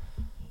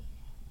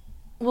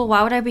 Well,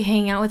 why would I be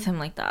hanging out with him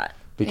like that?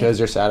 Because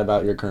you're sad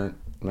about your current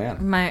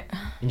man.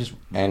 you just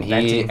And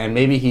venting? and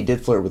maybe he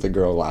did flirt with a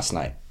girl last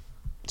night.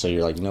 So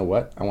you're like, you know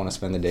what? I want to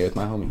spend the day with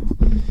my homie.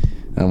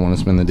 I want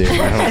to spend the day with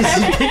my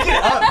homie. Pick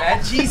it up,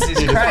 man. Jesus Dude,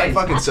 this Christ. fight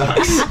fucking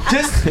sucks.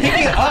 Just pick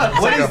it up.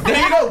 What is?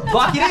 There you go.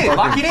 Lock it in.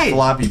 Lock it in.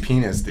 Floppy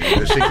penis, dude.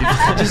 This shit keeps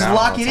coming Just out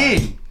lock all it the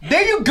time. in.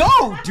 There you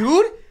go,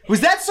 dude.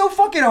 Was that so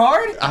fucking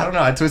hard? I don't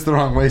know. I twist the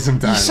wrong way You're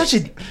sometimes. such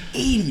an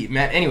idiot,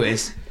 man.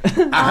 Anyways,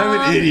 I'm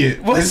an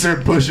idiot. what's-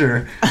 Mr.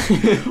 Pusher.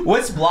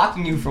 what's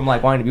blocking you from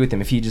like wanting to be with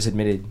him if he just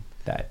admitted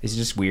that? Is it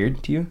just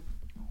weird to you?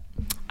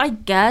 I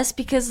guess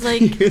because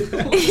like,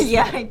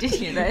 yeah, I did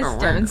hear that. It's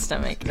Devin's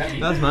stomach.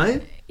 That's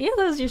mine. Yeah,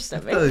 that was your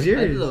stomach. That was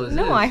yours.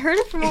 No, I heard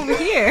it from over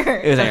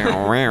here. It was like,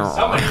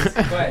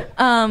 Go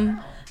ahead.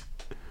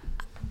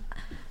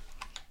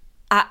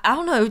 I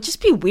don't know. It would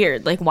just be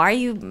weird. Like, why are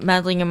you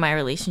meddling in my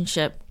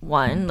relationship?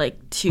 One,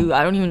 like, two.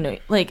 I don't even know.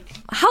 Like,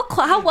 how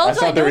well That's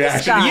do I not the know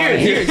this reaction. guy?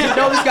 Years. You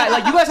know this guy.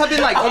 Like, you guys have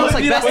been like almost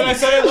like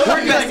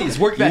besties.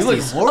 Work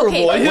besties.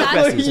 Okay,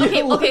 You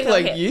okay, look okay,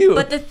 like okay. you.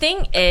 But the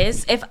thing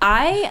is, if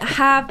I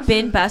have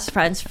been best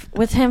friends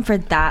with him for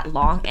that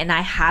long and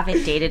I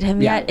haven't dated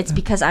him yet, it's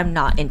because I'm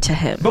not into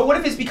him. But what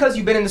if it's because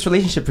you've been in this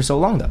relationship for so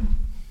long though?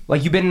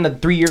 Like you've been in a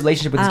 3-year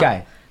relationship with this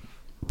guy.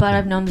 But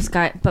I've known this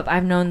guy. But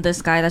I've known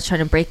this guy that's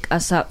trying to break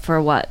us up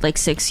for what, like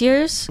 6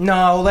 years?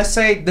 No, let's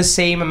say the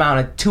same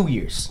amount of 2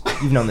 years.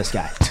 You've known this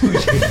guy. 2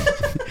 years.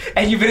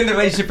 And you've been in the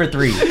relationship for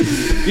 3.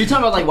 You're talking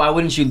about like why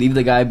wouldn't you leave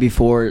the guy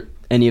before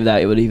any of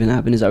that it would even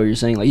happen? Is that what you're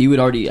saying? Like you would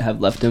already have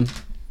left him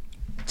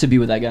to be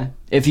with that guy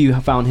if you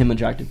found him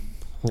attractive.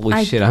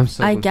 Holy shit, I'm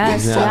so I confused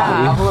guess, now.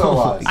 yeah. I'm a little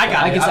lost.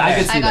 I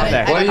could see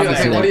that. What do you, I can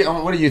see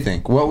that. what do you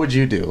think? What would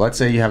you do? Let's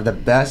say you have the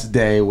best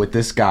day with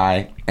this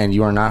guy and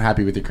you are not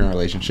happy with your current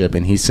relationship,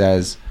 and he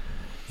says,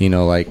 you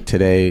know, like,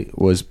 today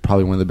was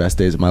probably one of the best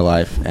days of my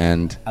life,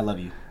 and I love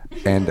you.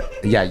 and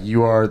yeah,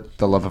 you are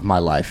the love of my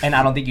life. And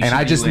I don't think you should.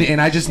 And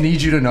I just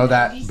need you to know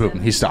that. Boom,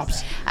 he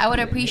stops. I would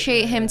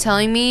appreciate him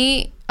telling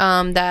me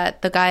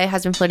that the guy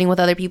has been flirting with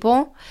other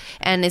people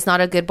and is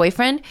not a good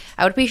boyfriend.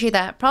 I would appreciate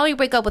that. Probably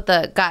break up with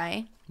the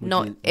guy.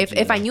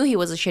 If I knew he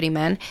was a shitty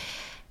man.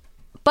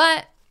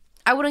 But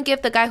I wouldn't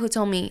give the guy who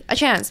told me a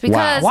chance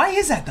because Why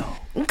is that though?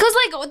 Because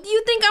like, do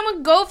you think I'm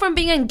gonna go from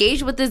being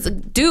engaged with this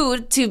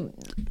dude to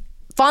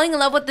falling in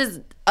love with this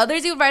other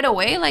dude right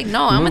away? Like,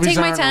 no, I'm gonna take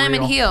my time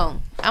and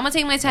heal. I'm gonna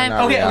take my time.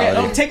 Not Okay,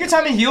 reality. take your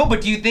time and heal.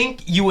 But do you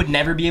think you would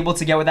never be able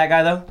to get with that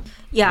guy though?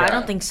 Yeah, I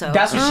don't think so.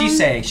 That's what she's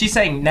saying. She's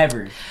saying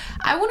never.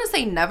 I wouldn't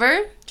say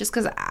never, just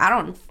because I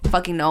don't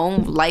fucking know.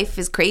 Life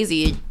is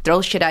crazy. It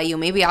throws shit at you.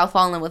 Maybe I'll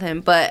fall in love with him,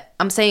 but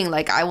I'm saying,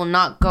 like, I will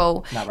not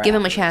go give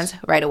him a chance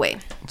right away.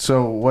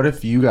 So what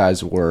if you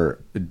guys were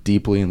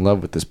deeply in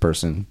love with this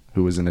person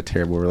who was in a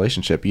terrible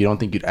relationship? You don't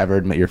think you'd ever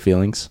admit your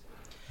feelings?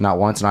 Not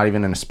once, not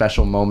even in a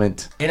special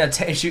moment.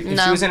 If she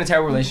was in a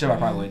terrible relationship, I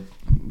probably would.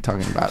 I'm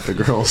talking about the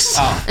girls.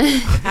 Oh.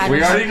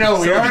 We already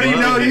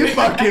know you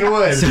fucking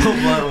would. So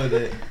blunt with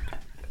it.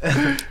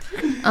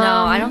 No,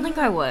 I don't think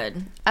I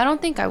would. I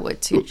don't think I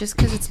would too, just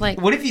because it's like.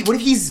 What if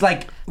he's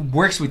like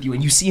works with you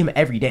and you see him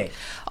every day?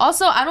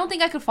 Also, I don't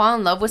think I could fall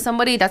in love with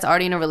somebody that's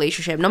already in a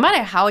relationship. No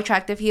matter how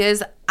attractive he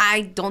is,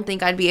 I don't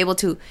think I'd be able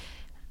to,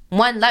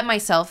 one, let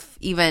myself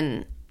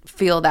even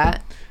feel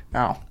that.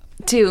 Ow.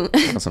 Two,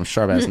 Got some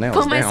sharp ass nails.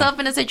 put myself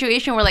in a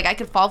situation where like I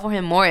could fall for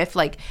him more if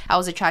like I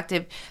was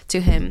attractive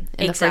to him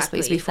in the first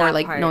place before that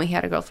like part. knowing he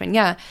had a girlfriend.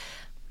 Yeah.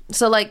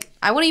 So like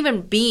I wouldn't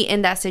even be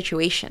in that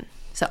situation.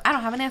 So I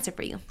don't have an answer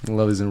for you.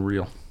 Love isn't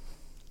real.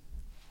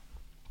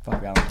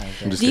 Fuck Valentine's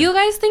Day. Do you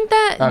guys think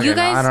that? Okay, you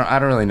guys? I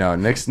don't really know.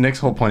 Nick's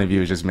whole point of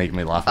view is just making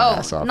me laugh my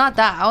ass off. Not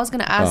that. I was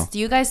gonna ask. Oh. Do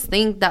you guys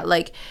think that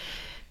like?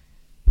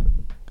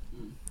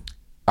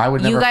 I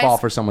would you never guys- fall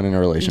for someone in a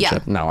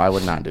relationship. Yeah. No, I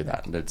would not do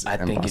that. That's I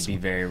think it'd impossible. be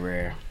very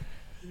rare.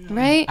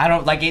 Right. I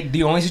don't like it.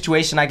 The only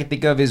situation I can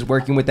think of is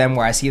working with them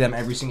where I see them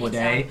every single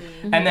day,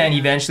 and then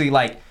eventually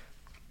like.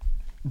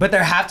 But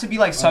there have to be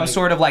like some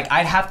sort of like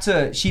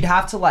she'd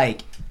have to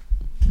like.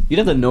 You'd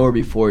have to know her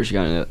before she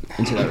got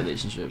into that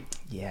relationship.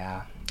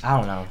 Yeah, I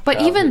don't know.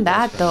 But even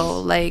that though,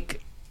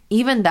 like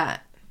even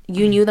that,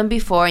 you knew them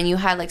before and you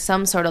had like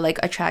some sort of like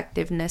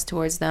attractiveness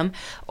towards them,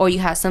 or you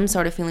had some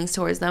sort of feelings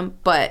towards them,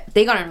 but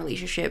they got in a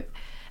relationship.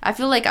 I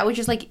feel like I would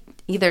just like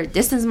either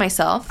distance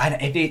myself.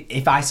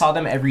 If I saw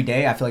them every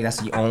day, I feel like that's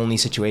the only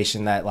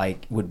situation that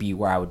like would be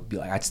where I would be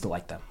like I'd still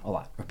like them a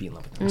lot or be in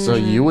love with them. So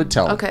you would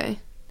tell. Okay.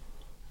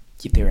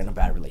 If they were in a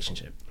bad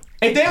relationship.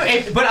 But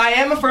I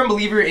am a firm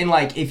believer in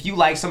like if you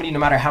like somebody no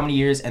matter how many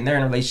years and they're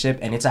in a relationship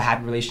and it's a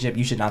happy relationship,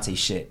 you should not say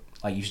shit.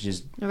 Like you should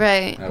just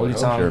Right. I Hold would your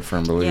hope tongue. you're a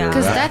firm believer. Yeah. of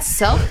Because that. that's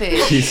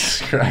selfish.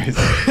 Jesus Christ.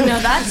 No,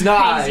 that's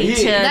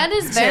crazy. That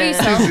is very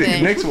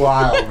selfish. Nick's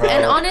wild, bro.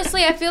 And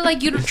honestly, I feel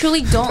like you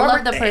truly don't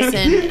love the person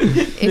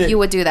if you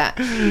would do that.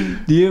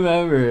 Do you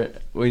remember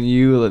when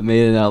you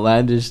made an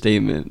outlandish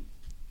statement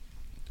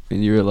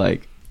and you were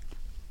like,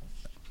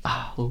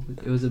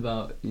 it was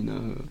about,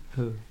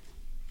 who?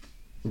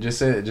 Just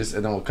say it. Just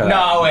and then we'll cut it No,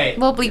 out. wait.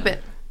 We'll bleep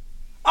it.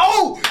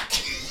 Oh!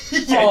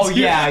 Oh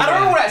yeah, I don't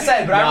remember what I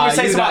said, but I remember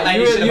saying some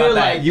outlandish shit about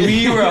that.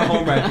 You were a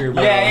homewrecker,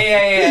 bro.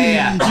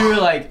 Yeah. You were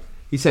like,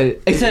 He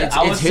said, except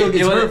I was it's so her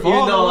even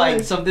fault. though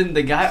like something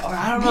the guy, or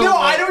I don't know. No,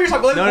 I know what you're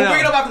talking about. No, We'll no.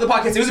 bring it up after the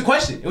podcast. It was a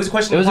question. It was a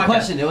question. It was on a the podcast.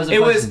 question. It was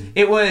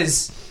a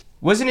question.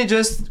 Wasn't it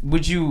just?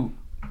 Would you?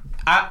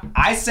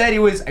 I said it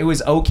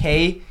was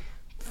okay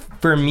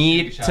for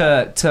me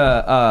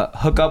to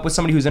hook up with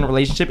somebody who's in a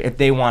relationship if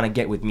they want to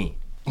get with me.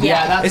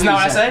 Yeah, that's Isn't that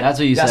what I said? That's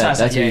what you said. That's what I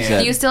said. That's what you Yeah, said.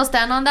 Do you still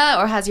stand on that,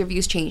 or has your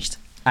views changed?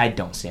 I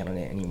don't stand on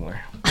it anymore.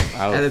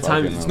 I would At the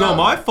time, fucking it's know. not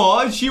my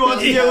fault. She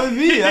wants to get with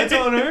me. That's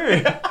on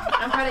her.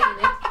 I'm proud of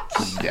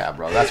you, Nick. Yeah,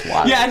 bro, that's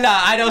wild. Yeah, nah,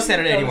 I don't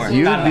Saturday anymore.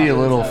 You'd Not at be a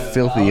all. little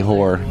filthy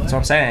whore. That's what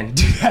I'm saying.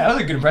 Dude, that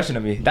was a good impression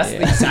of me. That's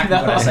exactly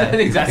what I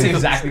said. That's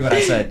exactly what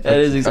I said. That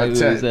is exactly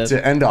what he said.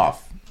 To end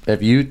off,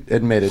 if you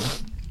admitted,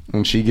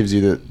 and she gives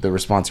you the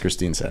response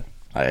Christine said,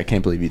 I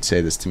can't believe you'd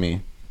say this to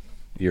me.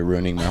 You're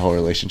ruining my whole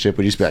relationship.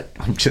 Would you just be like,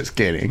 I'm just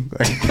kidding?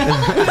 Like, Just a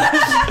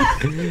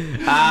friend.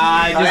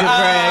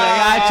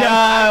 I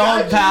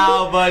gotcha, old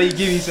pal, buddy.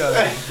 Give me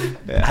something.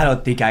 I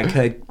don't think I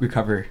could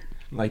recover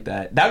like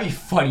that. That'd be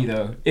funny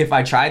though if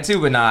I tried to,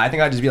 but nah. I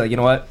think I'd just be like, you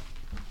know what?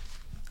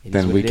 It is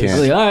Then what we it is.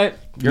 can't. Like, all right,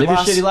 Your live your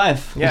loss. shitty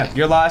life. Yeah,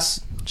 your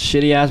loss.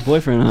 Shitty ass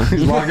boyfriend, huh?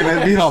 he's walking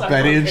at me all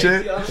petty and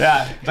shit.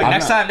 Yeah. Like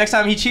next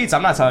time he cheats,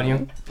 I'm not telling you.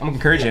 I'm gonna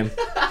encourage him.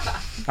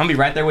 I'm gonna be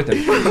right there with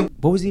him.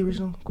 What was the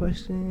original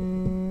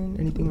question?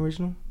 Anything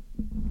original?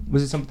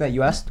 Was it something that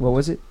you asked? What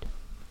was it?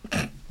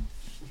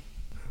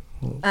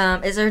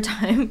 Is there a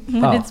time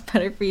when Oh. it's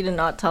better for you to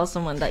not tell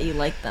someone that you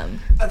like them?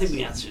 I think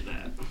we answered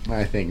that.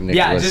 I think Nicholas.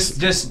 Yeah,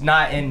 just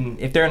not in.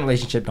 If they're in a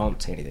relationship,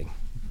 don't say anything.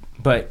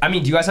 But I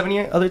mean, do you guys have any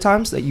other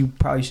times that you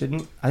probably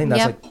shouldn't? I think that's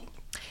Yep. like.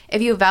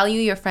 If you value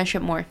your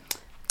friendship more,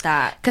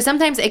 That, because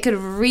sometimes it could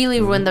really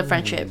ruin the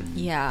friendship.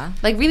 yeah.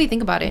 Like, really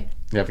think about it.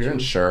 Yeah, if you're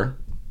unsure,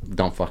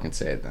 don't fucking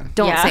say it then.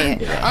 Don't Yeah. say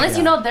it unless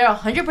you know they're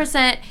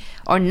 100%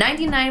 or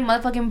 99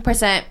 motherfucking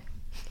percent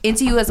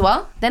into you as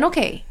well. Then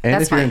okay, And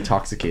that's if you're fine.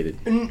 intoxicated.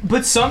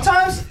 But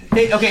sometimes,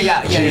 okay,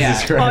 yeah.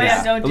 Jesus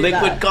Christ. don't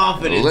Liquid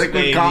confidence. Liquid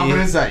baby.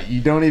 confidence that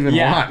you don't even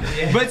want.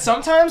 But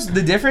sometimes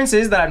the difference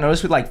is that I've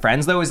noticed with like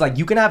friends though is like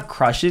you can have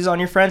crushes on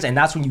your friends and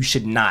that's when you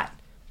should not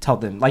tell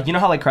them. Like, you know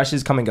how like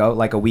crushes come and go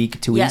like a week,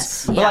 2 weeks.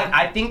 Yes, But yeah. like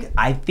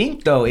I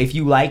think though if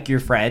you like your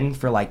friend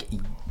for like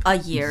A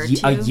year or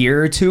a two.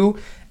 year or two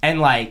and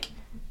like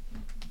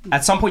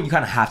at some point you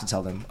kind of have to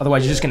tell them,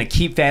 otherwise you're just gonna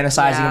keep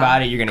fantasizing Yeah.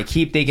 about it. You're gonna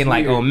keep thinking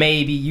like, oh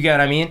maybe, you get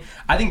what I mean.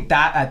 I think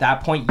that at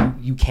that point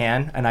you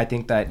can, and I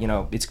think that, you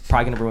know, it's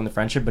probably gonna ruin the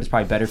friendship, but it's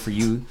probably better for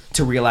you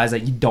to realize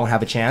that you don't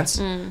have a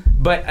chance.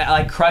 But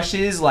like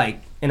crushes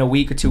like in a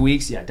week or 2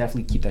 weeks, yeah,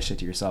 definitely keep that shit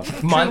to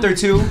yourself. Month or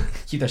two,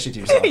 keep that shit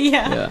to yourself.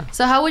 Yeah.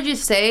 So how would you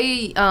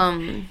say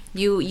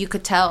you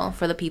could tell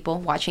for the people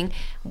watching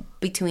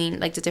between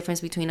like the difference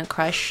between a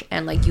crush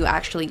and like you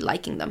actually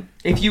liking them?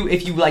 If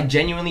you like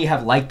genuinely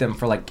have liked them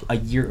for like a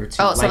year or two.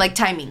 Oh, so like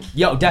timing.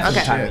 Yo, definitely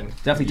Okay. timing.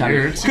 Definitely timing.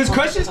 Years.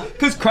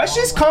 Because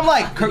crushes come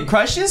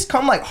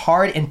like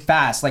hard and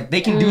fast. Like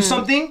they can do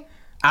something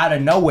out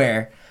of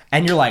nowhere,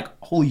 and you're like,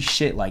 holy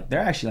shit! Like they're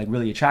actually like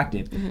really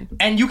attractive,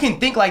 and you can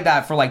think like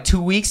that for like 2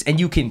 weeks, and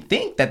you can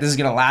think that this is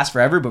gonna last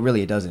forever, but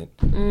really it doesn't.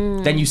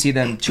 Then you see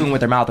them chewing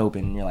with their mouth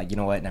open, and you're like, you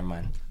know what? Never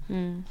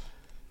mind.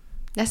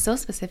 That's so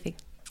specific.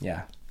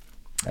 Yeah,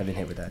 I've been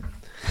hit with that.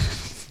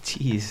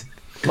 Jeez.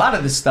 A lot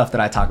of the stuff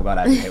that I talk about,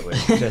 I've been hit with.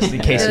 Just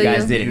in case you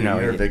guys didn't know.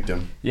 You're a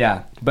victim.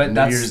 Yeah, but New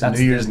that's Year's-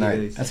 New Year's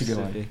night. That's a good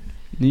one.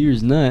 New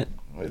Year's nut.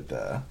 With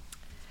No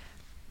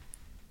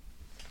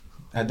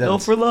at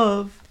Devon's. for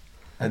love.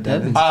 At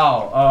Devon's.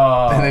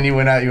 Oh, And then you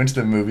went out. You went to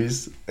the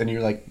movies, and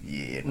you're like,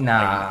 yeah,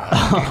 nah.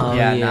 Oh,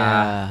 yeah, yeah.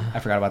 nah. I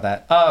forgot about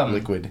that.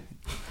 liquid.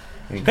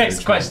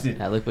 Next question.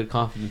 That liquid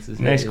confidence is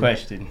Next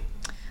question.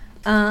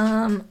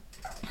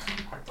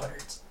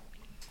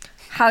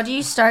 How do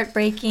you start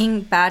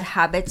breaking bad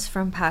habits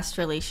from past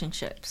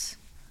relationships?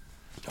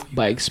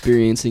 By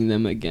experiencing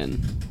them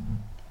again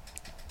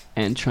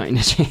and trying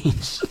to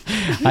change.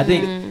 I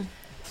think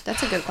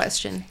That's a good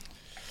question.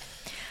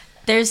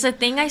 There's a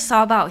thing I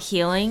saw about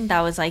healing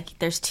that was like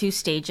there's 2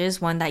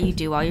 stages, one that you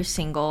do while you're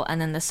single and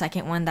then the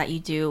second one that you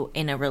do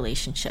in a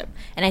relationship.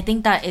 And I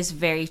think that is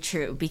very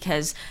true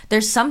because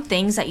there's some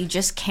things that you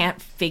just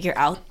can't figure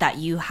out that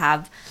you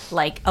have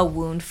like a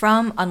wound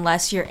from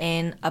unless you're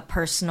in a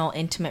personal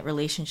intimate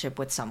relationship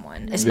with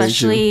someone,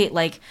 especially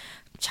like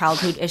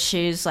childhood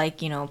issues,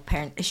 like, you know,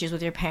 parent issues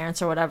with your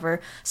parents or whatever.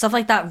 Stuff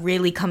like that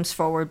really comes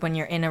forward when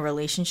you're in a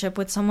relationship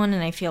with someone,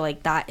 and I feel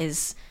like that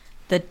is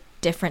the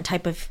different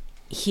type of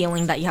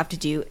healing that you have to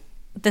do,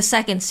 the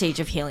second stage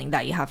of healing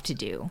that you have to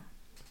do.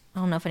 I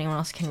don't know if anyone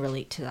else can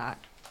relate to that.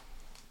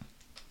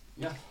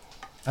 Yeah.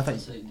 I thought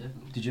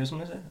did you have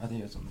something to say? I think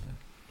you had something to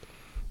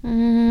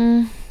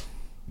say.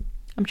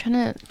 I'm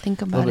trying to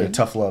think A about little bit it. of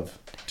tough love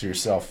to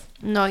yourself.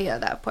 No, yeah,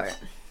 that part.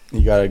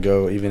 You gotta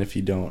go even if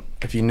you don't.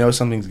 If you know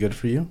something's good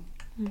for you,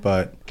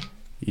 but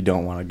you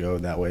don't want to go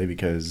that way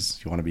because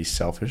you want to be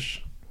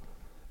selfish,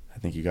 I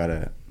think you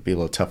gotta be a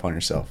little tough on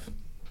yourself.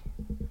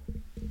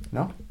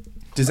 No?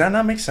 Does that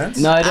not make sense?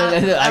 no, I I'm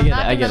get it. not I get it.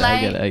 gonna I get it.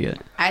 lie. I get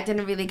it. I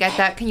didn't really get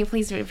that. Can you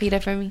please repeat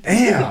it for me?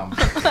 Damn.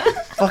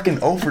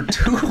 Fucking over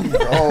 2,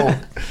 bro.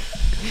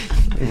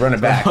 Run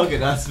it back. Okay,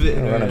 that's it.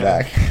 Run it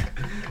back.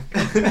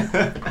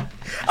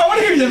 I want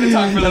to hear Devin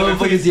talk for a little bit.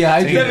 Please.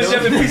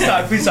 Devin, please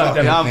talk. Please talk,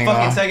 Devin. I'm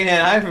fucking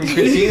secondhand high from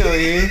Christina,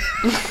 dude.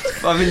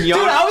 I've been young.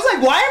 Dude, I was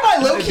like, why am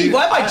I low key?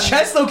 Why am my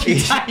chest low key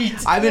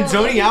tight? I've been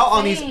zoning out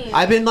on these.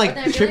 I've been like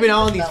But they're tripping really out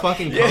on good, these though.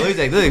 fucking colors.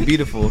 Like they're like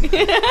beautiful.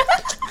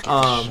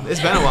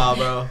 It's been a while,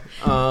 bro.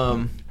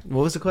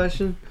 What was the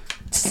question?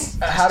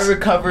 How to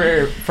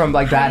recover from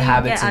like bad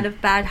habits. Get out of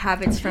bad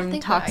habits from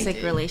think what I toxic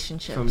did.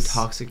 relationships. From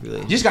toxic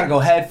relationships. You just gotta go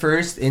head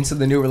first into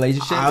the new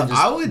relationship. And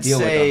just I would deal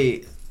with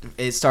say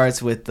it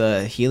starts with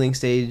the healing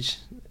stage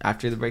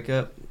after the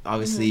breakup.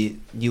 Obviously,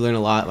 you learn a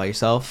lot about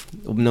yourself.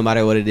 No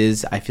matter what it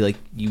is, I feel like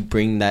you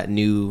bring that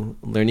new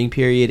learning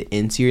period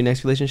into your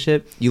next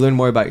relationship. You learn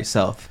more about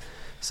yourself.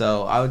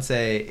 So I would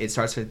say it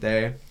starts right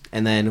there.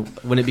 And then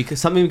when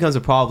something becomes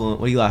a problem,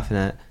 what are you laughing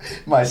at?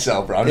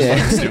 Myself, bro. I'm just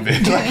fucking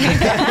stupid.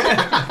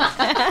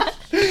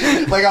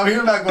 Like, I'm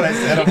hearing back what I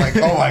said. I'm like,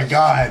 oh my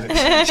god.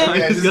 Okay,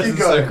 just keep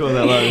going.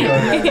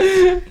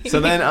 So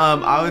then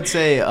I would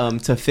say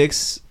to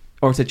fix,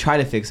 or to try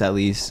to fix at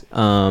least,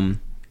 don't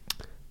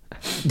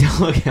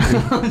look at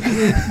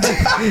me.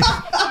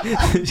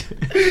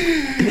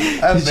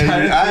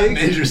 I have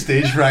major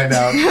stage right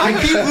now. I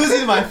keep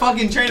losing my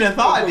fucking train of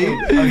thought,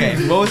 dude. Okay,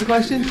 what was the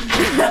question?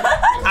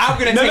 I'm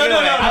gonna take it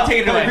away. I'll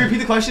take it away. Repeat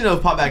the question. It'll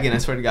pop back in. I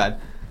swear to God.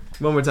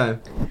 One more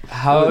time.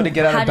 How to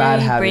get out How of bad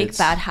do you habits. break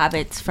bad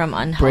habits from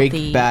unhealthy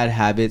Break bad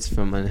habits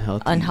from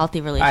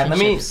unhealthy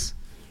relationships?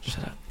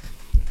 Shut up.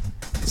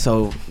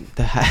 So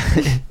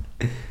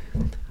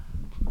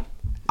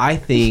I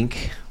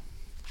think.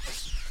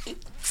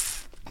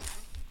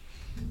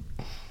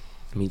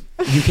 I mean,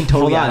 you can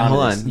totally hold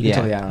on. You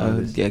can totally add on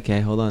to this. Yeah, okay,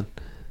 hold on.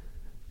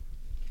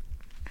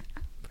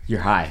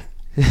 You're high.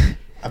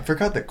 I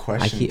forgot the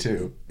question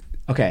too.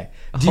 Okay.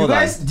 Do you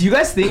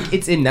guys think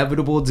it's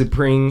inevitable to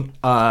bring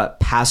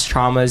past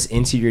traumas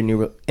into a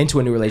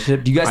new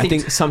relationship? Do you guys I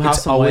think somehow,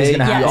 it's some always way,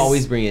 gonna happen? you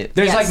always bring it.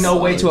 There's like no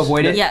way to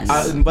avoid it.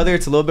 Yes. Whether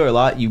it's a little bit or a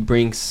lot, you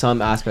bring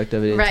some aspect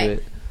of it Right. into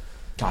it.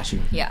 Got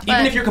you. Yeah.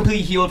 Even if you're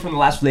completely healed from the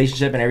last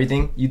relationship and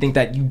everything, you think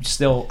that you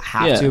still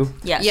have to.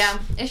 Yes. Yeah,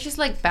 it's just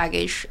like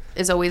baggage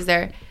is always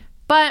there.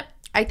 But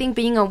I think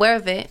being aware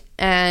of it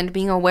and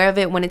being aware of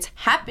it when it's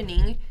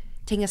happening,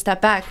 taking a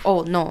step back.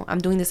 Oh, no, I'm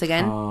doing this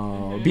again.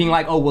 Being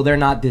like, oh, well, they're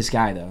not this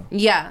guy, though.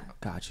 Yeah.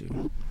 Got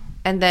you.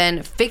 And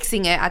then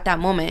fixing it at that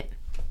moment.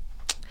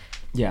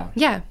 Yeah.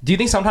 Yeah. Do you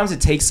think sometimes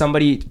it takes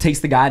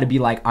the guy to be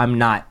like, I'm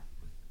not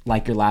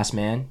like your last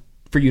man,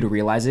 for you to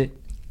realize it?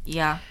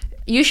 Yeah.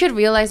 You should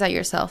realize that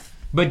yourself.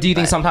 But do you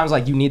think sometimes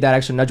like you need that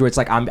extra nudge where it's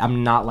like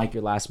I'm not like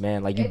your last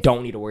man, like you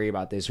don't need to worry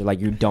about this, or like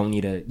you don't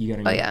need to, you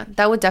gotta. Oh yeah,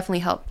 that would definitely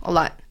help a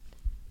lot.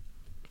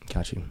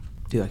 Got you.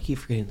 Dude, I keep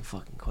forgetting the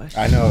fucking question.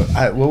 I know.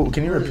 Well,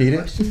 can you repeat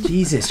it?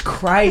 Jesus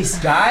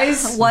Christ,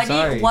 guys! What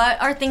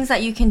are things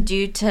that you can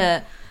do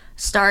to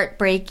start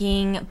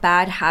breaking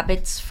bad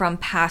habits from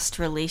past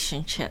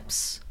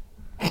relationships?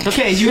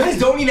 Okay, you guys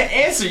don't need to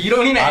answer. You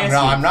don't need to answer.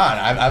 No, I'm not.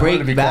 I Break wanted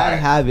to be bad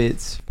quiet.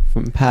 habits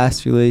from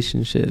past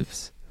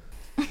relationships.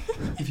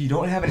 If you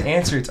don't have an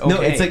answer, it's okay.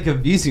 No, it's like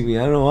confusing me.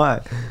 I don't know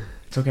why.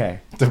 it's okay.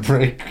 To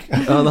break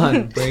Hold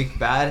on. Break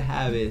bad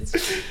habits.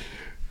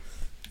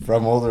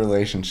 from old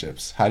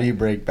relationships. How do you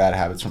break bad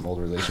habits from old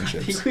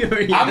relationships?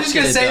 I'm just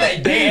gonna say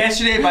that they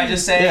answered it by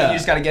just saying you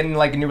just gotta get in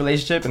like a new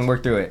relationship and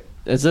work through it.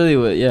 That's really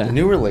what. A Yeah.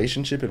 new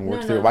relationship and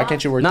work through it. Why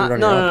can't you work through it on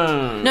No, your no,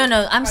 own? no, no,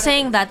 no. No, I'm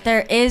saying that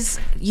there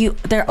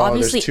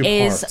obviously two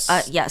is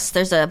parts. yes,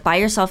 there's a by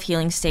yourself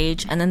healing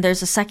stage, and then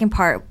there's a second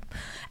part,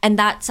 and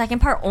that second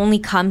part only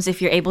comes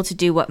if you're able to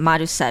do what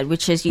Maru said,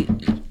 which is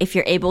if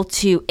you're able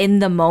to, in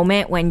the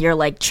moment when you're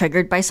like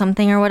triggered by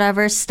something or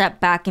whatever, step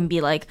back and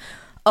be like,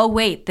 oh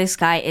wait, this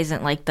guy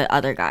isn't like the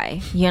other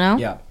guy, you know?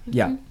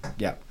 Yeah.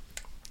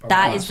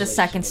 That is the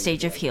second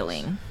stage of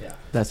healing.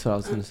 That's what I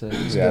was gonna say.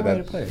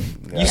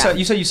 Yeah,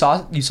 You said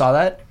you saw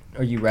that,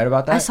 or you read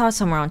about that? I saw it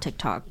somewhere on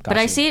TikTok, but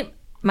I see it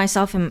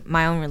myself in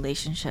my own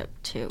relationship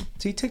too.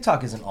 See,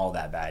 TikTok isn't all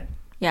that bad.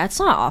 Yeah, it's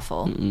not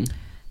awful.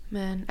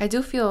 Man, I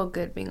do feel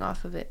good being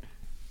off of it.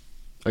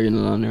 Are you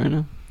not on there right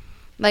now?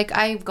 Like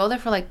I go there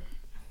for like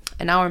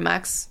an hour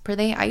max per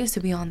day. I used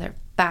to be on there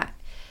bad.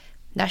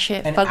 That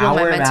shit An fucked with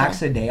my hour mental.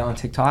 max a day on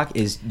TikTok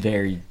is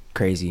very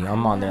crazy.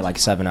 I'm on there like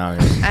 7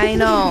 hours. I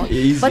know.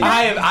 But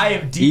I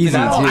am deep in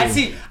that.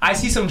 Easy, I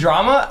see some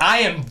drama. I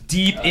am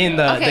deep in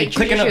the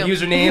clicking up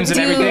usernames and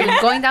everything.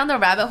 Going down the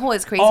rabbit hole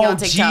is crazy on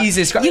TikTok.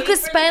 Jesus Christ. You could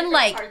spend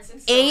like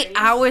 8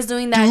 hours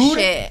doing that Dude,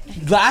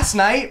 shit. Last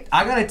night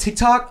I got a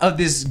TikTok of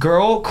this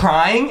girl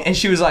crying, and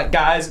she was like,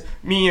 "Guys,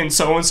 me and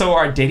so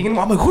are dating." And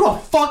I'm like, "Who the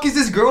fuck is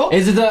this girl?"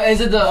 Is it the?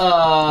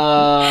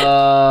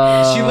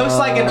 She looks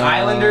like an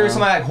islander,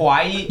 something like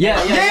Hawaii. Yeah.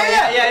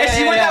 And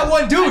she went that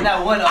one dude. And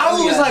that one- I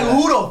was like,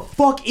 "Who the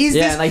fuck is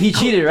Yeah, this?" like he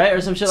cheated, right,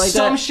 or some shit like that.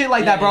 Some shit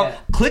like that, bro. Yeah.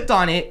 Clicked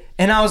on it,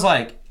 and I was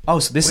like, "Oh,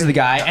 so this is the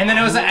guy." And then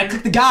it was like, I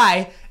clicked the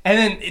guy, and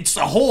then it's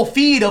a whole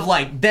feed of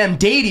like them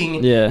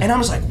dating. Yeah. And I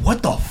was like,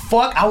 "What the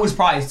fuck?" I was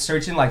probably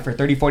searching like for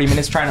 30-40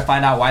 minutes trying to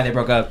find out why they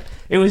broke up.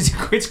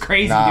 It's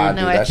crazy, Nah, dude.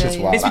 dude, No, I that's feel just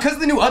you. wild. It's because of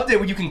the new update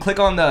where you can click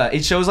on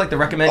it shows like the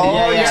recommended.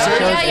 Oh, yeah. It shows-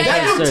 Yeah, it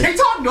Yeah, shows dude, search.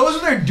 TikTok knows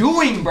what they're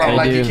doing, bro. They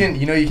Like do.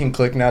 you can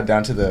click now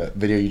down to the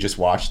video you just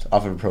watched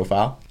off of a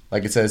profile.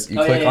 Like it says, you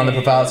click on the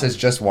profile, it says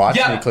just watch,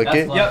 and you click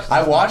it.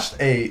 I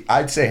watched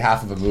I'd say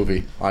half of a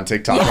movie on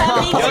TikTok.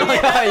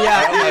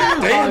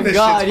 Damn, this shit's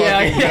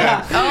fucking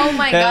good. Oh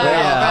my god.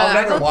 I'll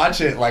never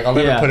watch it. Like I'll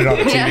never put it on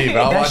the TV, but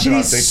I'll watch it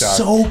on TikTok.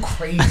 So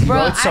crazy,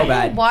 Bro, it's so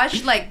bad. I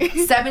watched like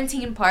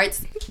 17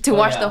 parts to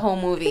watch the whole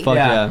movie. Fuck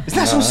yeah. Isn't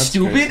that so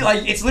stupid? Crazy.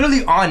 Like it's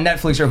literally on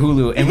Netflix or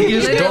Hulu, and we can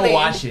just go Literally.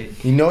 watch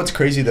it. You know what's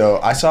crazy though?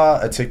 I saw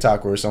a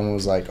TikTok where someone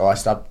was like, "Oh, I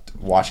stopped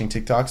watching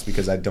TikToks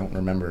because I don't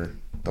remember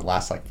the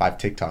last like 5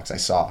 TikToks I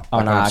saw." Oh,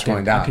 Like, no, when I'm I scrolling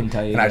couldn't- down. I couldn't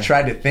tell you, And I yeah.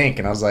 tried to think,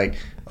 and I was like,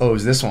 "Oh, it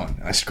was this one."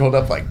 And I scrolled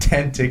up like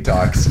 10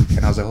 TikToks,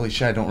 and I was like, "Holy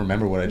shit, I don't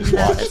remember what I just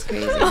That's watched."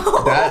 crazy.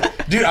 That,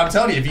 dude, I'm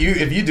telling you,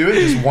 if you do it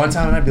just one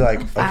time, I'd be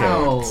like,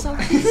 okay. So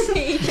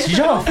crazy. Did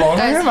you have a phone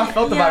on him? I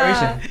felt the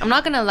vibration. I'm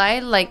not gonna lie,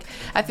 like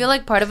I feel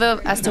like part of it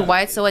as to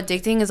why it's so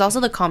addicting is also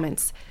the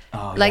comments.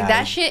 Oh, Like yeah.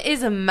 that shit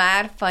is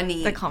mad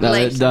funny. The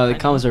comments. No, Like, the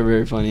comments are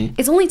very funny.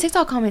 It's only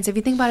TikTok comments. If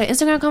you think about it,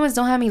 Instagram comments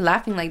don't have me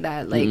laughing like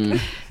that. Like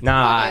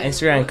Nah,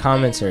 Instagram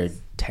comments are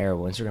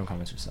terrible. Instagram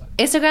comments are suck.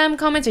 Instagram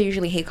comments are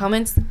usually hate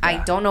comments. I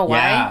don't know why.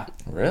 Yeah.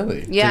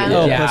 Really? Yeah.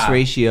 Oh, Yeah. plus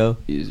ratio.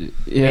 Yeah.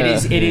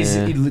 It is.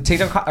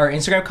 TikTok or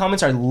Instagram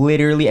comments are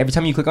literally every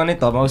time you click on it,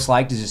 the most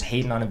liked is just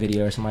hating on a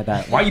video or something like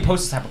that. Why you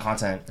post this type of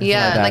content? Or something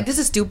Yeah, like, that. like this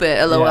is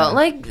stupid. LOL. Yeah.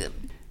 Like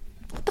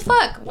what the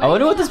fuck? I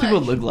wonder what these people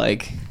look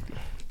like.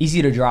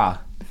 Easy to draw.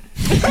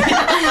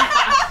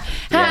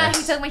 Ha,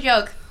 he took my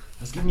joke.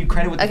 I was giving you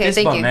credit with the Okay, fist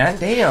thank bump, you. man.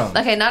 Damn.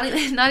 Okay, not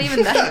even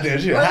that.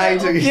 Dude, shit, how you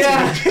took it?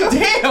 Yeah.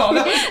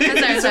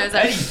 Damn.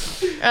 sorry.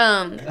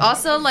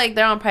 Also, like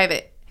they're on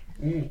private.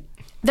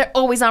 They're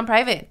always on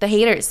private. The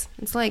haters.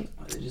 It's like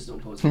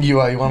You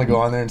want to go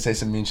on there and say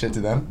some mean shit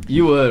to them?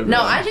 You would. no.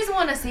 bro. I just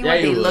want to see Yeah,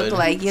 what you they look would.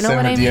 like. You know Send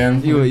what I a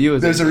mean? DM. You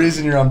would. There's a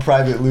reason you're on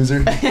private,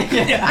 loser.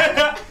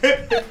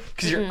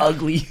 Because you're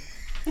ugly.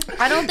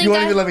 I don't think You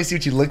won't even let me see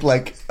what you look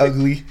like,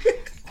 ugly.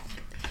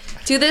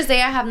 to this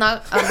day I have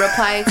not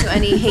replied to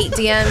any hate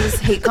DMs,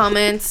 hate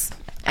comments,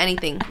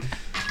 anything.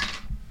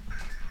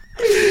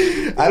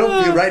 I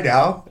don't feel right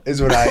now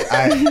is what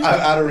I'm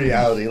out of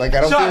reality. Like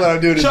I don't feel what I'm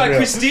doing is Sean, real.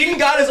 Christine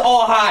got us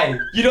all high.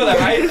 You know that,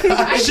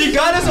 right? She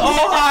got us all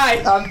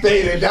high. I'm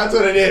faded. That's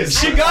what it is.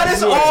 She got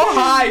us all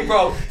high,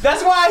 bro.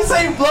 That's why I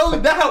say blow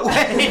that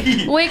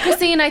way. Wait,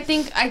 Christine, I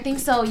think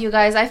so. You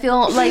guys, I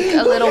feel like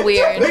a little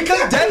weird.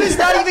 Because Devin's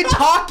not even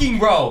talking,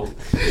 bro.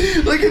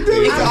 Look at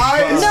David's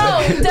eyes. No,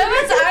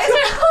 Devin's eyes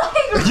are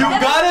like You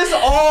got us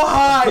all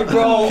high,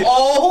 bro.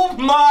 Oh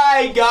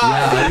my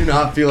god. I do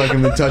not feel like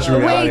I'm in touch with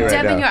reality Wait, right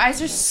Devin, now. your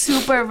eyes are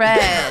super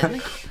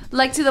red.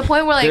 Like to the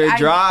point where like They're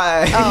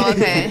dry. Oh,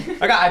 okay.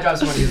 I got eye drops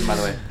for one of these, by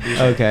the way.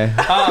 Okay.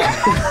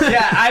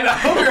 Yeah, I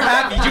hope you're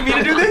happy. Do you mean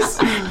to do this?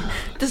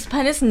 this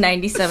pen is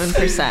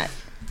 97%.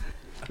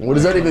 What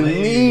does that even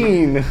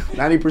mean?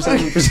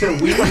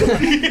 90% weak.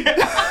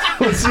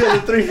 What's the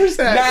other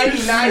 3%?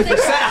 99%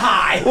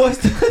 high. What's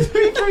the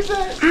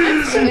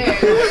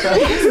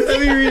 3%? Let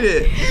me read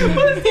it.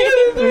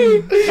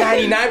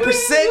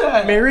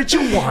 99%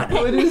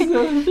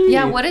 marijuana.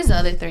 Yeah, what is the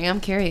other 3? I'm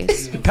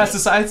curious.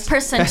 Pesticides.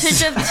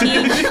 Percentage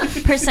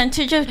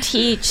of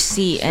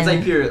THC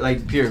and purified,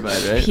 right?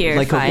 purified.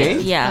 Like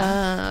cocaine?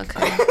 Yeah.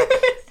 Okay.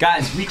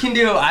 Guys, we can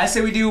do. I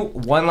say we do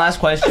one last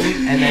question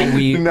and then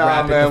we. Nah,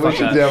 wrap man, it the we fuck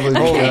should up. definitely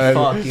do Okay, that.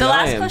 fuck. The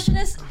last question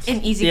is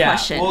an easy Yeah,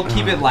 question. we'll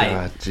keep it light.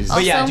 God, Jesus.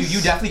 But yeah, Also- dude,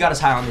 you definitely got us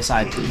high on this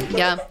side.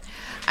 Yeah.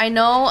 I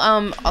know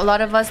a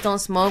lot of us don't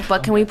smoke,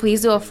 but can we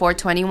please do a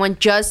 421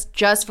 just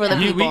for the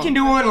people? We can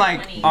do one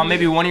like on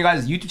maybe one of your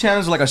guys' YouTube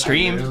channels, like a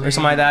stream or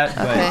something like that.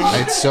 But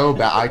Okay. It's so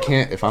bad. I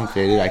can't. If I'm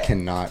faded, I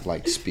cannot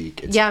like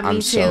speak. It's, Yeah, me I'm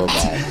too. so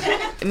bad.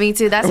 Me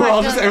too. That's We're why all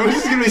I just, feel everyone's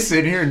just gonna be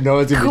sitting here and no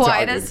one's gonna be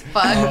quiet talking. as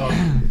fuck.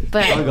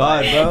 But Oh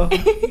God, bro.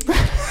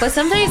 but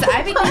sometimes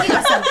I be thinking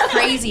of some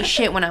crazy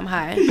shit when I'm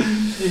high.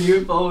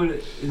 Your phone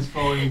is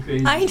falling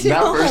crazy. I That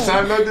know. first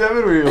time though,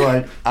 Devin, where you're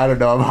like, I don't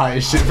know, I'm high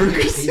as shit for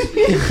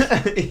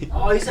Christine.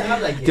 Oh, I used to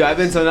have like. Dude, I've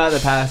been so out the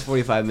past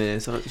 45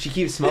 minutes. So she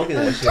keeps smoking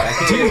that shit. I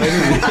can't get away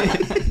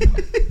from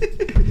it.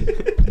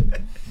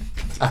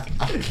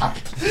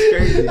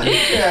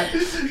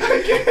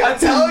 I'm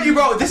telling you,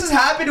 bro, this has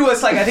happened to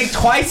us like I think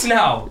twice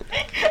now.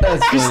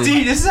 That's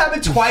Christine, this has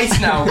happened twice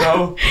now,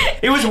 bro.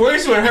 It was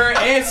worse when her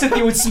and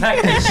Cynthia would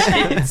smack that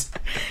shit.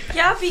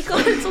 Yeah,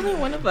 because it's only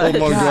one of Oh us. my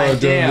God, damn.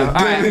 Devin. All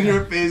right. Devin,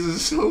 your face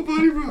is so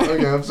funny, bro.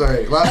 Okay, I'm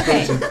sorry. Last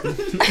question.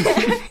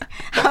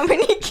 How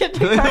many I'm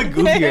goofy right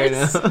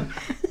kindergartners? now.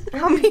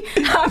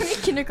 How many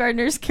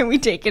kindergartners can we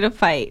take in a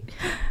fight?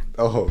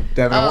 Oh,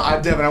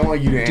 Devin, Devin, I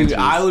want you to answer Dude,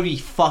 I this. would be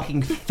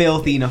fucking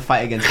filthy in a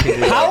fight against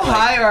kids. How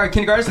high are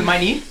kindergartens than my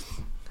knee?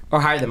 Or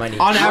higher than my knee?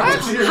 On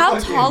average, How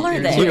tall are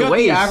look they? at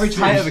the average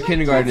height of a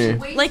kindergartner.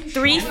 Like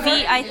 3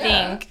 feet, I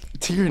think.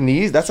 To your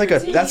knees? That's like a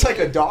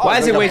dog. Why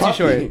is it like a way too puppy.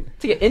 short?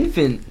 It's like an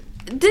infant.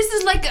 This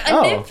is like an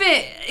Oh.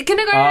 infant.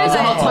 Kindergarten is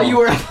How a tall you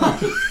were?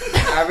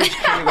 Average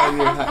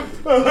kindergartner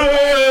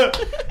height.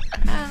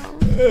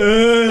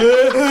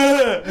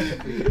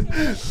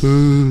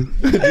 Do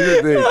the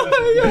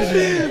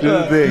thing.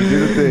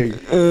 Do the thing.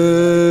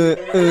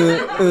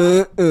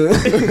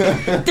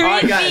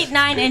 3 feet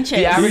 9 inches.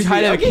 The average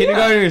height of a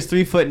kindergartner is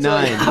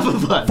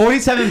 3'9".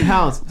 47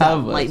 pounds. That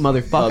light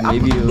motherfucker.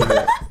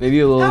 Maybe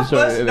a little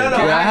shorter. No,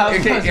 Can I have,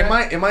 okay,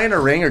 am I in a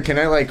ring or can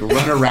I like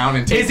run around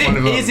and take one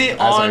of them? Is it as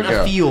I on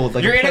go? a field?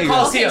 Like You're in a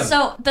Coliseum. Okay,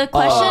 so the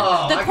question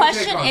I can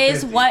question take on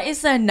is 50. what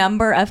is the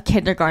number of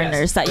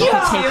kindergartners that you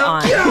can take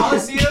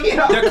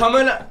on? They're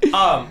coming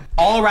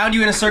all around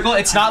you in a circle.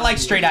 It's not like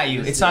straight at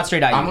you. It's not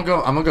straight at you. I'm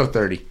gonna go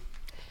 30.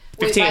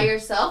 Wait, 15. by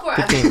yourself or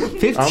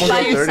 15. I'm gonna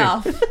By go 30.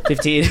 yourself.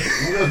 15.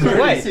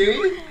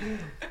 Wait.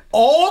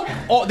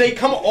 All they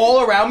come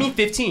all around me.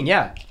 15.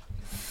 Yeah.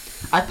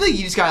 I feel like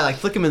you just gotta like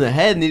flick him in the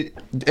head. And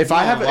If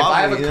I have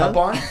a cup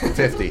on,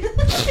 50.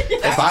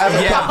 If I have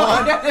a cup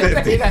on,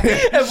 50.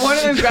 If one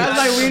of them grabs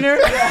my wiener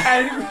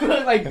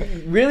and like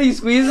really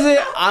squeezes it,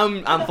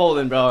 I'm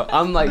folding, bro.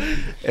 I'm like,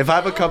 If I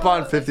have a cup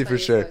on, 50 for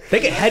sure. They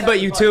can headbutt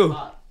you too.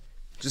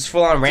 Just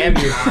full on ram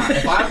you.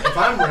 If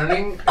I'm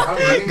running,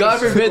 God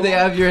forbid they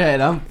have your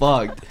head. I'm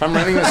fucked. If I'm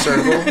running a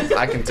circle,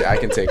 I can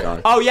take on.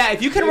 Oh yeah,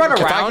 if you can run If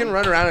I around. can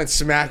run around and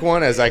smack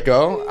one as I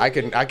go, I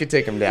could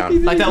take him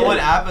down. like that one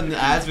app in the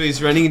ads where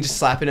he's running and just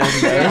slapping out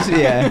his face.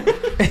 Yeah.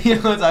 You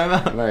know what I'm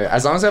talking about?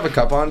 As long as I have a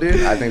cup on,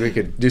 dude, I think we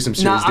could do some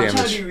Nah, serious I'm trying to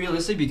damage. be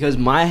realistic because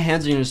my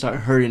hands are gonna start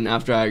hurting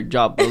after I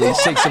drop at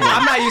least 6 of them.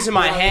 I'm not using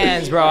my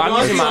hands, bro.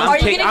 I'm using my. Are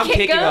you gonna I'm kick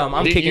kicking him? them.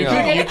 I'm kicking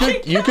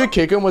them. You could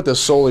kick him with the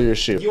sole of your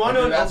shoe. You want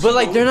to know? But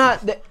like they're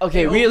not.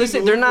 Okay,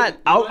 realistic. They're not.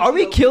 Are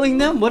we killing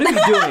them? What are we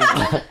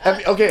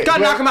doing? Okay.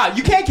 Gotta knock them out.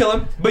 You can't kill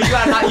them, but you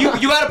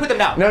gotta put them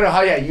down. No,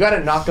 yeah, you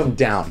gotta knock them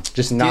down.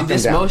 Just knock Dude, them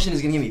this down. motion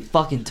is gonna get me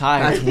fucking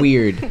tired. That's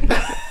weird.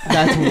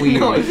 That's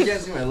weird. No, you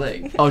can't see my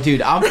leg. Oh,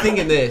 dude, I'm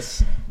thinking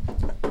this.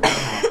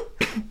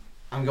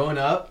 I'm going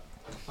up.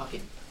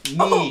 Fucking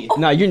knee.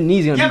 No, your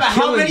knee's gonna Yeah, be but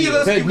how killing many you. of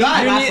those That you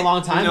got? lasts a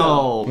long time.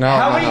 No. No,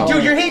 How many, no.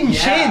 dude? You're hitting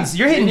chins.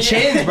 You're hitting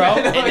chins, bro.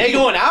 And they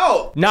going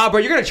out. Nah, bro.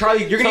 You're gonna get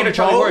a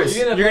Charlie horse.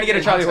 You're gonna get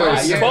a Charlie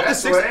horse. Yeah, 12 to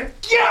best 6. way-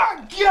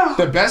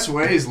 The best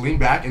way is lean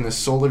back in the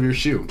sole of your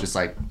shoe,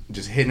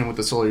 just hitting him with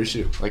the sole of your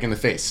shoe, like in the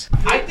face.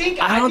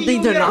 I don't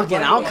think they're knocking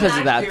out because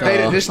of that They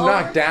though. just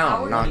knock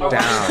down.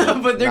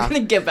 But they're gonna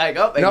get back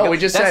up. And No, go. we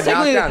just That's said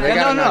knock technically- down. They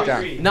gotta no, knock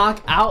down.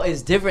 Knock out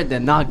is different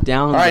than knock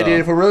down. All right, though. dude.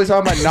 If we're really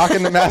talking about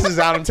knocking the masses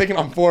out, I'm taking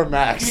on 4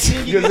 max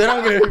because then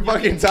I'm gonna be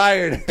fucking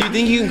tired. Do you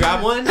think you can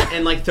grab one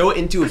and like throw it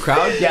into a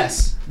crowd?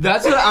 Yes.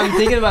 That's what I'm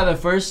thinking about. The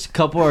first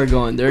couple are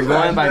going. They're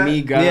going by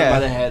me grabbing Yeah. by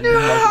the head. And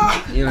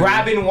like, you know.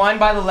 Grabbing one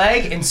by the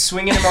leg and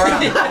swinging him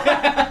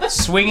around.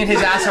 Swinging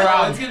his ass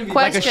around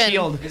like a Question.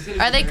 shield.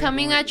 Are they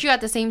coming at you at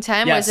the same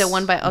time or Yes. is it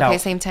one by? Okay, No.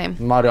 same time.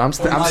 Madu, I'm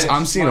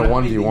seeing a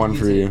 1v1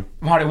 for you.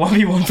 Marty,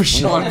 1v1 for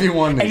sure.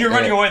 1v1. And you're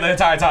running away the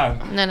entire time.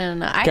 No.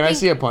 Can I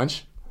see a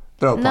punch?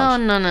 Throw a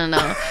punch.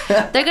 No.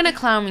 They're gonna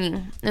clown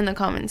me in the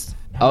comments.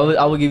 I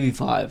will give you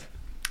 5.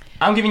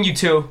 I'm giving you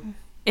 2.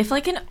 If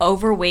like an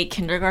overweight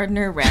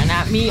kindergartner ran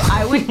at me,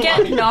 I would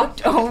get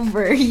knocked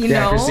over, you Yeah,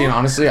 know? Christine.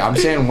 Honestly, I'm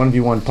saying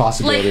 1v1 Like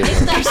possibility. if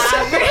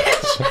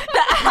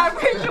the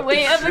average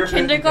weight of a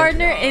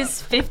kindergartner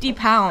is 50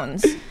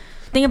 pounds.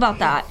 Think about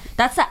that.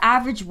 That's the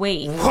average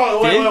weight.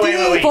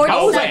 Wait.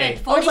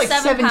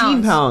 47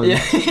 pounds. Yeah.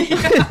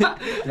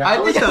 I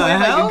think I weigh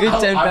like a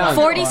good 10 pounds.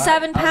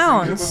 47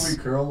 pounds. we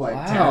curl like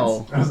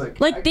Wow. I was like,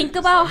 Like think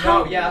about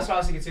how. Oh, yeah, that's what I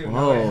was thinking too.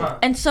 Whoa.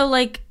 And so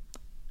like,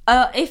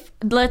 if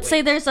let's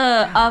say there's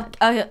a So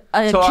are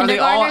they all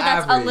kindergartner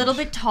that's a average? little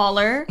bit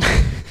taller,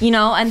 you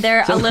know, and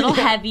they're a little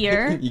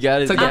heavier. You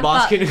got it. It's like the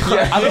boss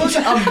kindergarten. Are those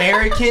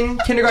American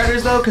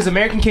kindergartners though? Because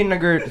American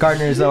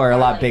kindergartners though are a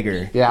lot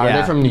bigger. yeah,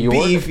 are they from New York?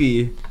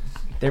 Beefy.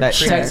 They're That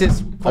pretty-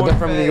 Texas. Are they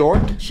from New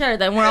York? Sure,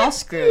 then we're all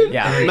screwed.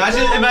 Yeah.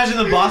 Imagine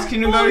the boss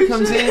kindergarten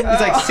comes in. He's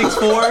like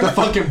 6'4".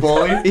 Fucking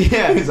bully.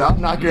 Yeah. He's out.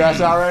 Knock your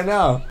ass out right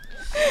now.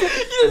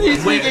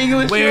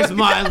 Where's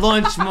my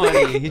lunch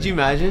money? Could you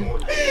imagine?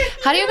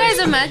 How do you guys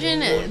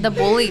imagine the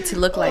bully to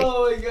look like?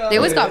 Oh my God. They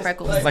always got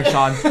freckles. Like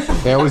Sean.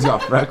 They always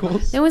got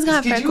freckles. They always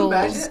got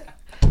freckles.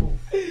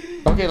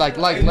 Okay, like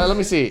let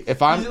me see.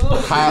 If I'm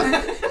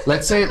Kyle,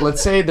 let's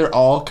say they're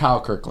all Kyle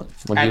Kirkland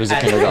when he was a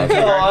kindergarten.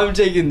 Oh, I'm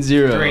taking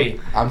 0. 3.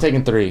 I'm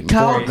taking 3.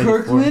 Kyle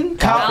Kirkland?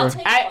 Kyle.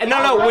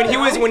 No, when he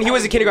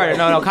was a kindergartner.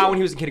 No, Kyle when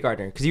he was a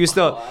kindergartner because he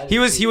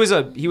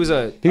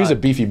was a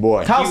beefy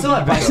boy. Kyle still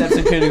had biceps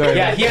in kindergarten.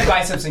 yeah, he had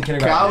biceps in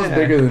kindergarten. Kyle was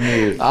bigger than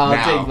me. I'll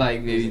now. take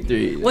like maybe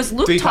 3. Was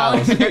Luke 3 tall in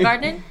pounds.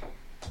 kindergarten?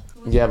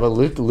 Yeah, but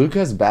Luke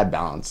has bad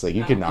balance. Like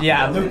you could knock.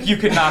 Yeah, him out. Luke, you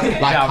could knock him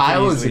Like down Kyle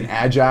pretty is an easily.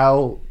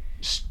 agile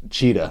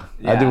cheetah.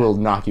 That dude Yeah. will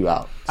knock you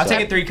out. I'm So,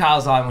 taking 3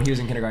 Kyles on when he was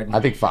in kindergarten. I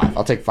think 5.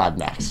 I'll take 5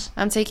 max.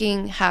 I'm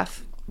taking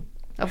half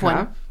of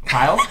one.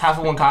 Kyle, half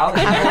of one Kyle.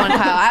 Half of one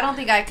Kyle. I don't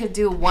think I could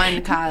do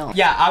one Kyle.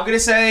 Yeah, I'm gonna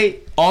say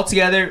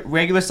altogether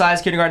regular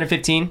size kindergarten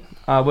 15.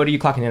 What are you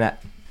clocking in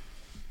at?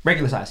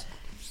 Regular size.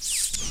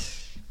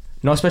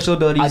 No special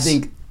abilities. I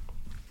think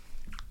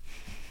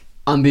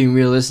I'm being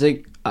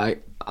realistic.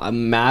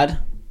 I'm mad.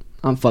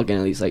 I'm fucking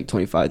at least like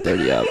 25,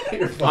 30 up.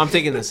 I'm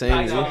thinking the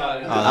same. Dude.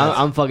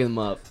 I'm fucking them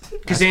up.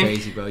 That's Christine,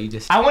 crazy, bro. You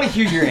just. I want to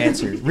hear your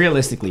answer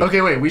realistically.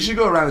 Okay, wait. We should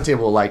go around the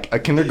table like a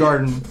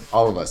kindergarten.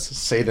 All of us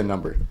say the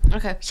number.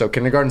 Okay. So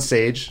kindergarten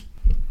Sage.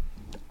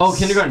 Oh,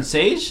 kindergarten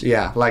Sage?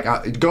 Yeah, like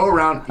go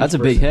around. That's a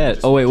each big person. head.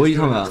 Oh wait, what are you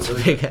talking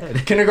about? Big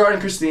head. Kindergarten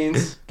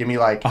Christine's. Give me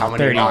like how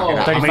many? 30. How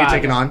many 35.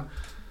 taking on?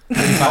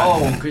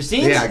 Oh,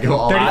 Christine? Yeah, go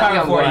all 35 I think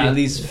I'm or 40. going at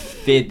least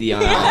 50 on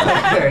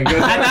that. Okay, go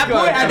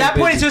At that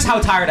point, it's just how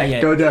tired I get.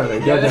 Go Devin.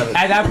 Go Devin.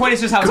 At that point,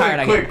 it's just how tired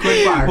I get.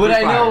 Quick fire. What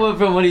quick I know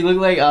from what he looked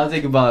like, I'll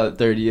take about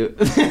 30.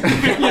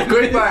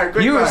 Quick fire.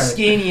 Quick You were fire.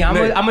 skinny. I'm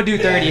gonna do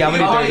 30. I'm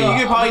gonna Oh, do 30. you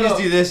could probably just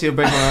do this. You'll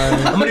break my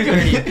arm. I'm gonna do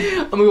 30.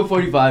 I'm gonna go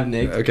 45,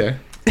 Nick. Okay.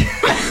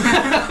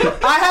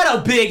 I had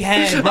a big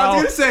head, bro. I was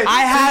gonna say,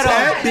 I had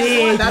a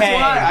big That's head.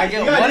 why I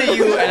get one of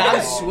you and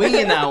I'm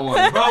swinging that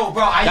one. Bro,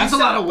 That's a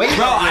lot of weight.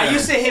 Bro, I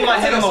used to hit my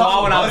head on the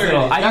wall when I was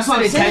little. That's what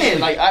I'm saying.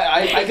 intentionally-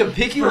 Like I could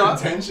pick you up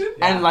Attention.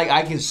 and like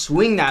I can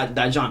swing that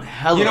John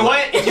hella. You know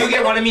what? If you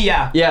get one of me,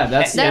 yeah. Yeah,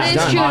 that's That is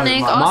done. true,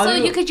 Nick. Also,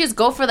 Mario- you could just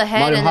go for the head.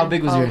 Mario, and how then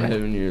big was fall your over.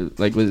 head when you're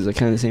like? Was it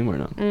kind of the same or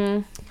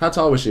no? How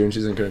tall was she when she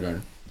was in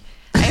kindergarten?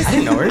 I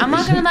didn't know her. I'm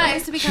not gonna lie, I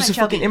used to be kind She's of a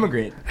fucking chubby.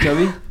 immigrant.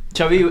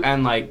 Chubby,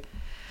 and like,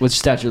 what's your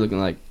stature looking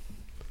like?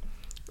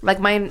 Like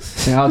mine,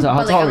 Say, how But, tall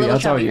like, are a you? little How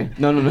tall are chubby. you?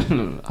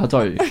 No. How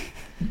tall are you?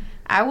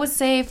 I would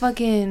say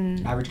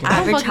fucking Average kid. I don't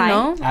Average fucking height?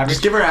 know. Just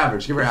Average. give her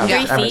average. Give her average. 3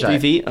 Average feet. 3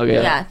 height. feet. Okay.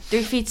 Yeah,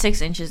 3 feet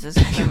 6 inches is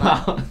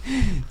Wow.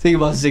 Think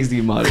about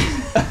 60 models.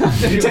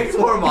 You take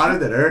more water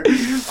than her.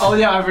 Oh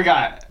yeah, I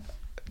forgot.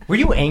 Were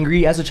you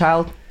angry as a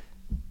child?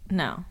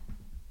 No.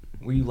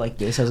 Were you like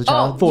this as a Oh,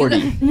 child?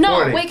 40. No,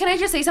 40. wait, can I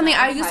just say something?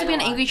 I used to be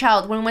an angry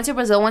child. When we went to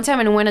Brazil one time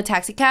and we were in a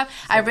taxi cab,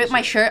 I ripped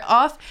my shirt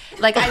off.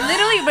 Like, I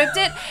literally ripped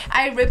it.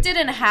 I ripped it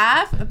in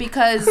half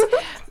because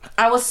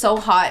I was so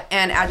hot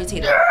and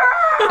agitated.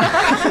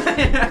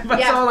 If I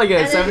Yeah. saw like a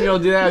And then-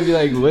 7-year-old do that, I'd be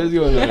like, what is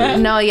going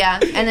on? No, yeah.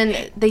 And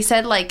then they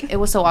said, like, it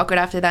was so awkward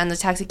after that, and the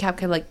taxi cab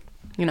kept, like,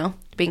 you know,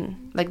 being,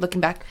 like,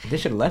 looking back. They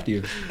should have left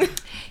you.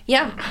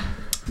 Yeah.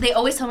 They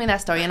always tell me that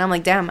story, and I'm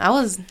like, damn, I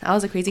was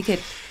a crazy kid.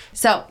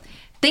 So,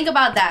 think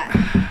about that.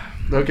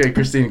 Okay,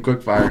 Christine,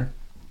 quick fire.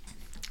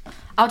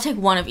 I'll take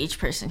one of each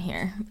person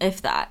here, if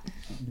that.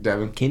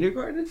 Devin.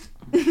 Kindergarten?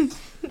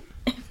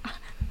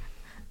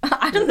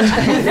 I don't know.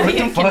 I don't know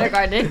in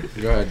kindergarten.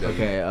 Go ahead, Devin.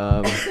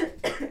 Okay.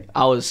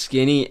 I was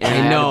skinny and I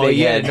had a know. big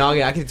You had head. a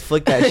noggin. I could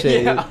flick that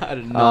shit. Yeah, I had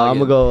a I'm noggin.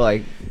 gonna go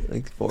like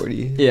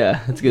 40.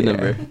 Yeah, that's a good Yeah.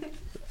 number.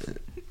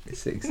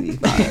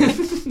 65.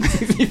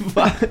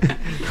 65.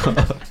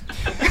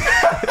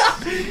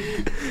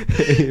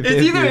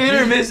 It's either hit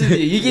or miss with you.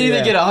 You can either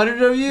Yeah. get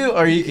 100 of you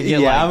or you can get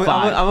Yeah, like I'm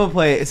 5. gonna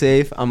play it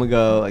safe. I'm gonna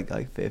go like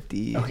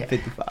 50, Okay.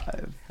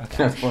 55.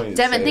 That's funny.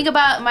 Devin, think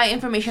about my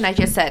information I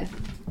just said.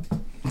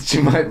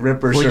 She might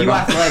rip her Were shirt you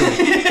off.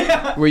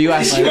 athletic? Were you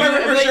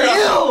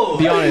athletic?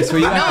 Be honest. Were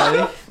you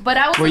athletic? But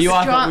I was Were you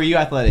strong. were you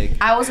athletic?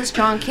 I was a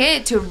strong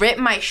kid to rip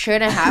my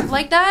shirt in half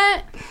like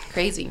that.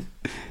 Crazy.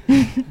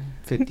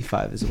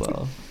 55 as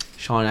well.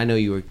 Sean, I know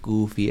you were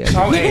goofy. As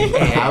Oh, hey,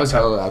 hey, I was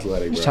hella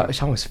athletic, bro.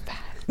 Sean was fat.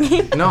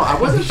 No, I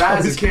wasn't fat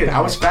as a kid. I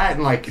was fat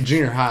in like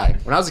junior high.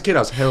 When I was a kid, I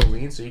was hella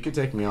lean, so you could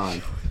take me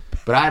on.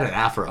 But I had an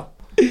afro.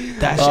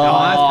 That shit. Oh,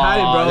 that's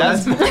padded, bro.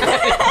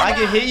 That's, I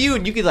could hit you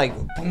and you could like.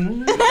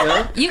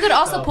 You could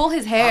also pull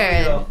his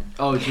hair.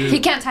 Oh, true. He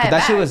can't tie it That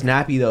back. shit was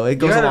nappy though. It You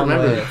goes a gotta long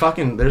remember, way.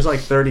 fucking, there's like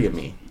 30 of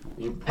me.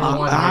 You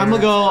I'm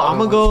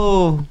gonna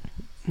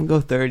go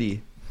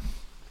 30.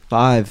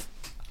 5.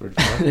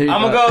 There you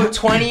I'm gonna go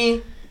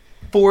 20,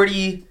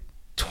 40,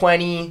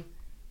 20,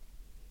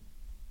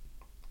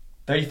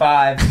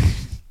 35,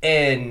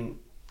 and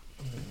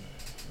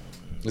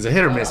It's a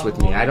hit or miss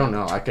with me. I don't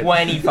know. I could.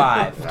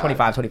 25.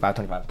 25, 25,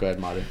 25. Go ahead,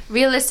 Marty.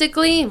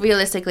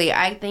 Realistically,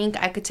 I think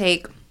I could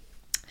take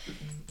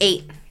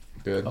 8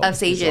 Good. of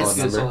Sage's.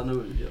 Solid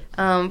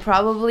number.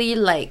 Probably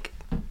like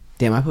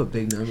Damn, I put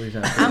big numbers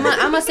out. I'm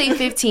gonna say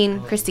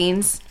 15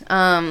 Christine's.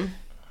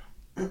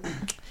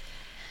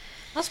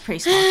 That's a pretty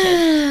small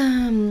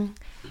kid.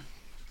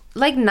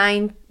 Like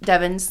 9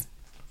 Devon's.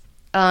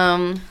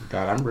 God,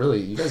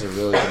 you guys are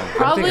really gonna, I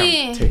Probably-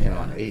 think I'm taking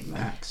on 8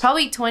 max.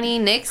 Probably 20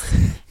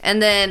 Nick's.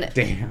 And then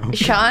Damn.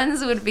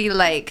 Sean's would be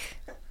like,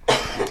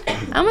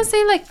 I'm gonna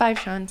say like 5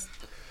 Sean's.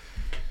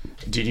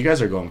 Dude, you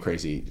guys are going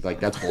crazy.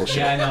 Like, that's bullshit.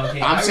 Yeah, I know.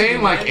 Okay. I'm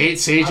saying like 8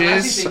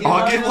 Sages.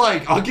 I'll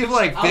give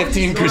like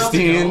 15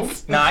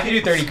 Christines. No, I can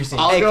do 30, Christine.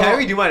 I'll Hey, go- can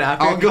I redo mine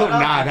after? I'll go.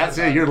 Nah, that's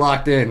it. You're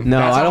locked in. No,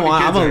 That's I how don't many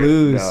want- kids I'm gonna are-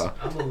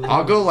 lose. No.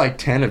 I'll go like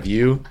 10 of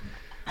you.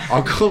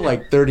 I'll go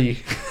like 30.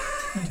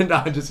 No,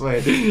 I'm just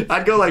wait.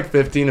 I'd go like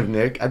 15 of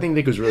Nick. I think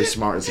Nick was really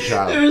smart as a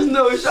child. There's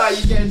no shot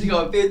you can't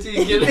go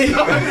 15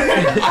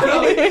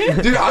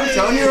 kindergarten. Dude, I'm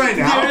telling you right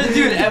now.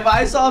 Dude, if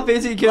I saw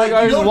 15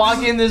 kindergartners don't-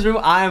 walk in this room,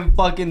 I am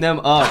fucking them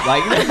up.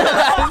 Like,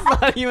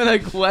 that's not even a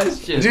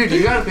question. Dude,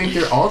 you gotta think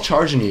they're all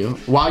charging you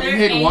while you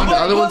hit one, the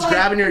other one's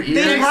grabbing your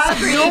ears.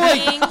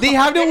 They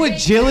have no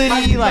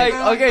agility. Like,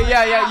 Like, okay,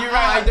 yeah, you're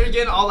right. Like, they're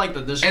getting all like the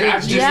And it's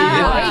straps. just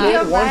Yeah, one kid,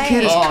 you're one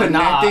kid is right. Oh,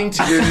 connecting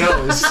to your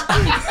nose,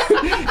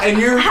 and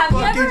you're Have you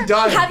fucking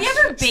dying. Have you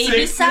ever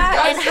babysat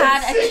and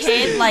had a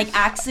kid like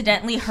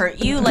accidentally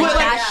hurt you? Like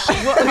that shit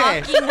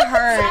fucking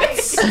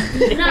hurts.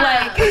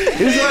 Like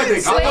Here's what I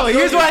think.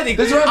 Here's what I think.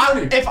 This is what I'm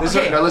thinking. If, This is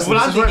what- okay, no, listen, what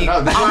this I'm is what- thinking,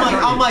 no, this is what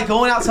I'm I'm like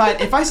going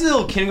outside. If I see a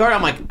little kindergarten,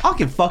 I'm like, I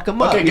can fuck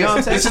them up. Okay, you know what I'm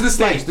guys, saying? this is the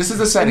stage. This is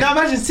the setting. Now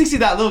imagine 60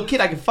 that little kid.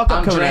 I can fuck up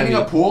I'm coming at draining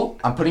me. a pool.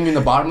 I'm putting you in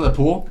the bottom of the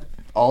pool.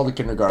 All the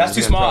kindergarten. That's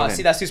too small.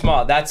 See, that's too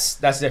small. That's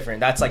different.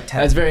 That's like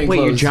 10. That's very Wait,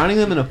 you're enclosed. drowning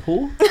them in a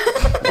pool?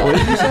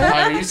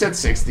 You said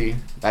 60.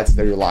 That's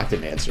your locked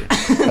in answer.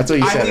 That's what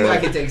you I said. think I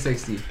earlier. could take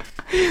 60.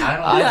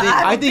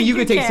 I think you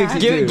could take 60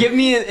 too. Give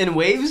me in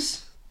waves.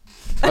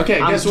 Okay,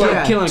 guess I'm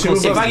what? killing Two close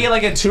of to them, If I get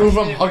like a two of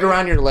them hug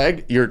around your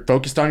leg. You're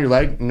focused on your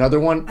leg. Another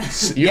one.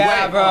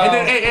 Yeah, wait, bro. And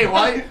then, hey,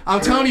 why? I'm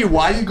telling you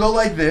why you go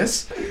like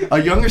this.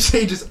 A younger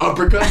Sage just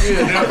uppercut you.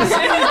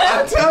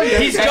 I'm telling you.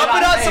 He's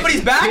jumping on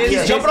somebody's back.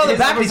 He's jumping on the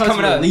back. And he's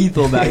coming up.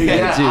 Lethal back then,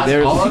 Yeah, too.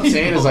 They're all I'm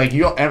saying is like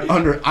you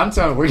under. I'm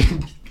telling you,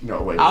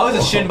 no wait. I was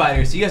a shin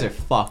biter, so you guys are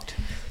fucked.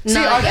 See,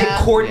 are they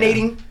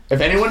coordinating? If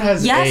anyone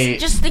has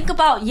yes, just think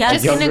about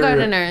Just younger-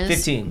 kindergarteners.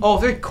 15. Oh,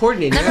 if they're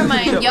coordinating. Never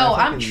mind. Yo,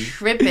 I'm fucking-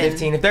 tripping.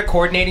 15. If they're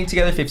coordinating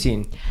together,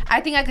 15. I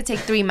think I could take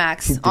 3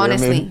 max,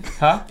 honestly.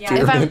 Huh?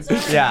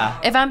 Yeah.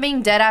 If I'm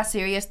being dead ass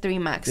serious, 3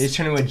 max. They just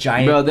turn into a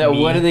giant. Bro, meme.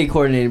 what are they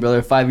coordinating, bro?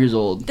 They're 5 years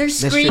old. They're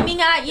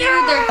screaming at you.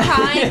 They're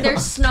crying. They're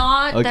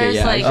snot. Okay, There's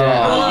yeah, like. You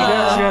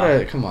exactly.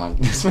 gotta come on.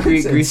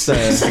 Grease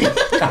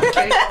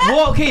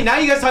Well, okay, now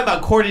you guys talking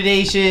about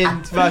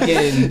coordination, fucking.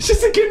 It's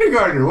just a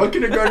kindergartner. What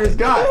kindergartners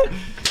got?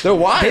 They're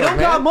wild. They don't man.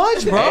 got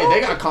much, bro. Hey,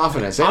 they got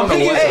confidence. They don't know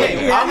thinking, what's hey,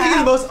 going on. I'm thinking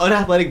the most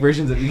unathletic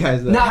versions of you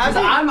guys. Though. No, because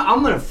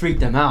I'm gonna freak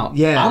them out.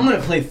 Yeah. I'm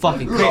gonna play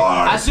fucking crazy.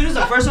 As soon as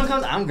the first one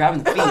comes, I'm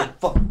grabbing the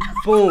feet,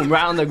 boom,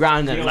 right on the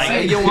ground. And they're like,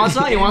 hey, you want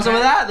some? You want some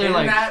of that? They're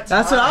like,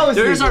 That's what I was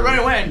they're thinking. gonna start running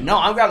away. No,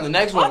 I'm grabbing the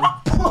next one.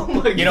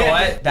 Boom, You know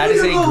what? That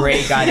is a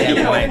great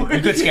goddamn point.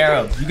 You could scare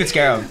him. You could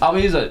scare him. I'm gonna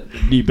use a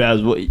deep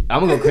ass voice. I'm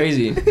gonna go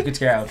crazy. You could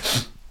scare him.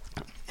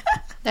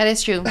 That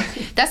is true.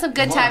 That's a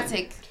good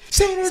tactic.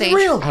 Say it Sage. is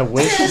real. I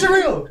wish. Say it is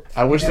real.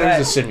 I wish there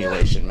was a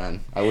simulation,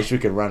 man. I wish we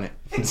could run it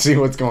and see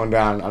what's going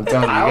down. I'm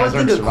telling you, you I guys would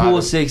aren't think a surviving.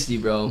 cool 60,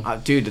 bro.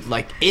 Dude,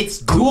 like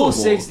it's Cool doable.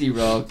 60,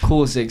 bro.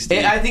 Cool 60.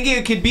 I think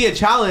it could be a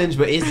challenge,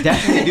 but it's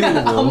definitely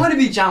doable. I'm gonna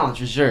be challenged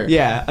for sure.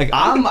 Yeah, like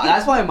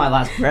That's why my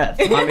last breath.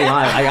 I mean,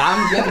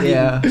 I'm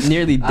gonna be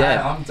nearly dead.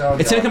 I'm telling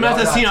It's you, gonna come out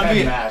y'all the scene, got I'm 10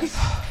 being- max.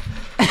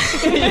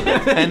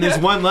 and there's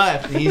one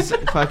left. And he's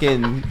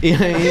fucking. You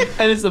know what I mean?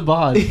 And it's the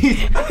boss.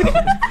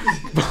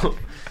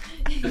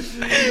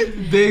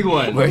 Big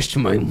one. Where's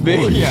my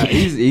Big, yeah,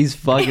 he's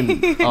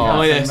fucking.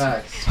 Oh, yes.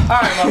 Max. All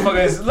right,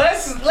 motherfuckers.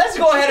 Let's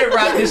go ahead and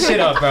wrap this shit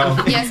up, bro.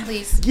 Yes,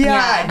 please.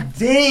 God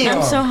damn.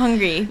 I'm so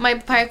hungry. My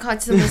pirate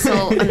costume is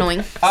so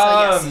annoying. So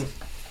yes.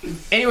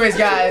 Anyways,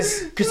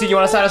 guys, Christine, you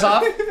want to sign us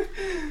off?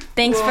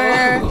 Thanks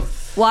for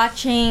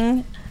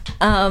watching.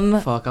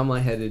 Fuck, I'm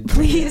lightheaded.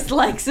 Please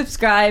like,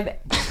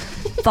 subscribe,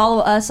 follow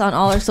us on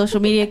all our social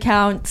media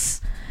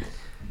accounts.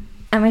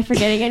 Am I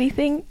forgetting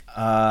anything?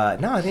 No,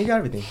 I think you got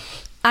everything.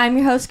 I'm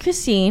your host,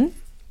 Christine.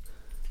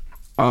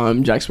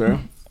 Jack Sparrow.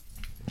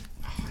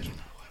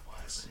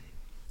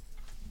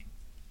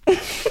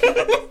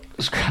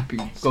 Scrappy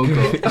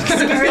Go-Go.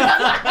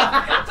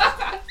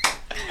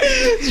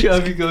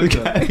 Scrappy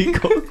Go-Go.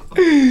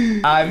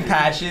 I'm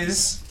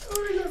Patches.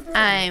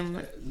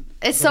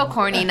 It's so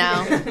corny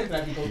now.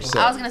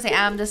 I was gonna say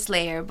I'm the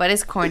Slayer, but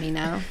it's corny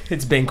now.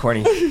 It's been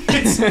corny.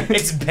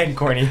 It's been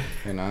corny.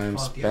 And I'm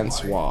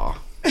Spence Waugh.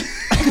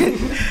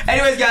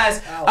 Anyways,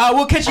 guys,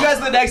 we'll catch you guys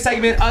in the next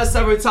segment of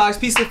Summer Talks.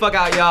 Peace the fuck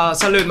out, y'all.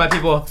 Salute, my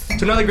people,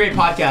 to another great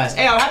podcast.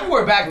 Hey, I'm happy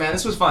we're back, man.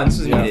 This was fun. This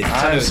was needed.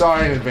 I'm Salute.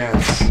 sorry in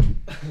advance.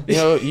 You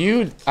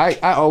know, I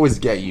always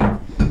get you.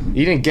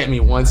 You didn't get me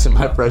once in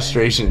my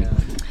frustration.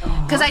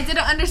 Because I didn't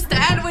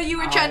understand what you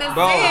were trying to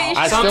Bro, say.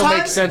 I still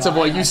make sense of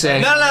what you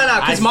say. No.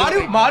 Because I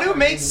still Madu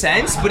makes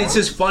sense, but it's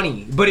just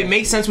funny. But it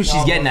makes sense what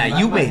she's getting at.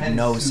 You made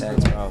no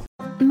sense, bro.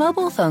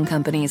 Mobile phone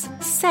companies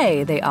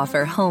say they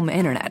offer home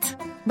internet.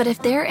 But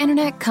if their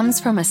internet comes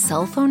from a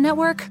cell phone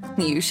network,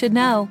 you should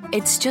know.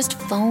 It's just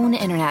phone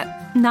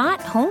internet, not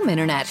home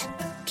internet.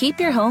 Keep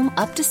your home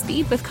up to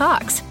speed with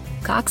Cox.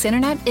 Cox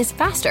internet is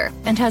faster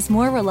and has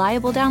more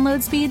reliable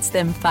download speeds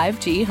than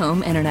 5G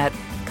home internet.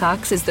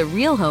 Cox is the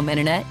real home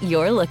internet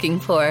you're looking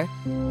for.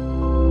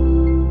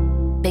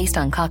 Based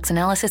on Cox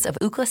analysis of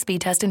Ookla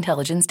speed test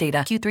intelligence data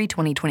Q3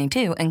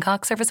 2022 and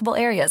Cox serviceable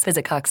areas,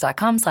 visit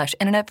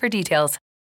cox.com/internet for details.